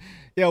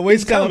 Yeah,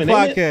 Waste Color coming,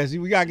 ain't Podcast.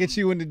 We gotta get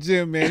you in the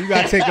gym, man. You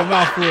gotta take them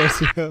out for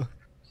us, yo.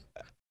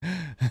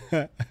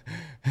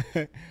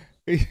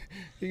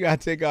 You gotta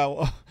take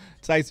out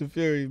Tyson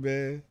Fury,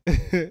 man.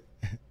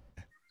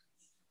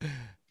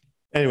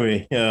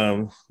 Anyway,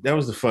 that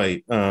was the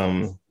fight.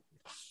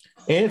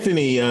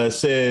 Anthony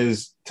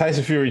says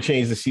Tyson Fury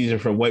changed the season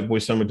from White Boy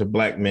Summer to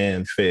Black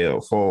Man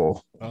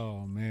Fall.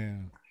 Oh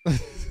man.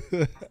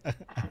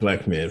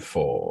 Black Man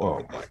Fall.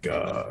 Oh my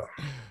God.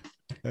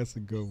 That's a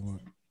good one.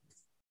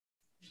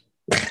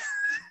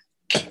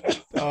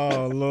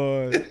 Oh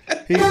Lord,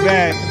 he's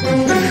back.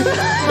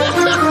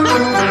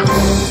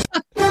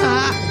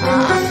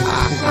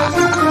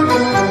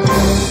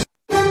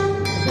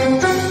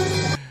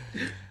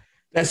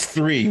 That's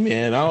 3,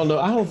 man. I don't know.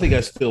 I don't think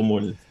I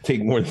still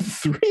take more than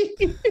 3.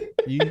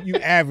 You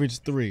average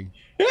 3.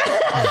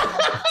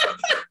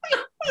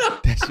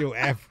 That's your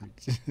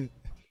average.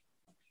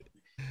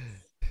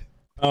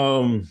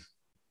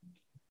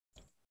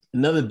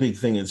 Another big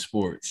thing in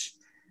sports.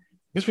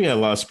 I guess we had a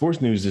lot of sports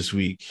news this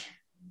week.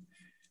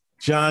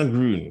 John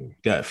Gruden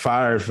got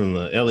fired from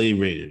the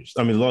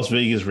Las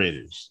Vegas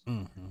Raiders.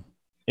 Mm-hmm.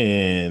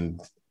 And,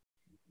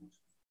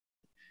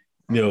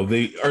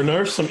 they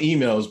unearthed some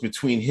emails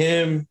between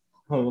him.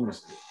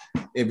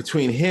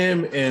 Between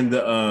him and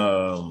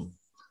the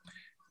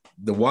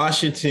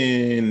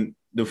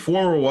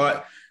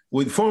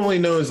formerly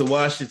known as the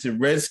Washington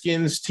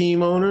Redskins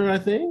team owner, I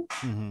think.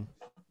 Mm-hmm.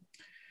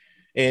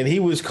 And he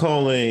was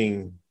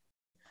calling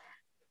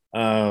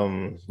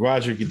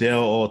Roger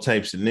Goodell all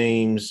types of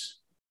names.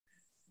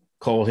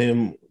 Called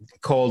the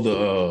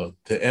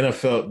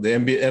NFL, the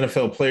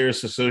NFL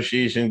Players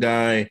Association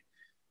guy,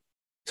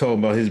 talking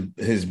about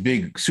his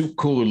big soup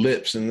cooler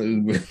lips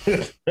and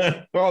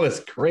all this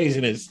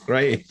craziness,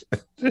 right?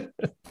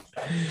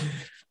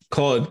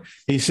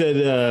 He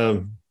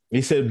said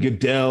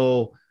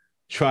Goodell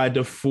tried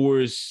to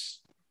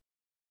force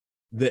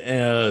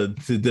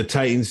the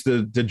Titans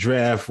to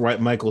draft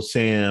Michael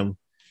Sam,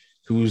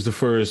 who was the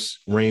first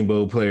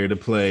rainbow player to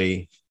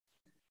play.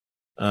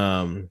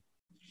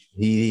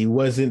 He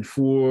wasn't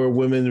for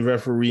women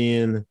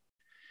refereeing.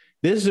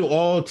 This is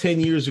all 10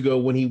 years ago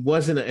when he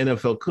wasn't an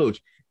NFL coach.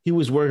 He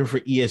was working for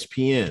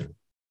ESPN.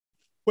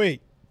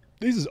 Wait,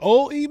 these is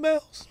old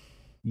emails?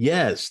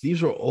 Yes,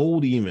 these are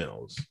old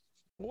emails.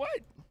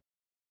 What?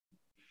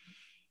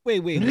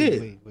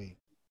 Wait.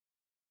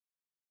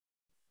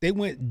 They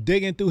went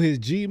digging through his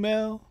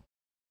Gmail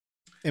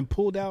and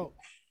pulled out.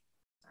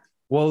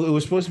 Well, it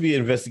was supposed to be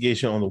an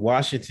investigation on the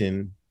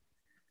Washington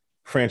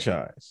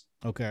franchise.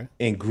 Okay.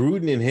 And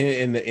Gruden and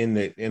him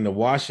and the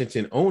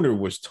Washington owner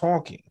was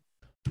talking.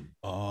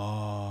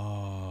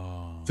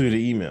 Oh. Through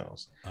the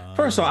emails.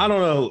 First of all, I don't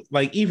know,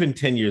 like even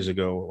 10 years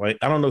ago, like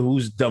I don't know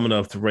who's dumb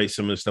enough to write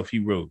some of the stuff he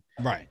wrote.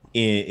 Right.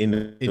 In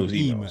those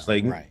emails.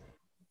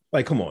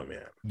 Like, come on,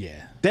 man.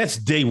 Yeah. That's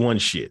day one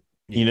shit.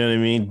 Yeah. You know what I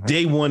mean? Right.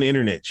 Day one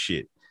internet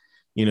shit.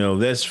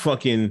 That's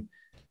fucking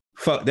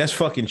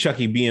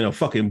Chucky being a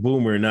fucking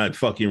boomer and not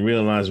fucking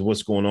realizing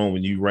what's going on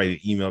when you write an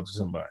email to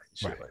somebody.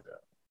 Shit like that.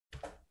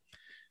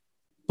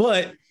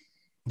 But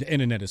the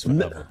internet is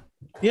forever.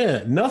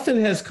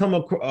 Nothing has come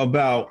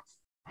about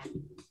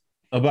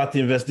the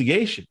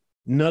investigation.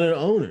 None of the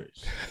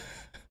owners.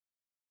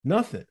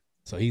 Nothing.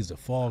 So he's the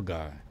fall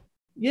guy.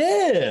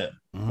 Yeah.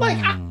 Like,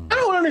 I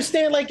don't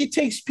understand. Like, it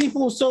takes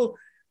people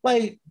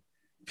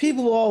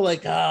people all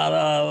like,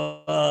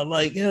 I'm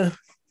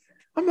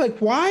like,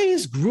 why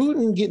is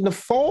Gruden getting the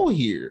fall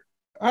here?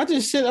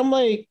 I'm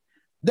like,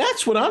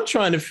 that's what I'm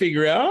trying to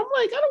figure out. I'm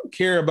like, I don't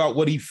care about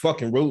what he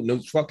fucking wrote in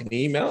those fucking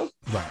emails.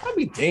 Right. I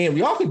mean, damn,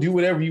 y'all can do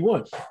whatever you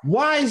want.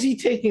 Why is he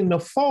taking the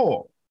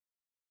fall?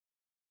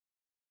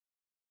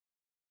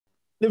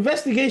 The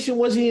investigation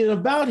wasn't even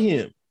about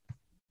him.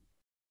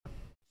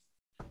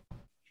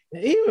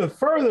 Even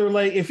further,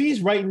 like, if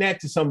he's writing that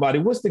to somebody,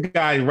 what's the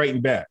guy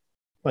writing back?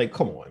 Like,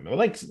 come on, man.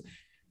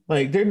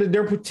 Like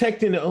they're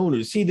protecting the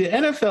owners. See, the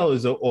NFL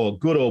is a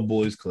good old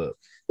boys club.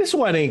 This is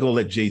why they ain't gonna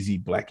let Jay-Z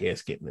black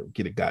ass get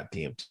a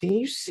goddamn team. Are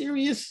you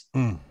serious?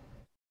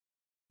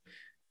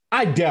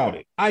 I doubt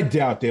it. I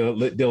doubt they'll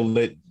let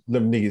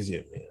them niggas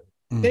in,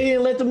 man. They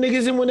didn't let them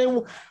niggas in when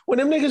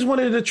them niggas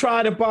wanted to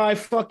try to buy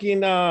fucking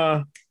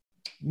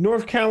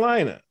North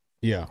Carolina.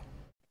 Yeah.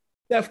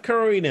 Steph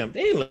Curry and them.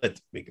 They didn't let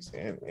the niggas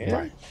in, man.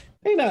 Right.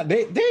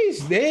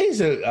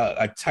 There's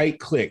a tight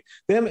clique.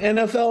 Them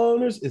NFL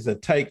owners is a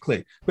tight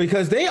clique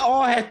because they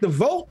all have to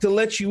vote to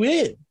let you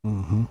in.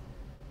 Mm-hmm.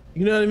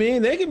 You know what I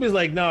mean? They can be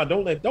like, nah,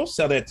 don't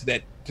sell that to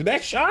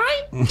that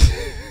Shine.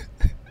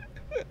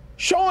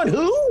 Sean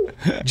who?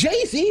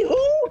 Jay-Z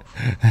who?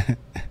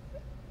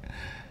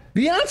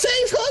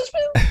 Beyonce's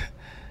husband?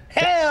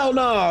 Hell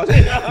no.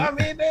 I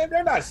mean,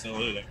 they're not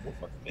selling that.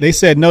 They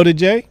said no to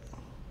Jay?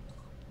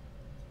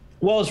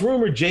 Well, it's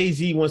rumored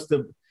Jay-Z wants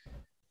to.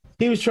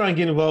 He was trying to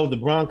get involved with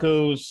the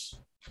Broncos.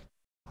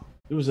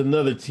 There was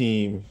another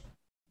team.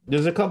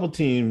 There's a couple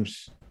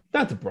teams.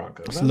 Not the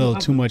Broncos. It's a little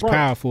too much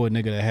power for a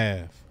nigga to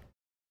have.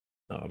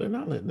 No, they're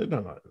not letting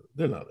niggas.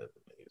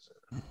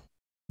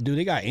 Do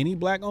they got any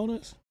black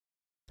owners?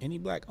 Any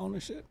black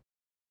ownership?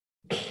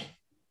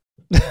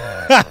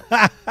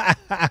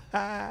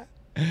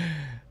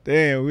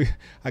 Damn,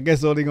 I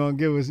guess all they gonna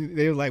give us.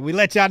 They was like, we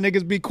let y'all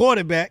niggas be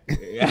quarterback.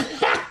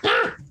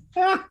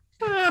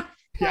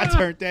 Y'all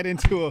turned that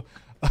into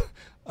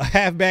a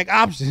halfback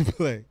option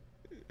play.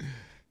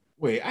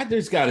 Wait,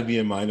 there's got to be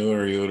a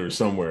minority owner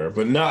somewhere,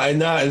 but not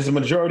as a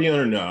majority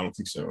owner. No, I don't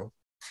think so.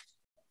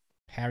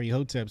 Harry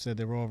Hotep said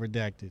they're all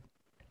redacted.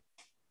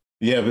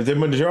 Yeah, but the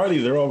majority,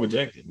 they're all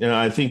rejected. You know,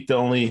 I think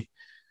the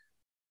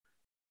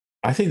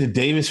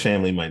Davis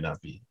family might not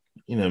be.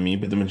 You know what I mean?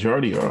 But the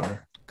majority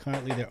are.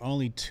 Currently, there are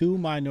only 2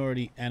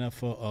 minority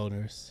NFL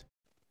owners.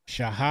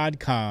 Shahid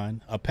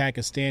Khan, a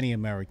Pakistani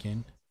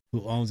American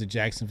who owns the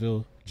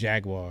Jacksonville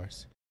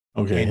Jaguars.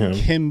 Okay. And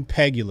Kim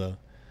Pegula,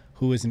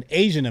 who is an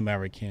Asian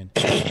American.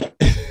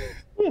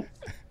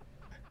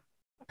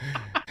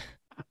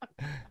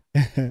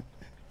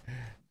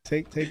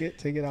 Take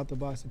it out the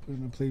box and put it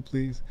in the plate,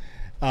 please.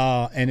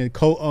 And it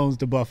co-owns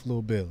the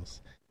Buffalo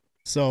Bills.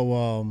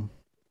 So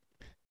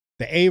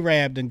the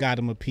Arab done got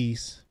him a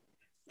piece.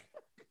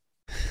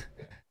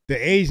 The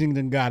Asian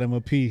done got him a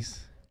piece.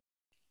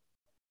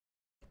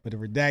 But the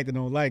redacted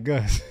don't like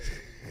us.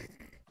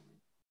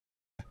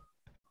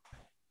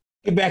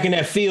 Get back in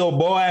that field,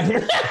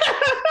 boy.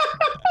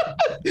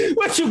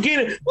 What you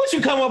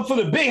come up for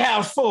the big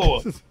house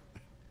for?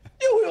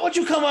 What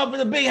you come up in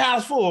the big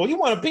house for? You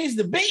want a piece of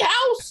the big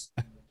house?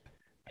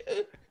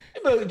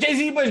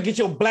 Jay-Z, you better get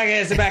your black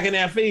ass back in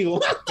that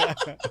field.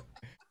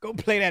 Go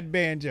play that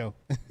banjo.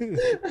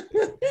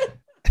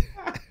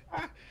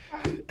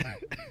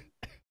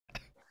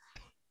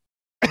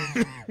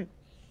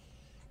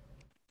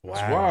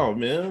 That's wild,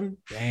 man.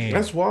 Damn.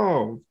 That's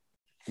wild.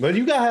 But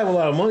you gotta have a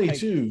lot of money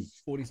too.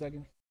 40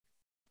 seconds?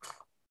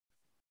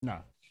 Nah.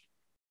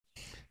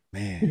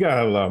 Man. You gotta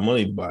have a lot of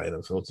money to buy an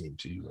NFL team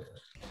too, man.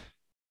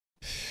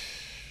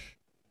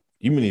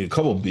 You need a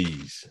couple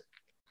B's.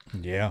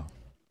 Yeah.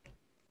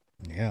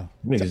 Yeah.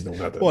 Niggas don't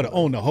got that. Or to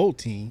own the whole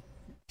team.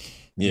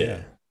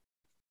 Yeah.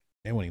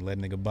 They won't even let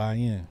nigga buy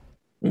in.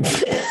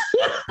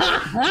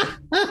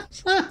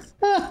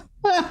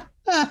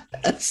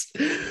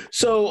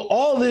 So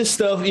all this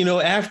stuff, you know,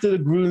 after the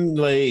Gruden,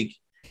 like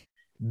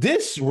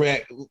this,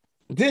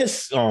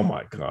 oh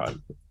my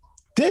God,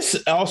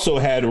 this also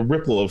had a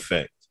ripple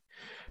effect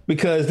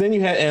because then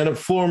you had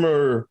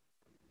former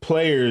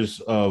players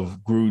of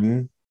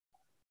Gruden,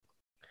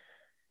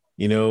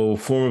 you know,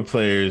 former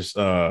players.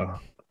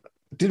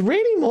 Did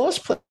Randy Moss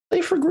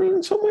play for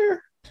Gruden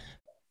somewhere?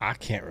 I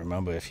can't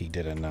remember if he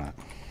did or not.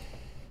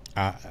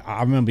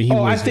 I remember he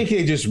was. I think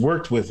they just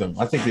worked with him.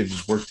 I think they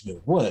just worked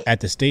together. What? At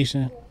the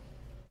station?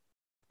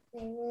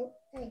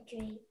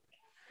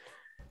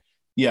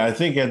 Yeah, I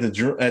think at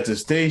the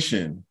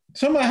station.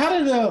 Somebody, how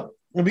did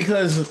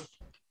because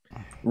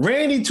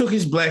Randy took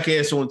his black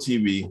ass on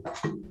TV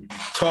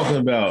talking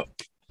about,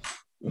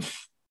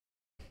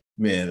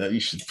 man, you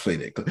should play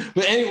that.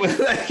 But anyway,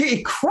 like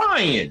he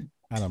crying.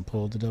 I done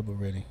pulled it up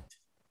already.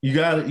 You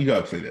gotta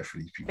play that for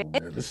these people,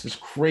 man. This is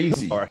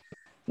crazy.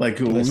 Like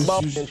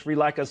century,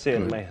 like I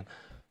said, man.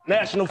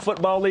 National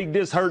Football League,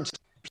 this hurts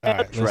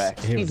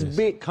contracts. These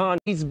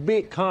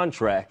big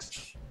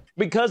contracts.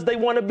 Because they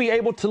want to be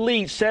able to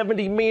lead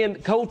 70 men,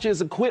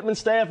 coaches, equipment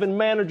staff, and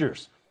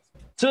managers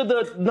to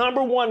the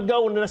number one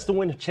goal, and that's to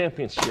win the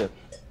championship.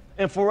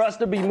 And for us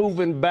to be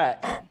moving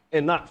back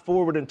and not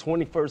forward in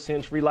 21st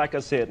century, like I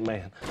said,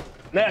 man.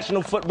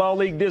 National Football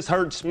League, this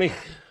hurts me.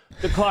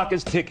 The clock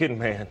is ticking,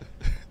 man.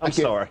 I'm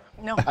sorry.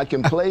 No. I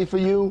can play for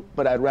you,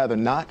 but I'd rather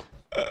not.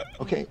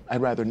 Okay? I'd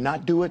rather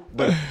not do it,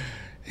 but...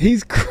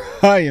 He's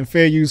crying.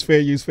 Fair use, fair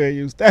use, fair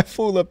use. That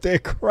fool up there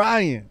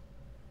crying.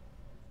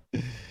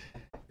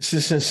 It's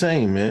just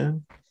insane,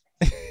 man.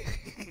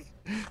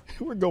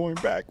 We're going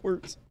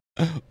backwards.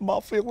 My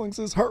feelings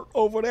is hurt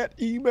over that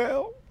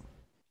email.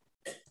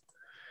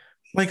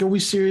 Like, are we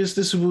serious?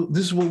 This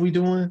is what we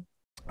doing?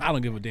 I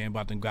don't give a damn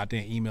about them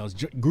goddamn emails.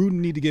 Gruden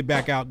need to get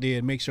back out there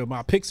and make sure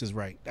my picks is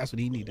right. That's what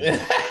he need to do.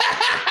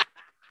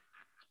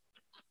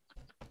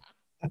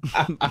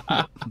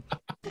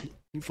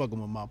 You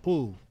fucking with my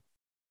pool.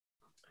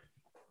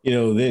 You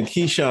know, then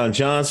Keyshawn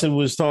Johnson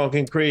was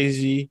talking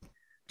crazy,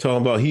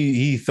 talking about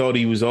he thought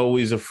he was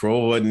always a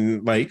fraud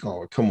and like,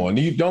 oh, come on.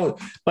 You don't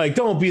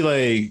be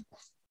like,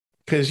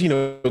 because, you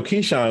know,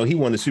 Keyshawn, he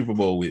won the Super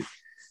Bowl with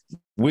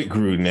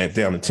Gruden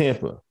down in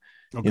Tampa.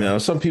 Okay. You know,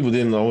 some people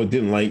didn't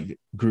like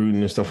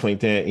Gruden and stuff like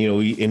that. You know,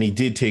 he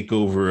did take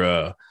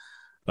over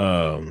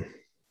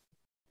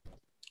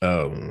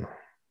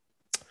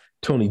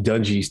Tony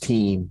Dungy's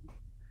team.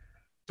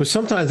 But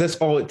sometimes that's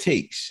all it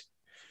takes.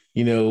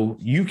 You know,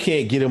 you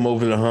can't get him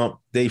over the hump.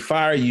 They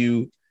fire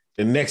you.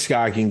 The next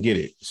guy can get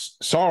it.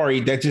 Sorry,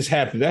 that just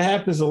happened. That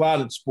happens a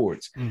lot in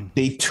sports.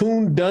 They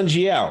tune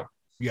Dungy out.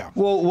 Yeah.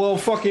 Well,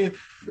 fucking,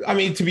 I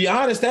mean, to be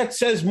honest, that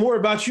says more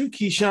about you,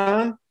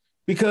 Keyshawn,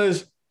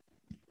 because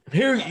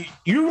here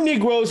you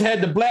Negroes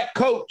had the black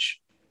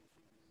coach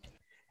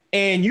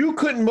and you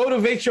couldn't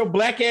motivate your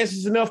black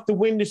asses enough to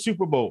win the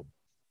Super Bowl.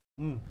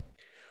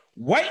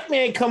 White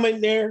man come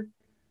in there,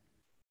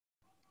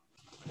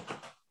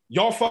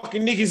 y'all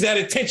fucking niggas at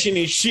attention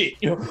and shit.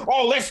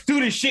 Oh, let's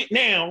do this shit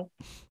now.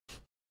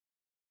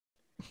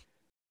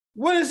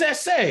 What does that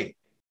say?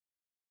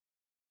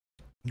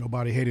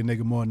 Nobody hated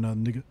nigga more than another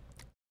nigga.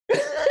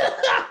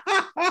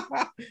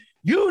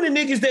 You the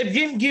niggas that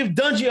didn't give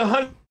Dungy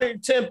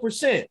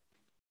 110%.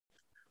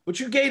 But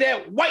you gave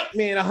that white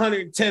man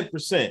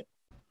 110%.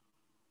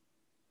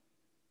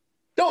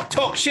 Don't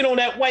talk shit on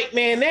that white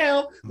man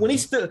now when he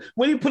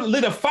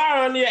lit a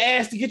fire under your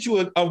ass to get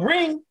you a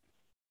ring.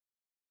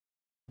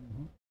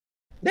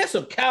 That's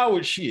some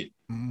coward shit.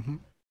 Mm-hmm.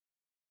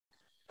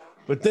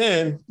 But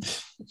then,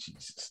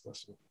 Jesus,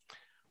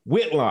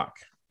 Whitlock.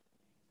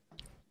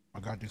 I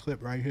got the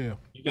clip right here.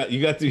 You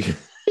got the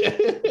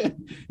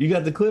you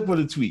got the clip or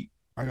the tweet?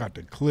 I got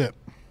the clip.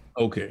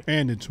 Okay.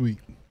 And the tweet.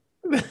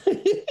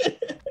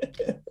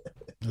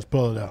 Just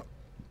pull it out.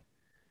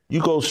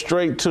 You go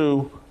straight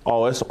to,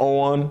 it's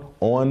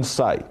on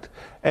site.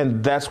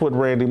 And that's what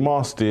Randy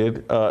Moss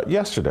did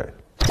yesterday.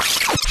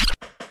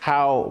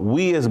 How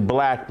we as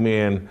black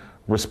men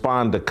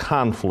respond to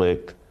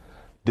conflict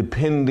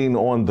depending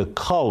on the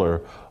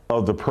color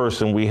of the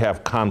person we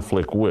have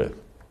conflict with.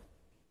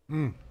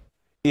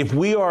 If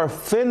we are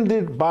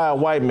offended by a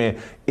white man,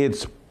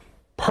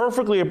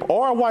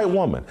 or a white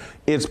woman,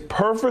 it's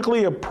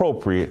perfectly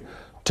appropriate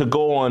to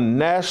go on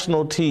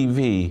national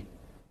TV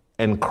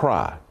and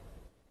cry.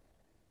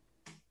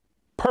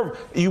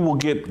 You will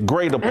get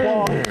great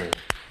applause.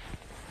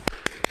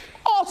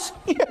 Oh,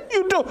 yeah,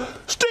 you do.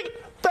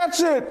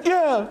 That's it.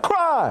 Yeah,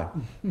 cry.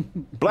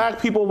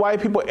 Black people,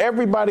 white people,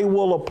 everybody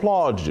will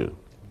applaud you.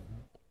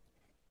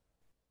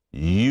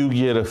 You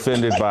get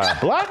offended by a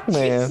black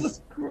man,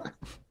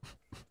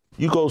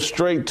 you go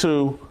straight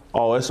to,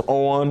 it's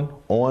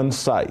on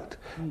site.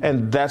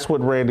 And that's what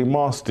Randy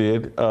Moss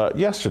did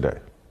yesterday.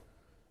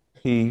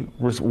 He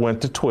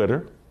went to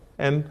Twitter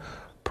and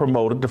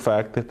promoted the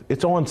fact that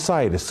it's on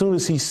site as soon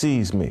as he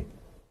sees me.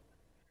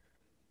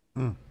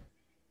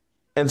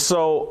 And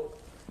so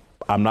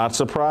I'm not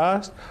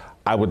surprised.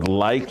 I would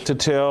like to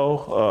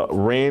tell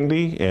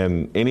Randy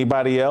and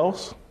anybody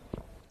else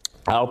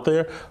out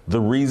there the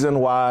reason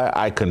why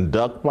I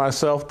conduct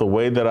myself the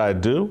way that I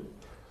do,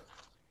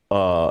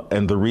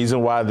 and the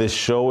reason why this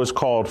show is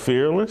called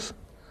Fearless,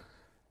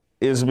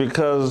 is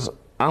because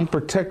I'm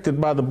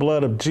protected by the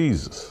blood of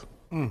Jesus.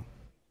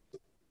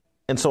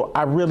 And so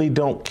I really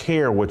don't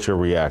care what your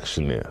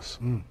reaction is.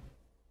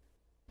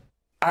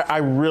 I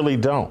really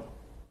don't.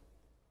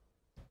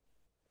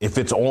 If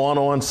it's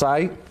on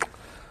site,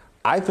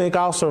 I think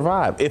I'll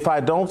survive. If I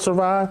don't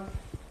survive,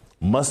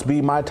 must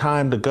be my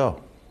time to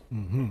go.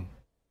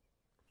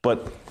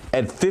 But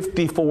at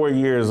 54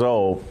 years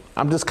old,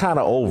 I'm just kind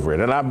of over it.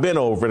 And I've been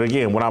over it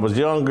again. When I was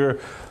younger,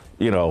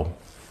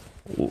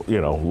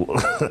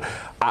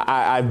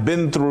 I've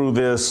been through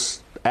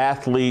this,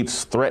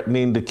 athletes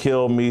threatening to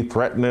kill me,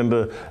 threatening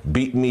to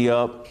beat me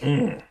up.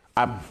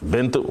 I've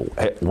been through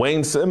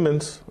Wayne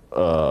Simmons,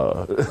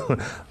 former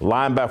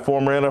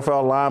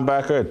NFL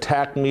linebacker,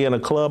 attacked me in a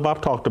club.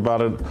 I've talked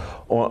about it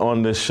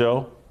on this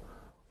show.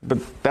 But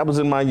that was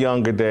in my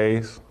younger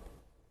days.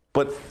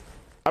 But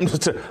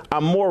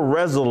I'm more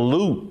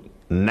resolute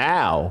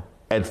now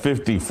at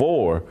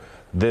 54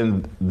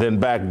 than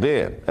back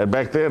then. And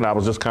back then, I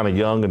was just kind of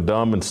young and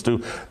dumb and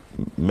stupid,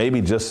 maybe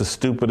just as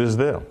stupid as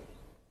them.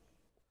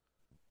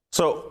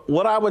 So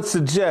what I would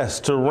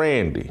suggest to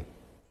Randy,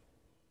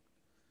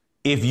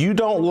 if you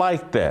don't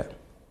like that,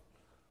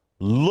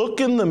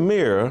 look in the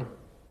mirror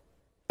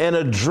and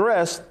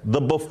address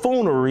the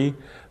buffoonery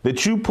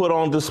that you put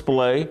on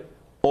display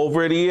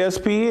over at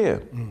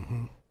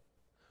ESPN.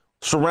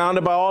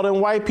 Surrounded by all them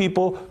white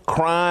people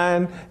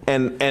crying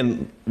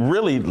and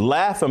really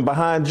laughing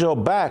behind your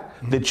back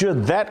that you're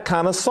that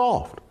kind of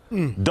soft.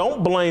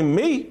 Don't blame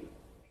me.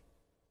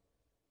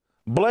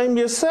 Blame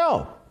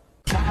yourself.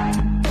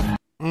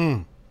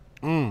 Hold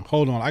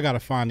on, I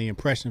gotta find the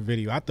impression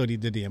video. I thought he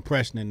did the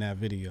impression in that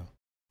video.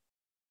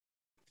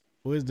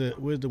 Where's the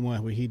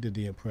one where he did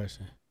the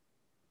impression?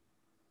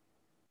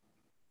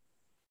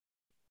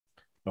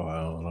 Oh,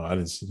 I don't know. I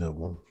didn't see that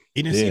one.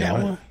 You didn't see that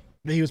one?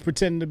 That he was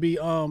pretending to be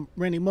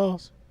Randy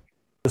Moss?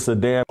 It's a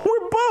damn.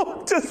 We're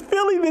both just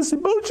feeling this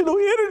emotional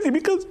energy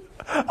because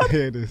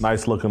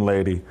nice looking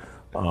lady,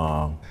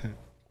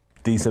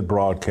 decent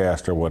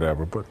broadcaster,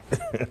 whatever. But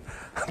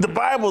the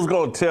Bible's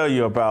gonna tell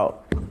you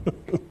about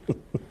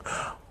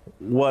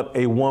what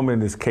a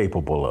woman is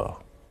capable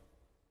of.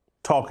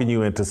 Talking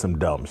you into some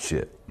dumb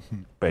shit,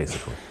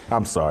 basically.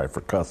 I'm sorry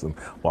for cussing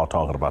while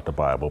talking about the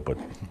Bible, but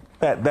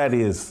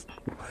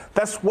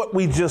that's what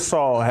we just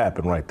saw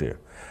happen right there.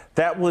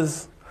 That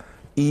was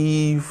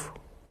Eve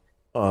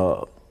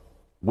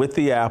with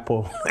the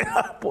apple.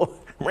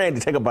 Randy,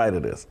 take a bite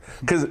of this.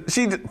 Because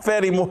she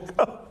fed him more.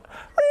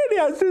 Randy,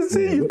 Randy, I just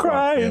see you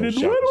crying. And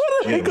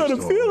what are they going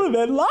to feel in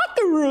that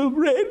locker room,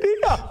 Randy?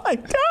 Oh, my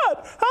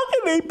God. How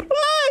can they play?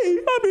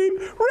 I mean,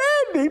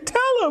 Randy,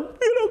 tell them.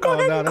 Go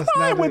ahead and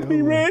cry with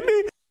me,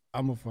 Randy.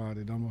 I'm going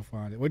to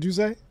find it. What'd you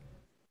say?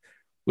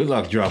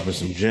 Whitlock dropping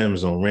some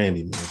gems on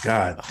Randy, man.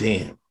 God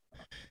damn.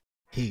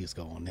 He was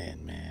going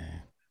in,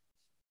 man.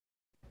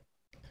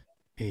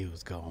 He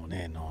was going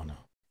in on him.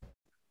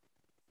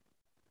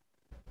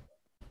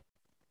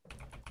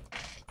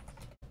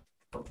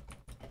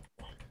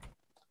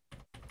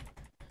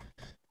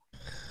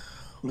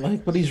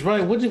 Like, but he's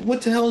right.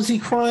 What the hell is he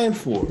crying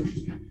for?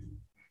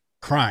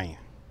 Crying.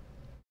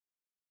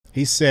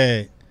 He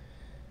said,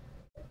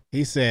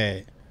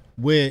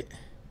 with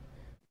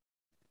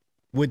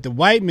the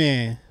white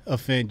man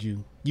offend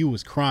you, you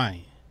was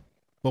crying.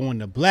 But when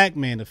the black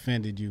man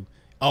offended you,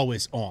 oh,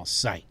 it's on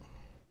sight.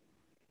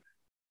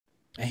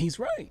 And he's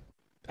right.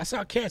 That's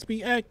how cats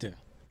be acting.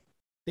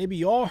 They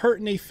be all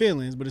hurting their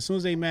feelings, but as soon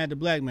as they mad at the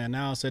black man,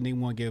 now all of a sudden they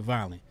want to get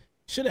violent.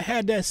 Should have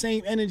had that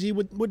same energy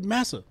with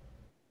Massa.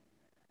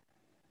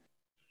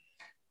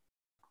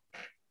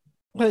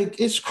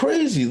 Like, it's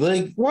crazy.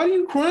 Like, what are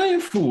you crying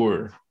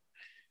for?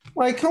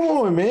 Like, come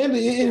on, man.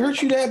 It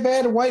hurts you that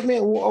bad. A white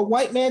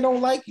man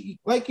don't like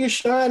your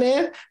shine,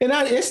 man. And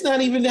it's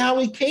not even how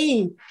he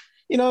came.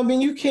 You know what I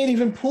mean? You can't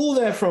even pull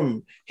that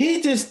from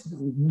him.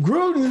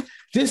 Gruden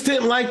just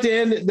didn't like he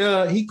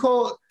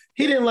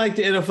didn't like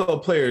the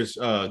NFL players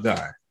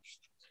guy.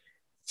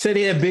 Said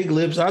he had big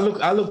lips. I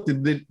looked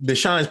at the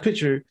Shine's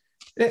picture.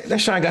 That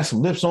Shine got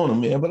some lips on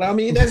him, man. But I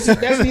mean, that's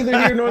neither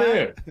here nor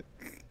there.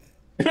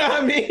 You know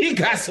what I mean? He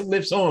got some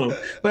lips on him.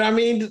 But I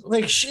mean,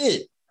 like,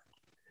 shit.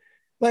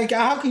 Like,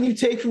 how can you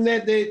take from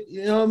that,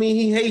 you know what I mean,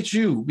 he hates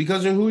you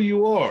because of who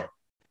you are?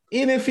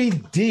 Even if he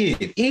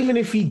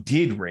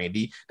did,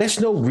 Randy,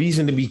 that's no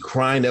reason to be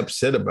crying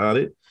upset about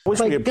it.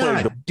 Like,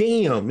 God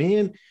damn,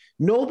 man.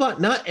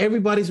 Not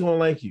everybody's going to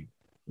like you.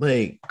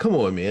 Like, come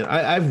on, man.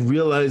 I've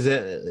realized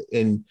that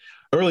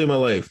early in my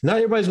life. Not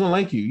everybody's going to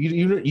like you.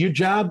 Your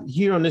job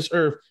here on this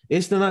earth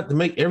is not to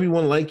make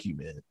everyone like you,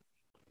 man.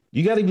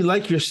 You got to be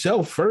like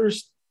yourself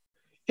first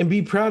and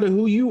be proud of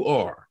who you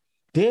are.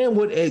 Damn,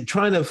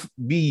 trying to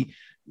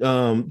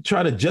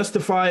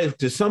justify it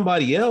to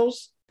somebody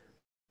else.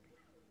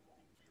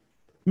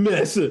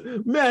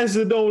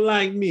 Massa don't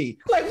like me.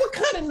 Like, what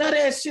kind of nut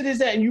ass shit is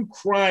that? And you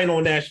crying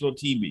on national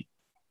TV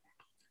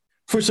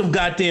for some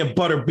goddamn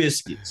butter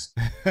biscuits.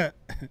 They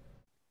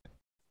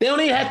don't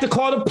even have to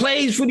call the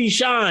plays for these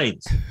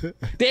Shines. They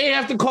didn't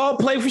have to call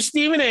play for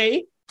Stephen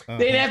A. They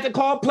didn't have to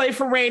call play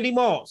for Randy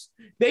Moss.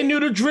 They knew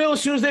the drill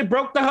as soon as they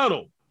broke the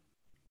huddle.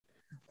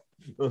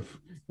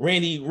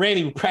 Randy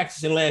was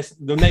practicing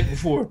the night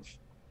before.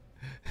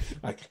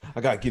 I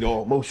gotta get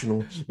all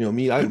emotional. You know what I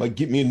mean? I might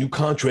get me a new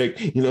contract.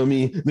 You know what I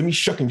mean? Let me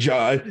shuck and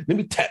jive. Let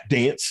me tap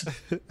dance.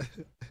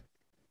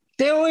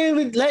 They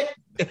don't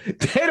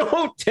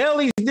tell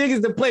these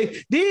niggas to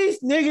play.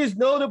 These niggas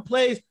know the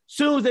plays as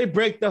soon as they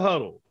break the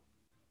huddle.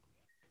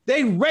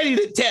 They ready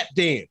to tap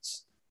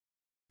dance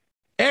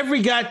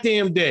every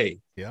goddamn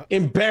day. Yep.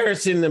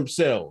 Embarrassing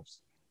themselves.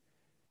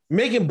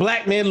 Making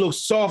black men look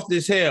soft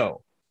as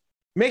hell.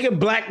 Making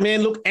black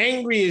men look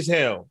angry as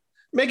hell.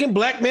 Making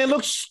black men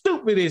look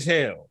stupid as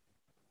hell.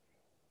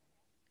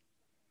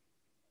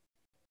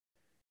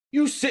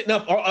 You sitting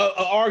up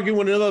arguing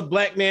with another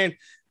black man.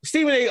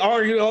 Stephen A.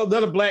 arguing with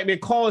another black man,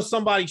 calling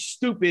somebody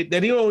stupid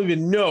that he don't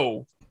even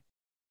know.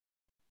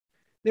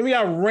 Then we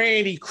got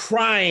Randy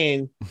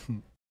crying.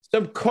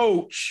 Some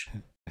coach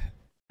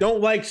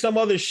don't like some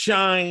other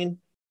Shine.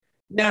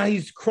 Now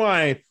he's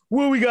crying.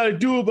 What we got to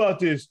do about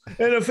this?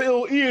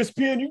 NFL,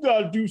 ESPN, you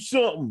got to do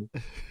something.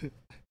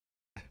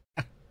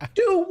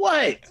 Do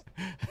what?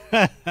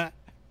 Tired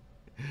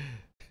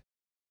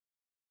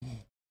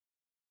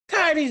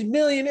of these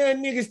millionaire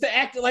niggas to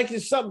act like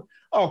it's something.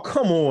 Oh,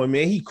 come on,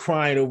 man. He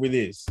crying over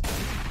this.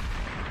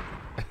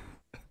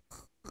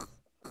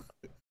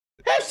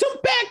 Have some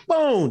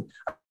backbone.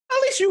 At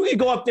least you can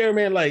go up there,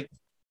 man, like,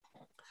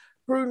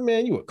 Gruden,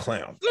 man, you a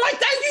clown. Like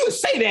that, you would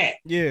say that.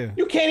 Yeah.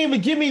 You can't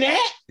even give me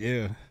that?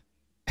 Yeah.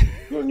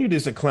 Gruden, you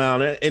just a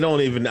clown.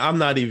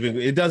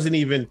 It doesn't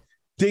even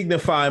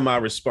dignify my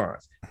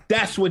response.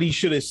 That's what he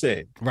should have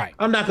said. Right.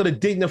 I'm not going to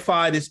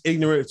dignify this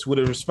ignorance with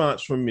a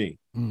response from me.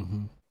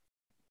 Mm-hmm.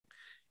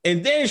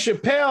 And then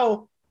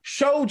Chappelle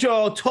told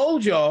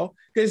y'all,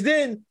 because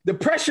then the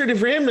pressure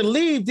for him to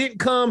leave didn't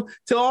come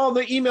till all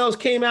the emails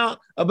came out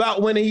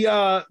about when he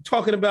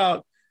talking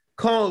about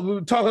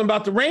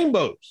the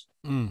rainbows.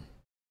 Mm.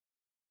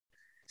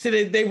 So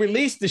they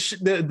released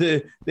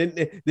the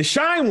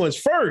Shine ones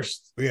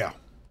first. Yeah.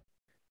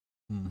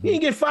 Mm-hmm. He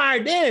didn't get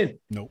fired then.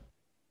 Nope.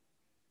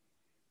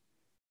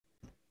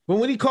 But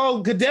when he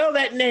called Goodell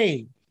that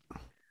name,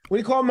 when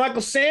he called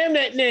Michael Sam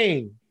that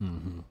name,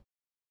 mm-hmm.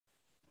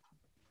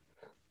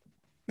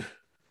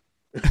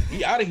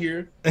 He out of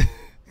here.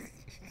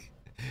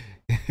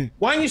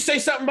 Why didn't you say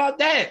something about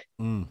that?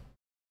 Mm.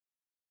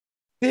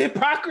 The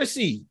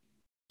hypocrisy.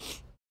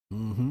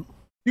 Mm-hmm.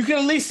 You can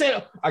at least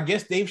say, I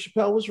guess Dave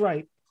Chappelle was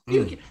right.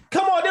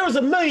 Come on, there was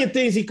a million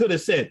things he could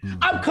have said.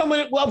 I'm coming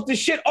up with the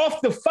shit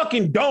off the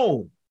fucking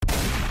dome.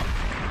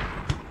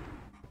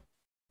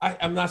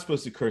 I'm not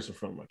supposed to curse in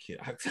front of my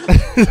kid.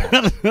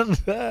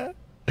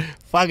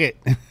 Fuck it.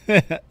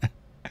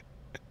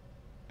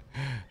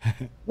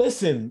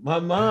 Listen, my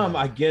mom,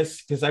 I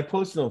guess, because I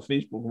posted on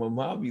Facebook, my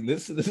mom be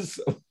listening to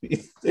some of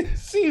these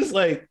things. She's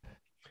like,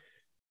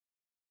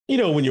 you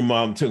know, when your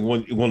mom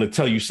want to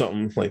tell you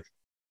something like,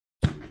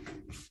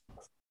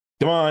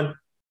 Damon,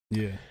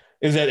 yeah,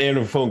 is that end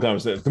of a phone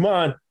conversation?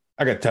 Damon,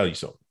 I got to tell you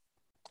something.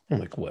 I'm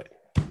like, what?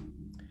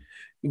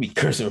 You be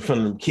cursing in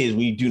front of them kids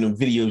when you do them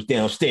videos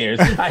downstairs.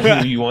 I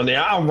hear you on there.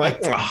 I'm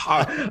like,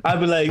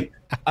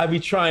 I'd be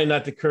trying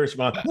not to curse,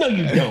 Mom. No,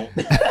 you don't.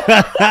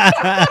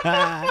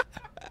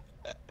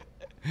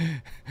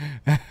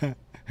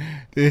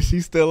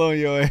 She's still on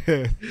your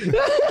ass.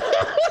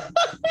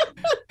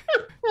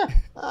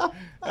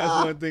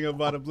 That's one thing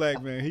about a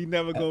black man. He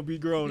never gonna be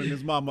grown in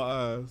his mama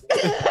eyes.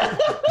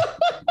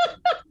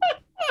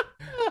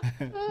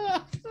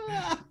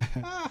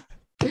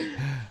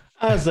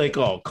 I was like,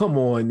 oh, come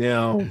on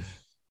now.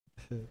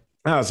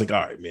 I was like,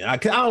 all right, man. I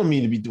don't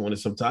mean to be doing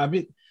this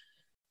sometimes.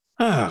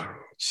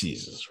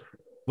 Jesus.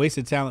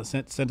 Wasted Talent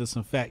sent us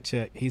some fact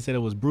check. He said it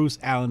was Bruce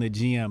Allen, the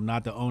GM,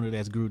 not the owner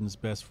that's Gruden's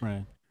best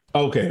friend.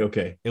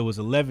 Okay. It was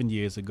 11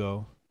 years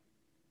ago.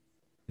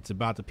 It's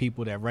about the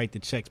people that write the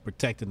checks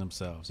protecting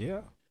themselves.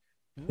 Yeah.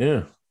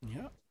 They're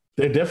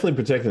definitely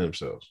protecting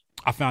themselves.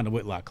 I found the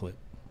Whitlock clip.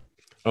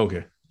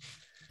 Okay.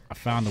 I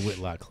found the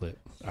Whitlock clip.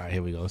 All right,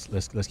 here we go.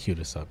 Let's cue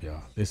this up,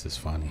 y'all. This is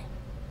funny.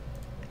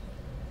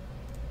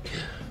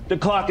 The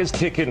clock is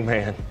ticking,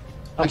 man.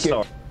 I'm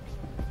sorry.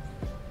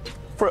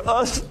 For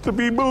us to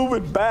be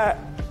moving back,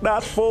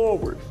 not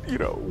forward, you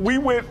know, we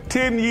went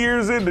 10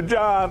 years into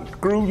John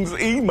Gruden's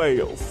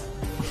emails,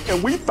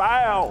 and we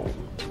found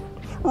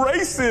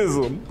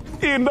racism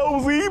in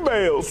those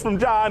emails from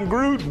John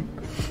Gruden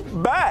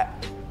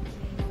back.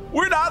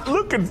 We're not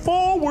looking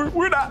forward.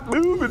 We're not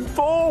moving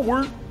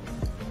forward.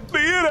 The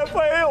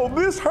NFL,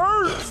 this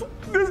hurts.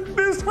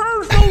 This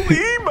hurts. Those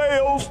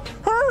emails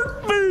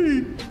hurt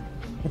me.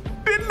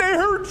 Didn't they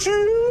hurt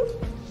you?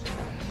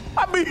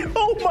 I mean,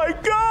 oh my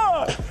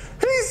God.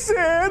 He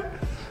said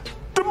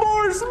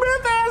DeMaurice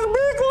Smith has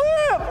big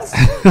lips.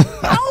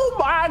 Oh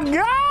my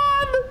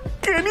God.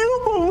 Can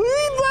you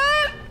believe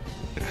that?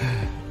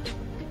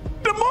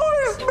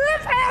 DeMaurice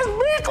Smith has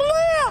big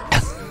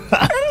lips.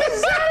 And he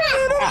said it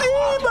in the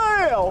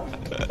email.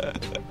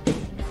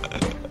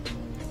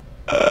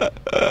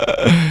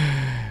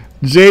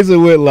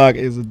 Jason Whitlock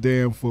is a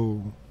damn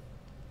fool.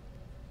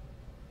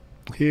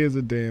 He is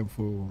a damn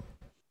fool.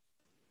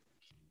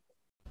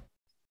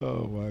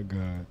 Oh my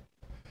God.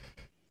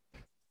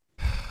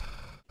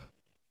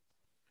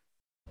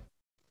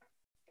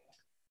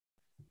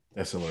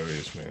 That's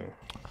hilarious, man.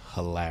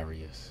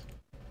 Hilarious.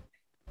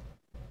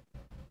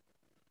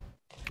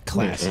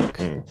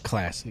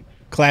 Classic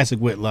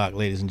Whitlock,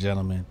 ladies and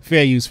gentlemen.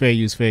 Fair use.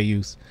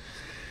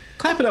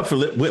 Clap it up for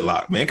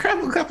Whitlock, man.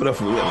 Clap it up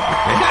for Whitlock,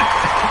 man.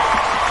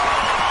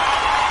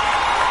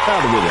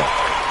 Proud of Whitlock.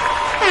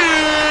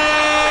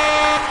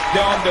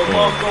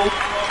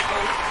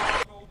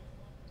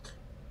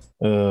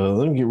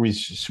 Let me read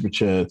super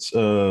chats.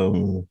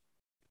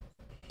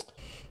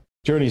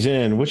 Journey's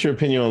End. What's your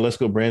opinion on Let's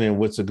Go Brandon?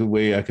 What's a good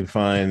way I can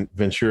find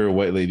Ventura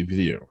White Lady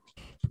video?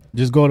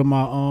 Just go to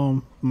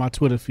my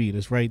Twitter feed.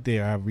 It's right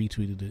there. I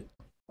retweeted it.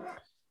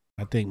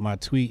 I think my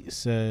tweet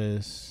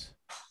says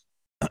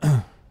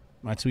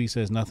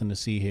nothing to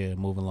see here.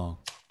 Move along.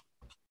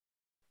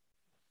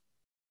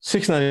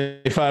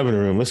 695 in the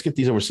room. Let's get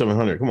these over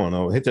 700. Come on,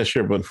 I'll hit that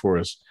share button for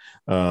us.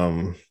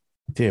 Damn,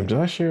 did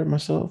I share it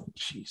myself?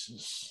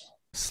 Jesus.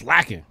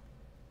 Slacking.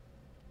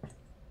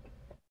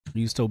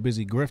 You so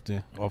busy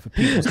grifting off of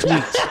people's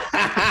tweets.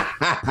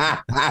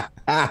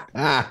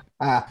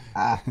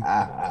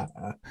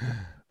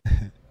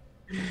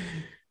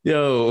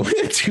 Yo,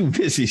 we're too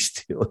busy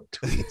still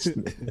tweets,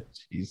 man.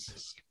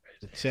 Jesus.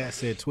 The chat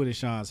said Twitter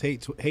Shawns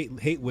hate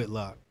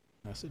Whitlock.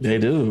 They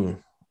do.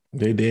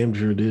 They damn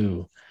sure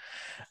do.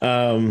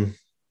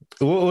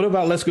 What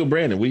about Let's Go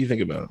Brandon? What do you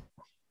think about it?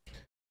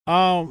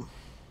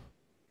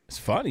 It's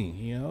funny,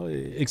 you know.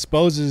 It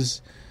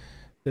exposes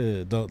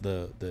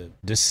the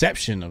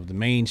deception of the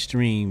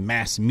mainstream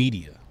mass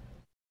media.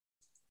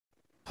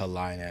 Her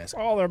lying ass.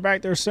 Oh, they're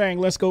back there saying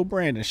 "Let's go,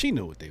 Brandon." She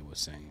knew what they were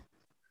saying.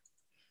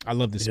 I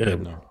love this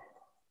spin though.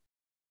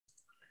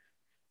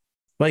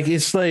 Like,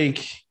 it's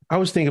like, I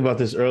was thinking about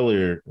this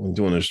earlier when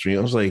doing the stream.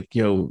 I was like,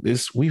 yo,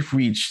 we've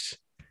reached,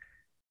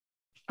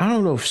 I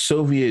don't know if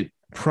Soviet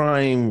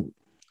prime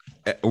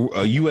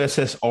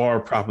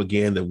USSR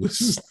propaganda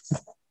was.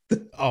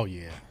 Oh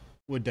yeah,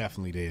 we're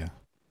definitely there.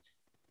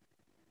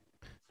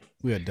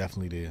 We are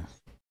definitely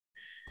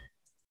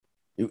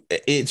there.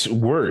 It's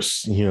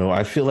worse, you know.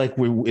 I feel like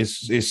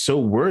it's so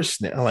worse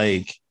now.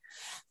 Like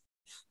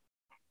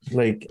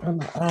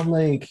I'm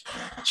like,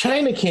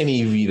 China can't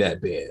even be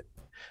that bad.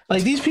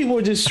 Like, these people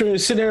are just trying to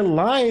sit there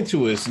lying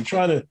to us and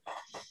trying to,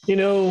 you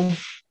know.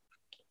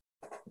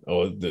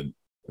 Oh, the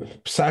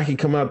Psaki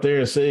come out there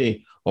and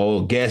say,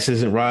 "Oh, gas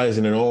isn't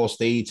rising in all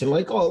states," and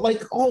like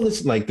all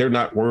this, like they're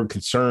not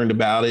concerned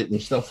about it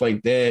and stuff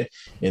like that,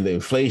 and the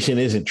inflation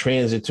isn't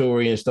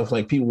transitory and stuff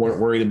like people weren't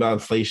worried about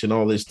inflation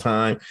all this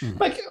time.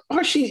 Like,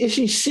 is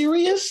she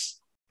serious?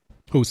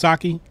 Who,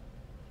 Psaki?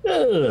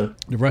 Yeah.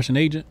 The Russian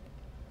agent.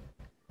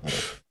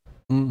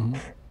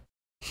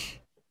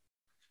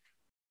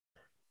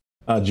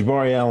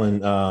 Jabari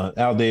Allen,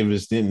 Al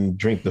Davis didn't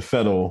drink the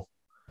Fettle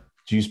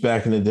juice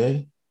back in the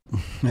day.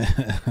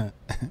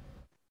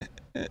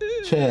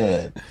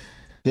 Chad,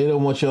 they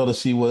don't want y'all to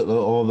see what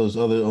all those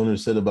other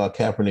owners said about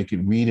Kaepernick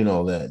and Reed and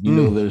all that. You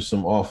know, there's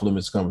some off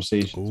limits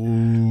conversations.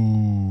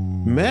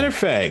 Matter of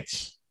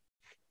fact,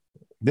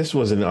 this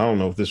wasn't, I don't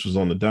know if this was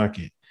on the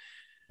docket.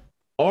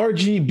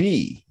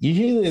 RGB, you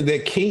hear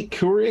that Kate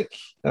Couric?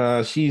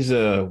 She's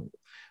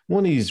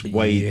one of these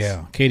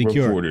white Katie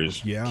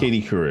reporters. Couric.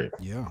 Katie Couric.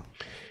 Yeah.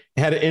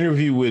 Had an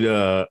interview with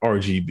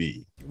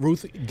RGB.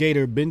 Ruth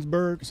Gator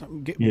Ginsburg,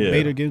 something.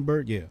 Bader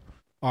Ginsburg, yeah.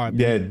 All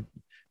right.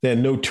 That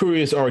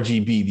notorious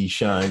RGB, these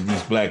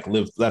black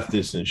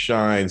leftists and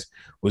shines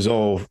was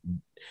all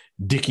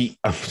Dickie.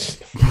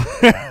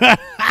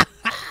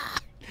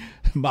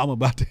 Mom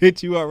about to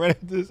hit you out right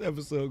after this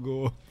episode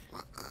go.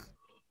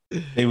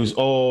 It was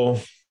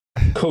all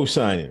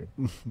co-signing.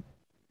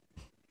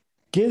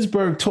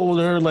 Ginsburg told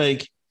her,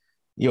 like,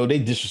 yo, they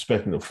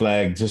disrespecting the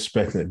flag,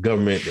 disrespecting the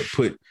government that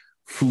put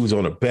foods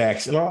on their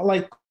backs, and all,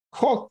 like,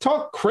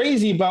 talk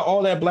crazy about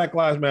all that Black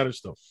Lives Matter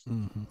stuff.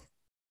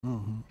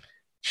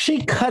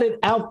 She cut it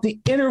out the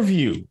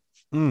interview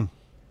to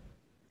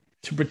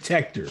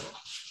protect her.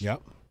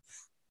 Yep.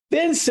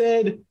 Then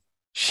said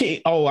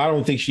I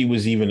don't think she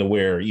was even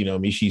aware,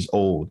 she's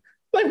old.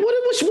 Like, what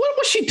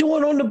was she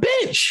doing on the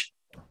bench?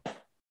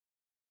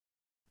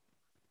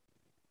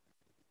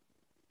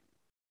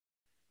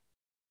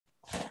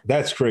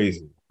 That's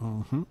crazy.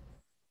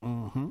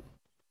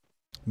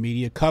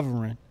 Media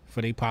covering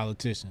for their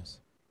politicians.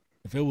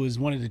 If it was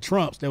one of the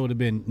Trumps, that would have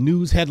been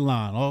news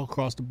headline all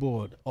across the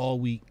board all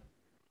week.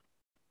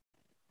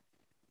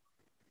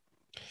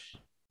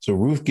 So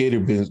Ruth Gator,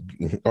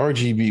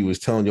 RGB was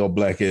telling y'all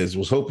black ass,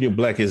 was hoping your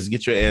black ass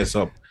get your ass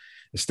up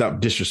and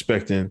stop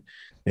disrespecting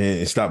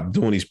and stop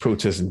doing these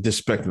protests and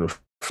disrespecting the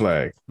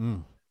flag.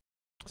 Sound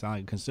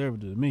like a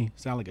conservative to me.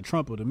 Sound like a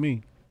Trumper to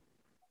me.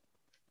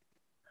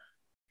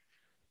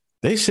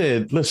 They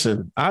said,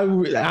 listen,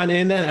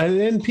 and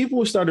then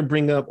people started to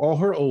bring up all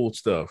her old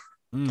stuff.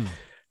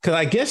 Because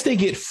I guess they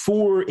get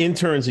 4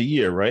 interns a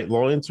year, right?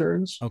 Law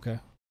interns. Okay.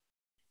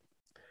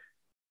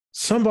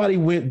 Somebody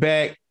went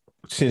back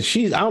since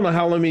I don't know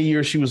how many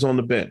years she was on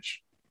the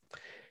bench.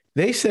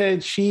 They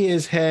said she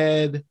has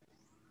had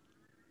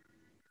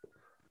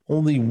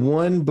only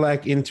one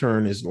black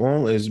intern as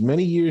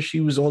many years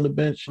she was on the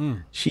bench.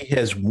 She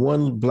has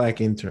one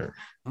black intern.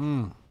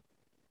 Then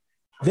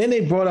they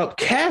brought up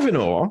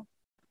Kavanaugh,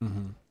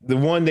 the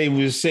one they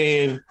was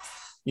saying,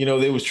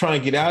 they was trying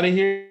to get out of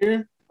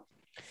here.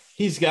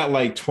 He's got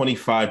like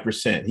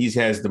 25%. He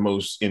has the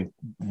most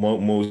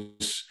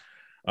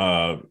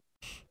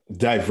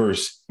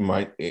diverse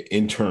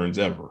interns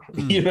ever.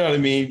 You know what I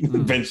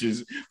mean?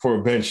 Benches for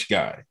a bench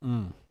guy.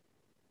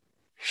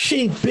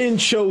 She been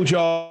showed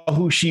y'all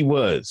who she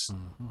was.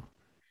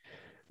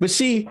 But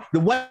see,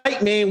 the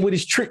white man with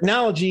his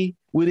technology,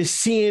 with his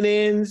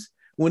CNNs,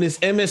 with his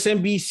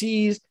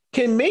MSNBCs,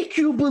 can make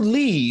you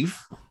believe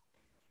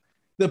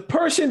the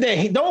person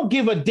that don't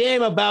give a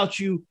damn about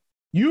you,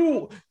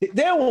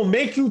 they will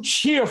make you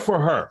cheer for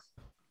her.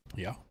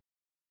 Yeah.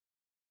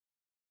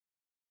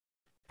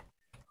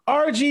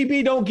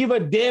 RGB don't give a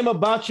damn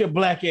about your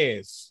black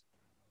ass.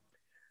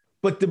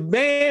 But the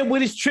man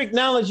with his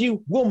technology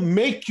will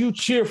make you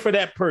cheer for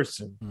that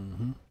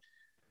person.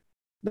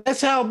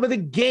 That's how the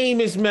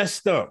game is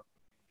messed up.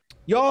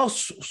 Y'all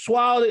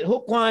swallowed it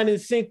hook, line,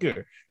 and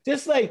sinker.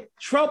 Just like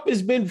Trump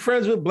has been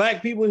friends with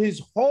black people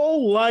his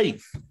whole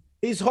life,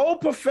 his whole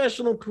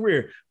professional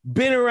career,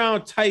 been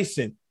around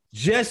Tyson,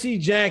 Jesse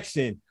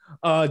Jackson,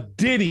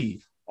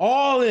 Diddy,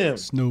 all them.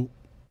 Snoop,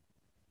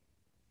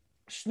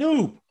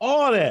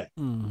 all that.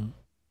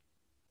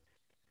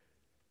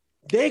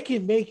 They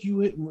can make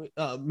you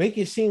make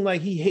it seem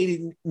like he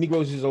hated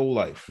Negroes his whole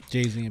life.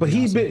 Jay-Z, but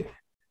he's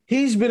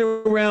been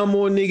around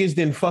more niggas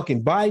than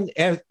fucking Biden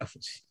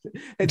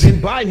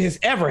has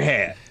ever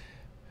had.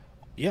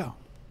 Yeah,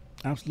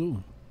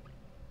 absolutely.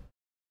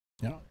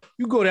 Yeah,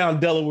 you go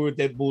down Delaware with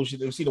that bullshit.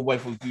 They'll see the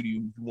white folks do to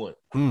you if you want.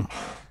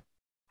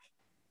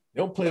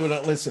 Don't play with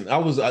that. Listen, I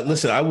was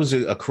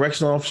a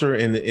correctional officer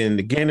in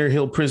the Gander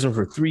Hill prison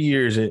for 3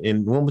 years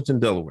in Wilmington,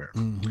 Delaware.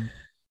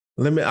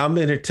 I'm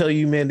going to tell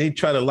you, man, they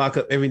try to lock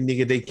up every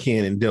nigga they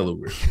can in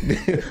Delaware.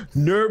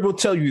 Nerd will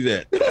tell you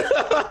that.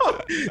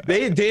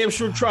 They damn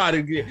sure try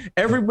to get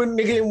every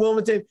nigga in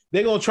Wilmington.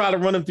 They're going to try to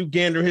run them through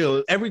Gander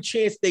Hill. Every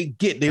chance they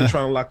get, they're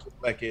trying to lock your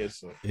black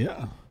ass up.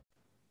 Yeah.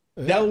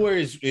 Delaware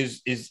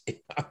is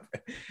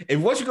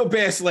and once you go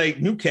past like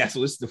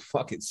Newcastle, it's the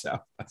fucking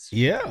South.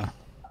 Yeah.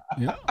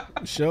 Yeah,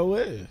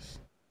 sure is.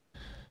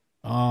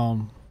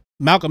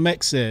 Malcolm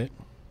X said,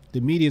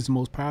 The media is the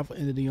most powerful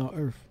entity on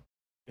earth.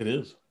 It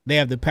is. They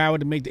have the power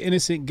to make the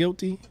innocent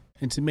guilty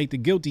and to make the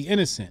guilty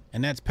innocent.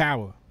 And that's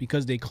power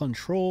because they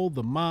control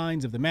the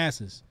minds of the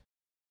masses.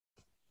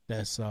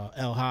 That's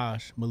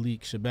El-Haj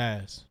Malik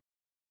Shabazz,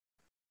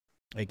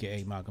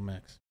 a.k.a. Malcolm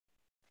X.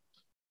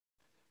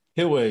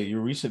 Anyway,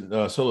 your recent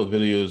solo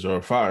videos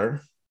are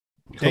fire.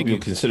 Thank you. you.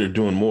 Consider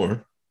doing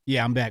more.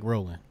 Yeah, I'm back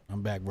rolling.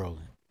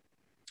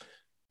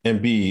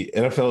 And B,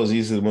 NFL is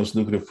easily the most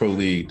lucrative pro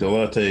league.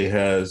 Deloitte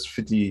has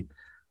 50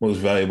 most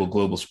valuable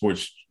global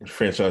sports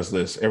franchise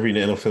lists. Every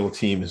NFL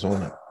team is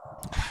on it.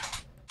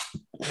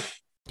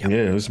 Yep.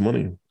 Yeah, it's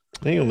money.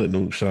 They ain't gonna let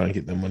no shine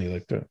get that money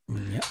like that.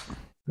 Yep.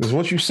 Because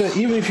once you say,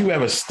 even if you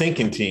have a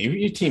stinking team, if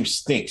your team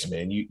stinks,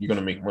 man, you're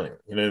gonna make money.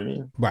 You know what I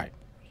mean? Right.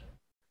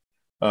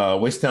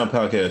 Waste Town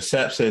Podcast.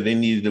 Sap said they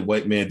needed a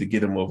white man to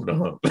get him over the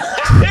hump.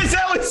 Is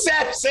that what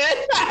Sap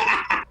said?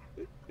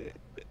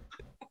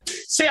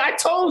 See, I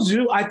told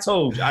you.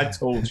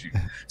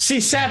 See,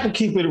 Sap will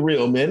keep it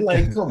real, man.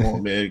 Like, come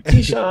on, man.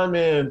 Keyshawn,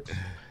 man,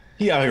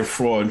 he out here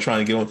fraud and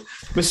trying to get on.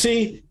 But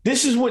see,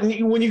 this is what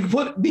when you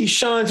put these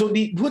shines on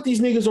put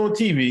these niggas on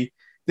TV,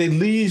 they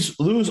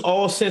lose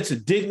all sense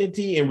of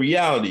dignity and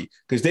reality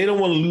because they don't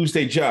want to lose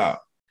their job.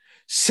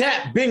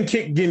 Sap Ben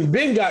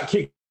got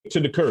kicked to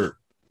the curb.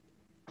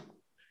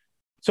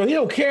 So he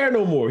don't care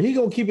no more. He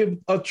gonna keep it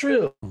a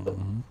trill.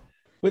 Mm-hmm.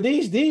 But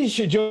these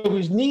shit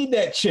jokers need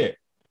that shit.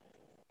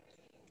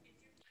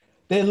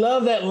 They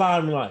love that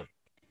limelight.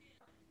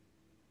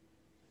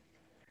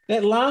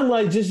 That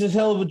limelight just as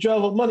hell of a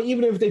drug of money.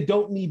 Even if they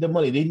don't need the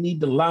money, they need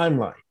the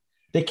limelight.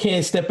 They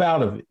can't step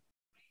out of it.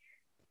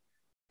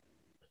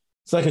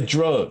 It's like a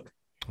drug.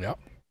 Yep.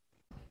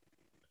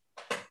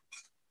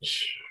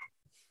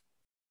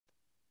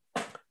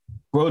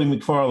 Brody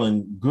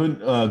McFarland,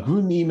 good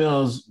Gruden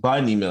emails,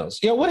 Biden emails.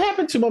 Yeah, what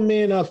happened to my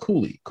man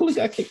Cooley? Cooley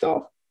got kicked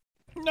off.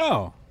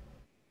 No.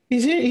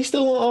 He's here. He's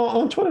still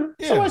on Twitter.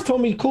 Yeah. Somebody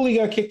told me Cooley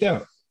got kicked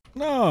out.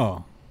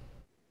 No.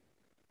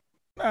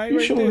 Nah, he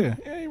right sure? There.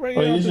 Yeah, he right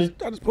here.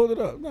 I just pulled it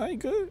up. Nah, he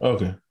good.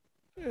 Okay.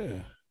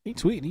 Yeah. He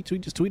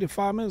just tweeted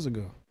 5 minutes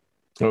ago.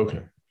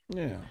 Okay.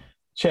 Yeah.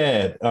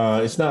 Chad,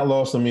 it's not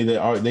lost on me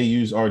that they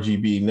use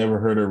RGB. Never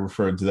heard her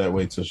referred to that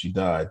way till she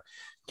died.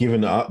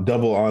 Given the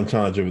double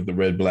entendre with the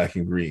red, black,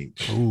 and green.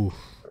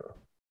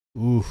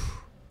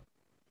 Oof.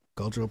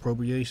 Cultural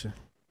appropriation.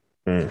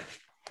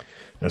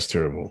 That's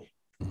terrible.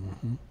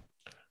 Mm-hmm.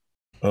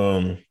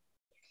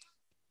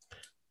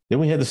 Then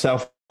we had the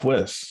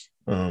Southwest.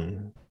 We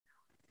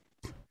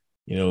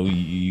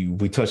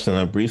touched on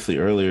that briefly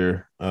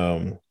earlier.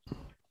 Now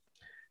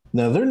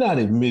they're not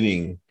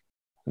admitting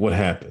what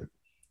happened,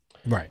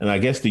 right? And I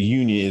guess the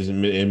union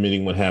isn't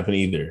admitting what happened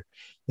either.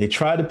 They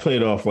tried to play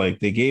it off like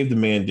they gave the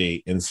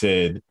mandate and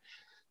said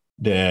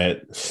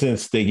that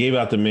since they gave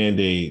out the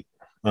mandate,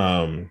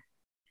 all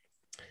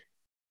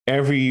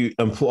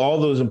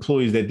those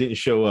employees that didn't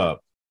show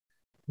up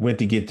went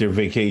to get their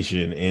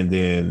vacation and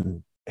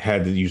then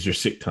had to use their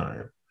sick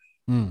time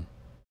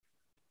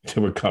to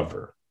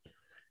recover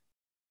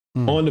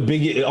on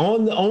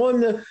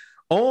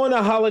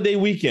a holiday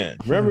weekend.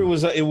 Remember, it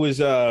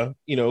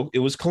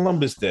was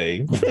Columbus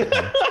Day.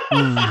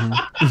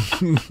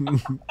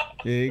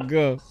 There you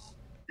go.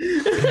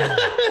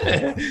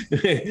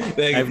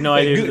 I have no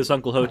idea who this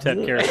Uncle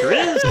Hotep character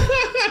is.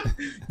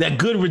 That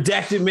good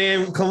redacted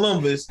man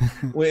Columbus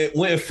went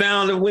and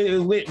found it,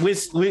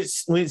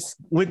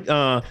 went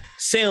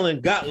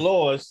sailing, got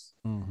lost,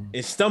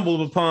 and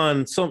stumbled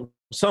upon some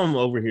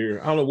over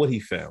here. I don't know what he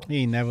found.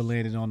 He ain't never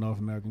landed on North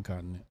American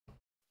continent.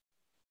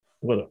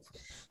 What up?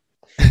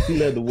 He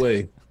led the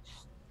way.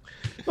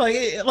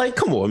 Like,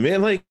 come on,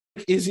 man. Like,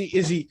 is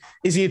he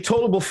a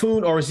total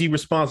buffoon or is he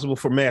responsible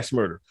for mass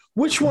murder?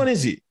 Which one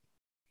is he?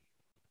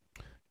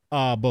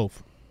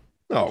 Both.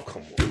 Oh,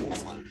 come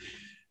on.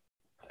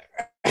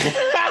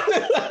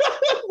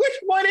 Which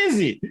one is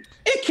it?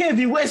 It can't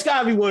be. It's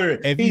gotta be one.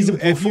 He's a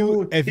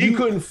buffoon. If he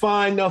couldn't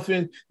find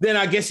nothing, then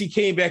I guess he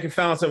came back and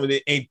found something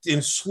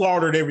and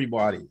slaughtered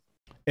everybody.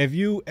 If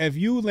you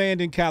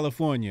land in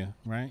California,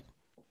 right?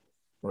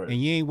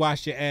 And you ain't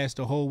washed your ass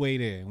the whole way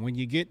there. When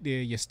you get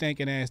there, your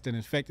stinking ass done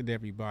infected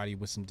everybody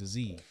with some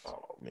disease.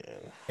 Oh,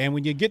 man. And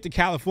when you get to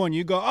California,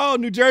 you go, oh,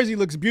 New Jersey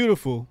looks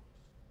beautiful.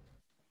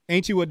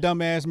 Ain't you a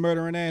dumbass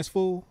murdering ass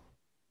fool?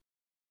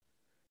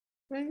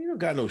 Man, you don't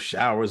got no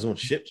showers on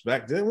ships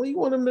back then. What do you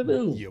want him to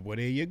do? Yeah, well,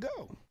 there you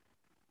go.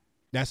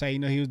 That's how you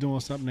know he was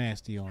doing something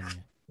nasty on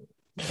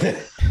you.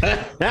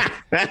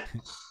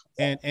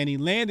 and he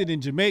landed in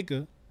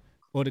Jamaica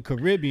or the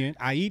Caribbean,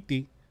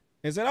 Haiti,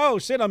 and said, oh,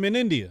 shit, I'm in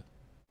India.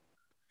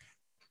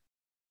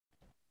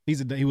 He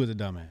was a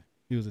dumbass.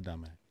 He was a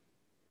dumbass.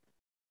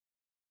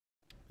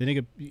 The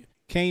nigga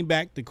came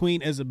back to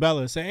Queen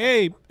Isabella and said,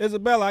 hey,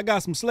 Isabella, I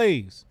got some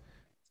slaves.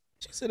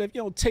 She said, if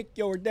you don't take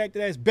your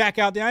redacted ass back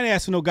out there, I didn't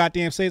ask for no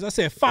goddamn slaves. I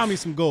said, find me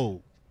some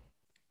gold.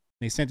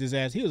 They sent his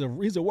ass. He's a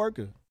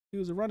worker. He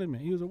was a running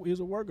man. He was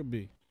a worker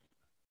bee.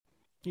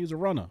 He was a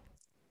runner.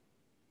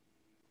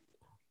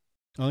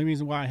 The only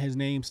reason why his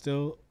name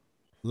still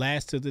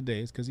lasts to the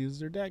day is because he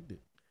was redacted.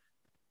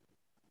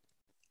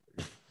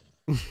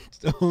 It's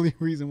the only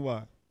reason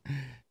why.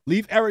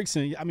 Leif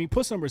Erikson. I mean,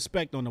 put some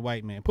respect on the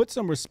white man. Put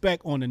some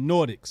respect on the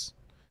Nordics.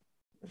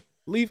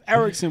 Leif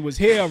Erikson was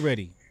here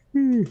already.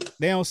 They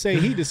don't say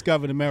he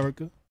discovered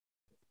America.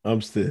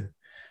 I'm still.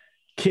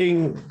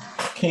 King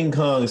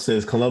Kong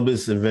says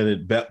Columbus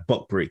invented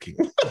buck breaking.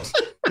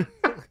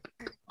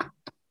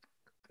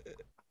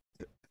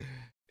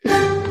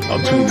 I'll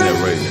tweet that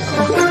right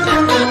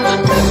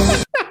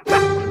now.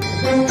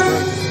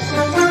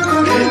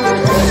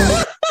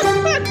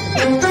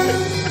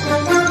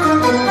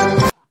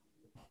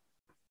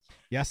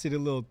 Y'all see the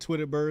little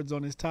Twitter birds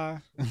on his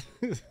tie?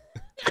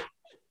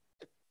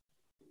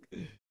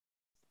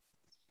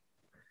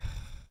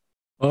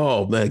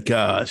 Oh my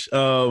gosh.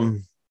 I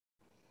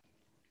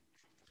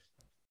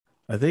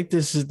think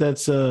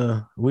that's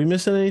we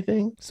missing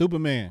anything?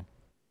 Superman.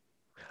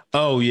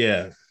 Oh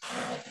yeah.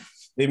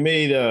 They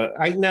made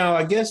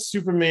I guess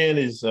Superman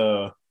is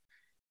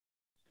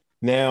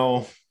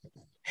now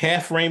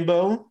half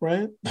rainbow,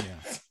 right? Yeah.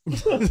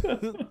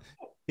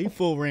 He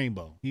full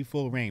rainbow.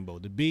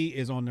 The B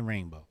is on the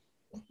rainbow.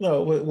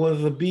 No,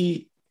 was the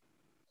B?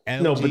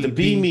 LGBT. No, but the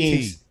B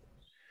means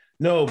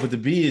no, but the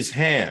B is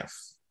half.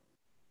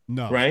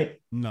 No.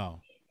 Right?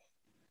 No.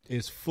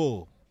 It's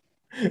full.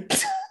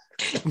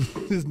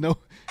 There's no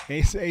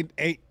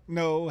ain't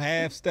no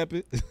half step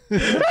it.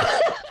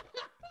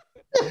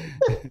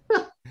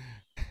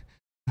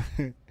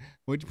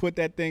 Once you put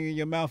that thing in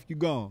your mouth, you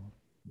gone.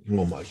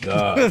 Oh my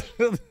God.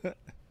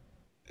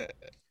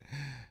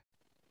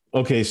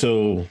 Okay,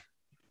 so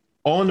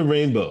on the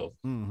rainbow,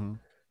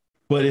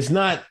 but it's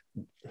not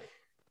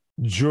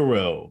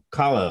Jor-El,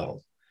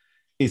 Kal-El.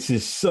 It's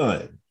his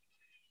son.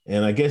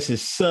 And I guess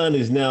his son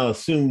is now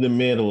assumed the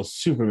mantle of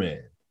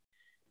Superman.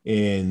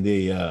 And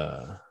they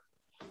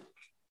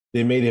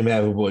made him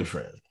have a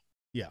boyfriend.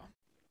 Yeah.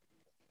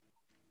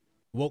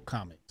 Woke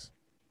comics.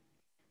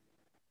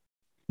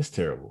 It's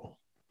terrible.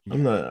 Yeah.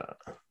 I'm not.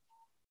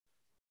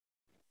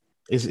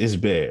 It's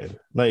bad.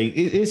 Like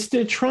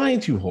they're trying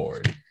too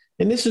hard,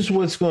 and this is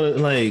what's going to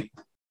like.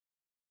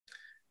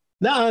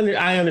 Now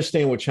I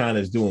understand what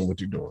China's doing. What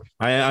they're doing,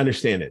 I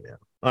understand it now.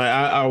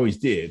 I always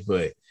did,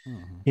 but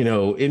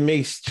it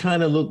makes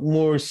China look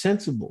more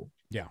sensible.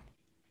 Yeah.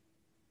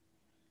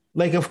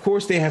 Like, of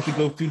course, they have to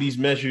go through these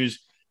measures.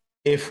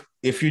 If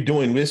you're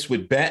doing this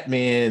with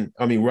Batman,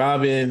 I mean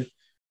Robin,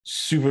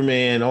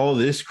 Superman, all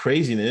this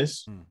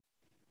craziness.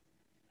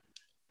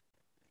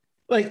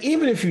 Like,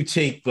 even if you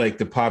take like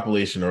the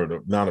population or the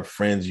amount of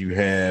friends you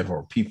have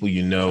or people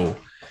you know,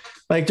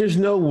 like there's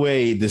no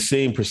way the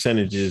same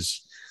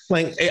percentages.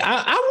 Like,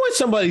 I want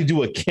somebody to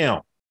do a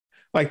count.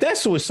 Like,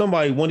 that's what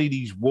somebody, one of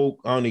these woke,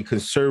 on the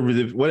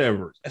conservative,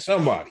 whatever,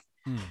 somebody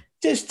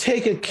just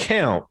take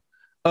account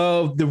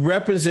of the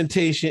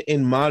representation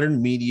in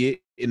modern media,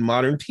 in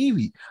modern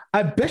TV.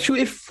 I bet you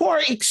it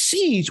far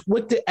exceeds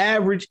what the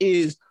average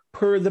is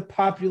per the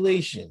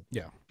population.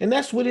 Yeah. And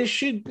that's what it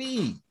should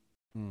be.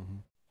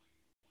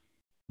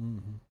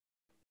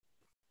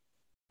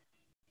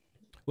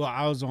 Well,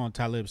 I was on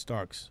Talib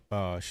Stark's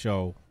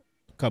show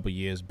a couple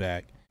years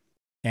back,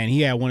 and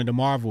he had one of the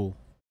Marvel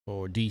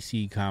or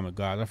DC comic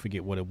guys, I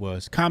forget what it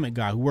was, comic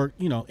guy who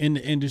worked, in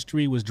the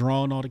industry, was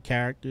drawing all the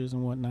characters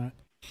and whatnot.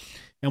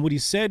 And what he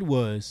said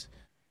was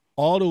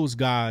all those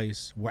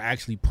guys were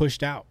actually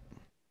pushed out.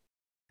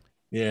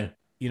 Yeah.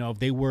 If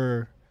they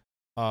were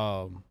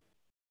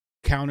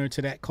counter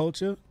to that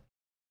culture,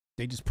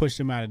 they just pushed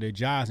them out of their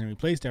jobs and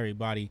replaced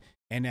everybody.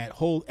 And that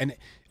whole, and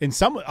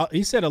some,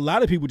 he said a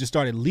lot of people just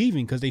started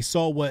leaving because they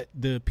saw what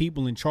the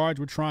people in charge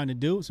were trying to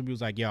do. So he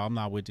was like, "Yo, I'm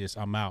not with this.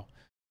 I'm out."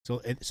 So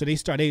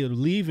they were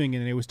leaving,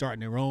 and they were starting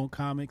their own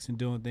comics and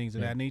doing things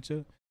of that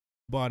nature.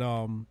 But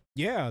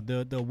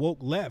the woke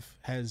left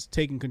has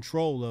taken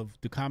control of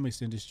the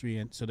comics industry,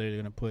 and so they're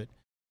gonna put,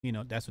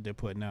 that's what they're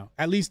putting out.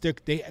 At least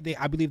they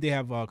I believe they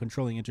have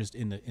controlling interest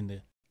in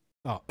the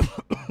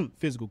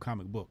physical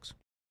comic books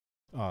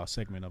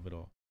segment of it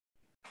all.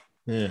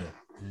 Yeah.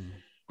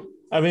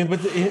 I mean,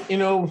 but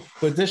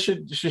this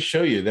should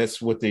show you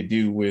that's what they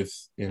do with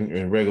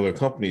in regular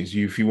companies.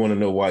 If you want to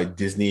know why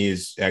Disney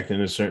is acting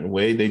in a certain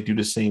way, they do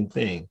the same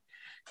thing.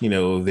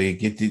 They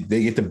get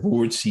the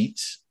board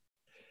seats,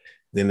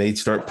 then they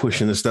start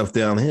pushing the stuff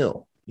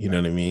downhill. You know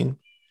what I mean?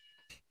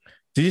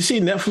 Did you see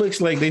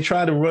Netflix? Like, they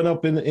try to run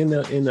up in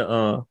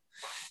the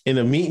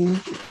meeting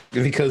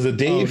because of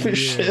Dave and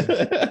shit. Yeah,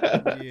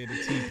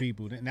 the T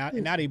people. Now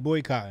they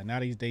boycotting. Now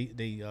they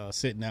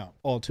sitting out,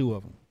 all two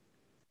of them.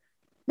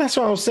 That's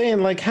what I was saying.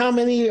 Like, how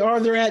many are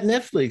there at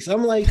Netflix?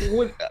 I'm like,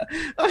 what?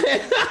 I'm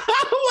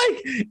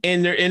like,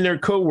 and their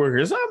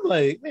coworkers. I'm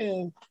like,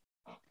 man,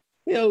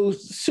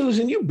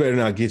 Susan, you better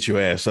not get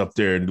your ass up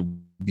there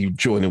and be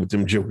joining with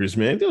them jokers,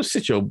 man. They'll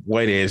sit your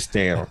white ass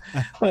down.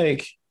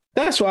 Like,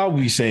 that's what I'll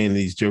be saying to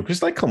these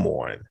jokers. Like, come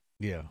on.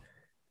 Yeah.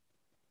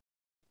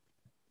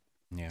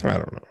 I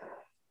don't know.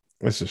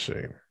 It's a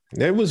shame.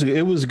 It was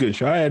a good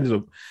show. I ended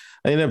up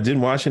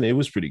didn't watching it. It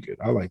was pretty good.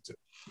 I liked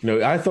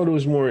it. I thought it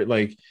was more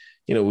like,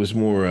 it was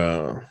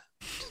more,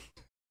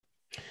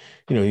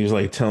 he was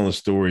like telling a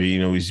story,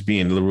 he's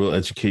being a little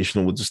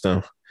educational with the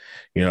stuff.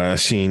 You know, I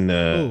seen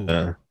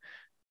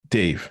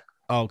Dave.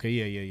 Oh, okay,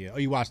 yeah. Oh,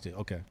 you watched it?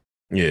 Okay.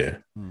 Yeah.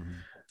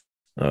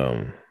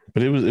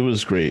 But it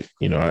was great.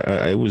 You know,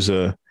 I was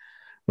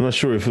I'm not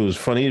sure if it was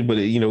funny, but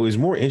it was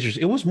more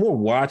interesting. It was more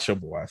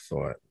watchable, I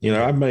thought. You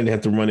know, I might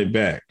have to run it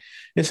back.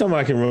 It's something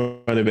I can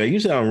run it back.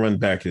 Usually I don't run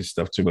back his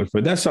stuff too much,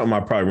 but that's something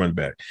I'll probably run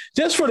back.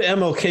 Just for the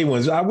MLK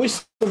ones. I wish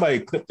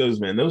somebody clipped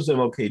those, man. Those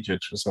MLK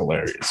jokes was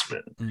hilarious,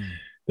 man.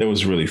 That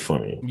was really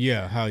funny.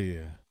 Yeah, hell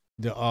yeah.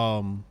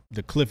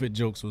 The Clifford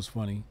jokes was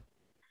funny.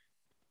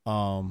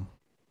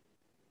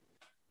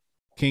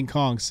 King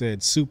Kong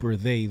said super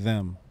they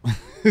them.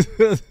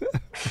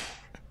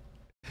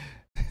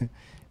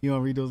 You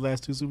want to read those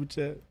last two super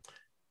chat?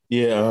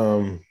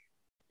 Yeah.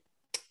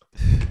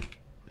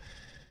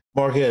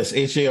 Mark S.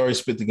 HA already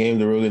spit the game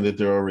to Rogan that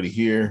they're already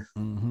here.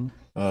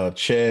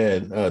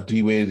 Chad,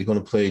 D-Wade is going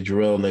to play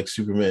Jor-El next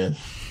Superman.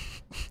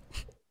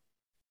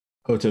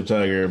 Hotep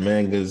Tiger,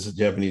 mangas,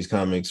 Japanese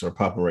comics are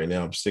popping right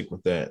now. I'm stick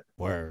with that.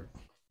 Word.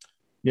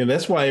 Yeah,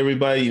 that's why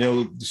everybody,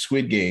 the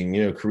Squid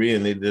Game,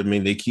 Korean, they at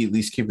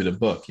least keep it a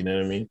buck, you know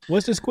what I mean?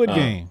 What's the Squid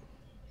Game?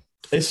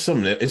 It's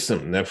some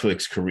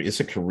Netflix Korean.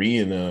 It's a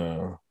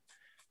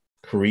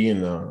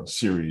Korean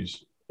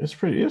series.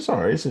 It's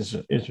all right. It's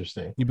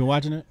interesting. You been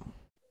watching it?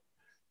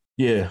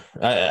 Yeah,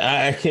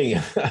 I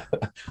can't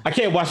I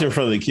can't watch it in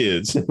front of the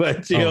kids, but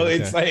okay.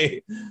 It's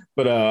like,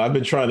 but I've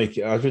been trying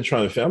to I think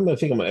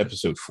I'm on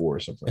episode 4 or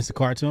something. It's a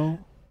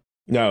cartoon?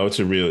 No, it's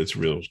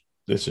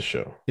a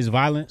show. Is it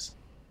violence?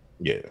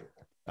 Yeah.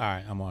 All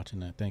right, I'm watching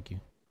that. Thank you.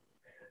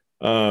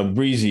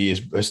 Breezy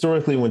is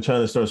historically when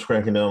China starts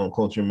cracking down on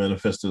culture,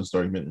 manifestos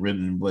start getting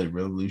written in blade.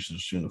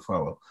 Revolutions soon to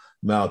follow.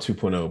 Mao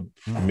 2.0,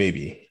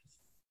 maybe.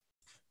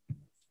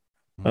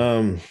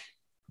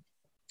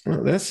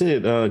 Well, that's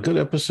it. Good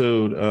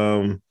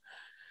episode.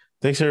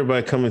 Thanks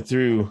everybody coming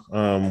through.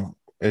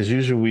 As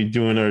usual, we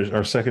doing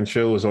our second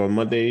show is on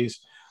Mondays.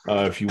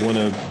 If you want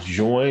to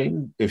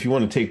join, if you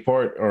want to take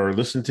part or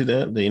listen to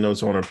that, then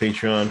it's on our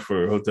Patreon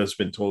for Hotep's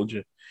Been Told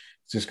You.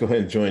 Just go ahead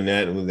and join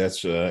that.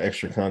 That's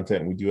extra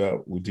content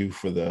we do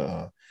for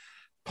the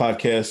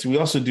podcast. We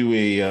also do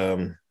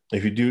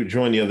if you do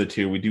join the other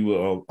tier, we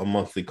do a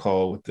monthly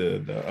call with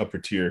the upper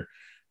tier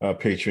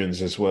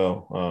patrons as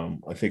well.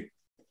 I think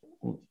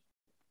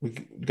we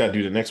got to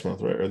do that next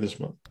month, right? Or this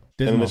month?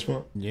 This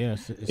month? Yeah.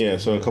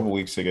 So a couple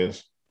weeks, I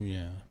guess.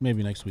 Yeah,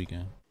 maybe next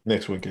weekend.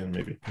 Next weekend,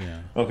 maybe. Yeah.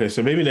 Okay,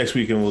 so maybe next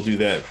weekend we'll do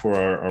that for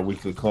our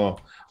weekly call,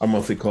 our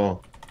monthly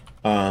call.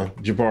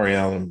 Jabari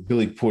Allen,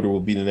 Billy Porter will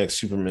be the next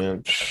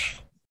Superman.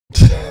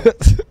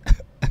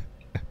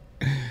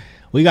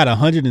 We got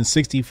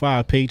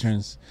 165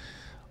 patrons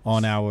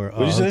on our.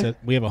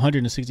 We have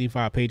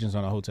 165 patrons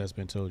on our Hotep's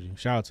Been Told You.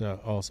 Shout out to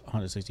all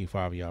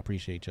 165 of y'all.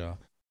 Appreciate y'all.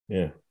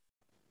 Yeah.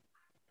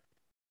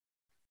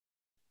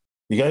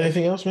 You got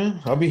anything else, man?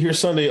 I'll be here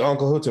Sunday,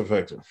 Uncle Hotep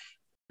Factor.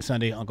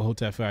 Sunday, Uncle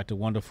Hotep Factor.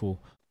 Wonderful.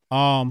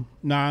 I ain't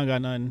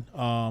got nothing.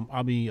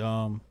 I'll be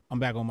I'm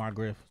back on my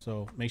grift.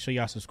 So make sure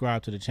y'all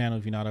subscribe to the channel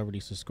if you're not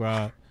already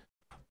subscribed.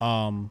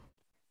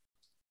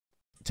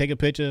 Take a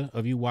picture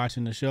of you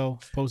watching the show,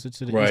 post it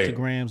to the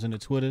Instagrams and the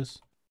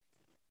Twitters.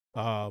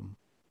 And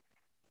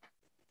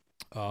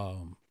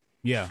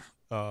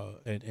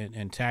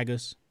tag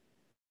us,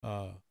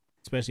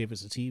 especially if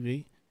it's a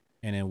TV,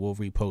 and then we'll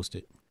repost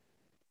it.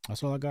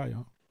 That's all I got,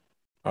 y'all.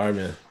 All right,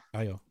 man.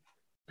 All right, y'all.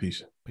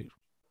 Peace.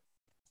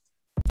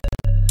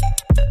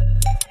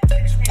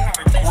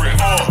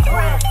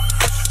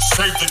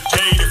 Save the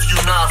date if you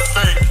not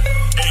fake.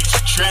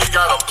 HJ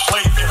got a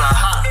plate and a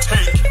hot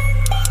take.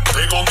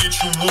 They gon' get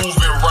you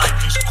moving right.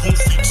 These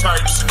goofy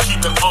types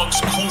keeping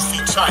unks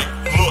goofy tight.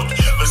 Look,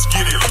 let's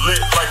get it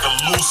lit like a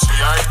Lucy,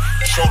 aight?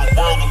 Show the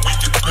world what we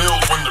can build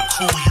when the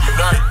crew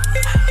unite.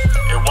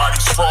 And while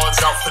these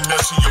frauds out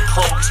finessing your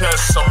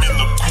protests, I'm in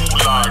the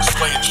gulags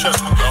playing chess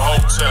with the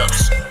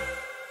Hoteps.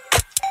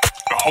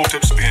 The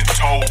Hotep's been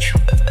told you.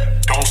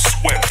 Don't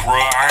sweat, bruh,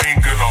 I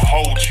ain't gonna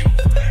hold you.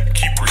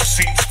 Keep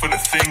receipts for the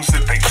things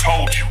that they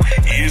told you.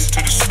 Ears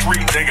to the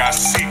street, they got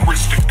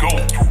secrets to go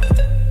through.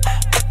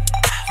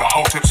 The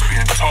Hotep's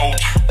been told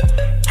you.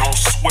 Don't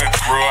sweat,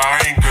 bruh,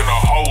 I ain't gonna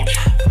hold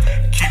you.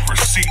 Keep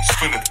receipts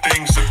for the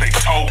things that they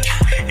told you.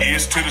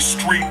 Ears to the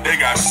street, they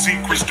got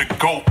secrets to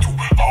go through.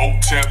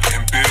 Hotep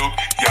and Build,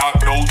 y'all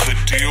know the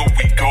deal.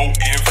 We go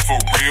in for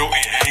real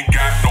and ain't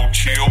got no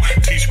chill.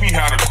 Teach me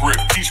how to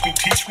grip. Teach me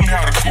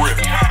how to grip.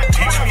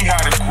 Teach me how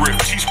to grip.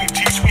 Teach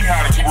me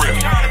how to grip.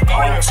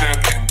 Hotep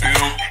and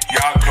Build,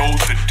 y'all know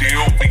the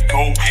deal. We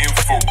go in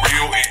for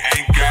real and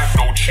ain't got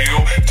no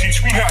chill.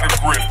 Teach me how to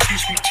grip.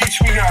 Teach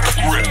me how to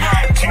grip.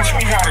 Teach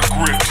me how to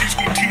grip.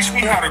 Teach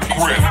me how to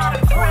grip.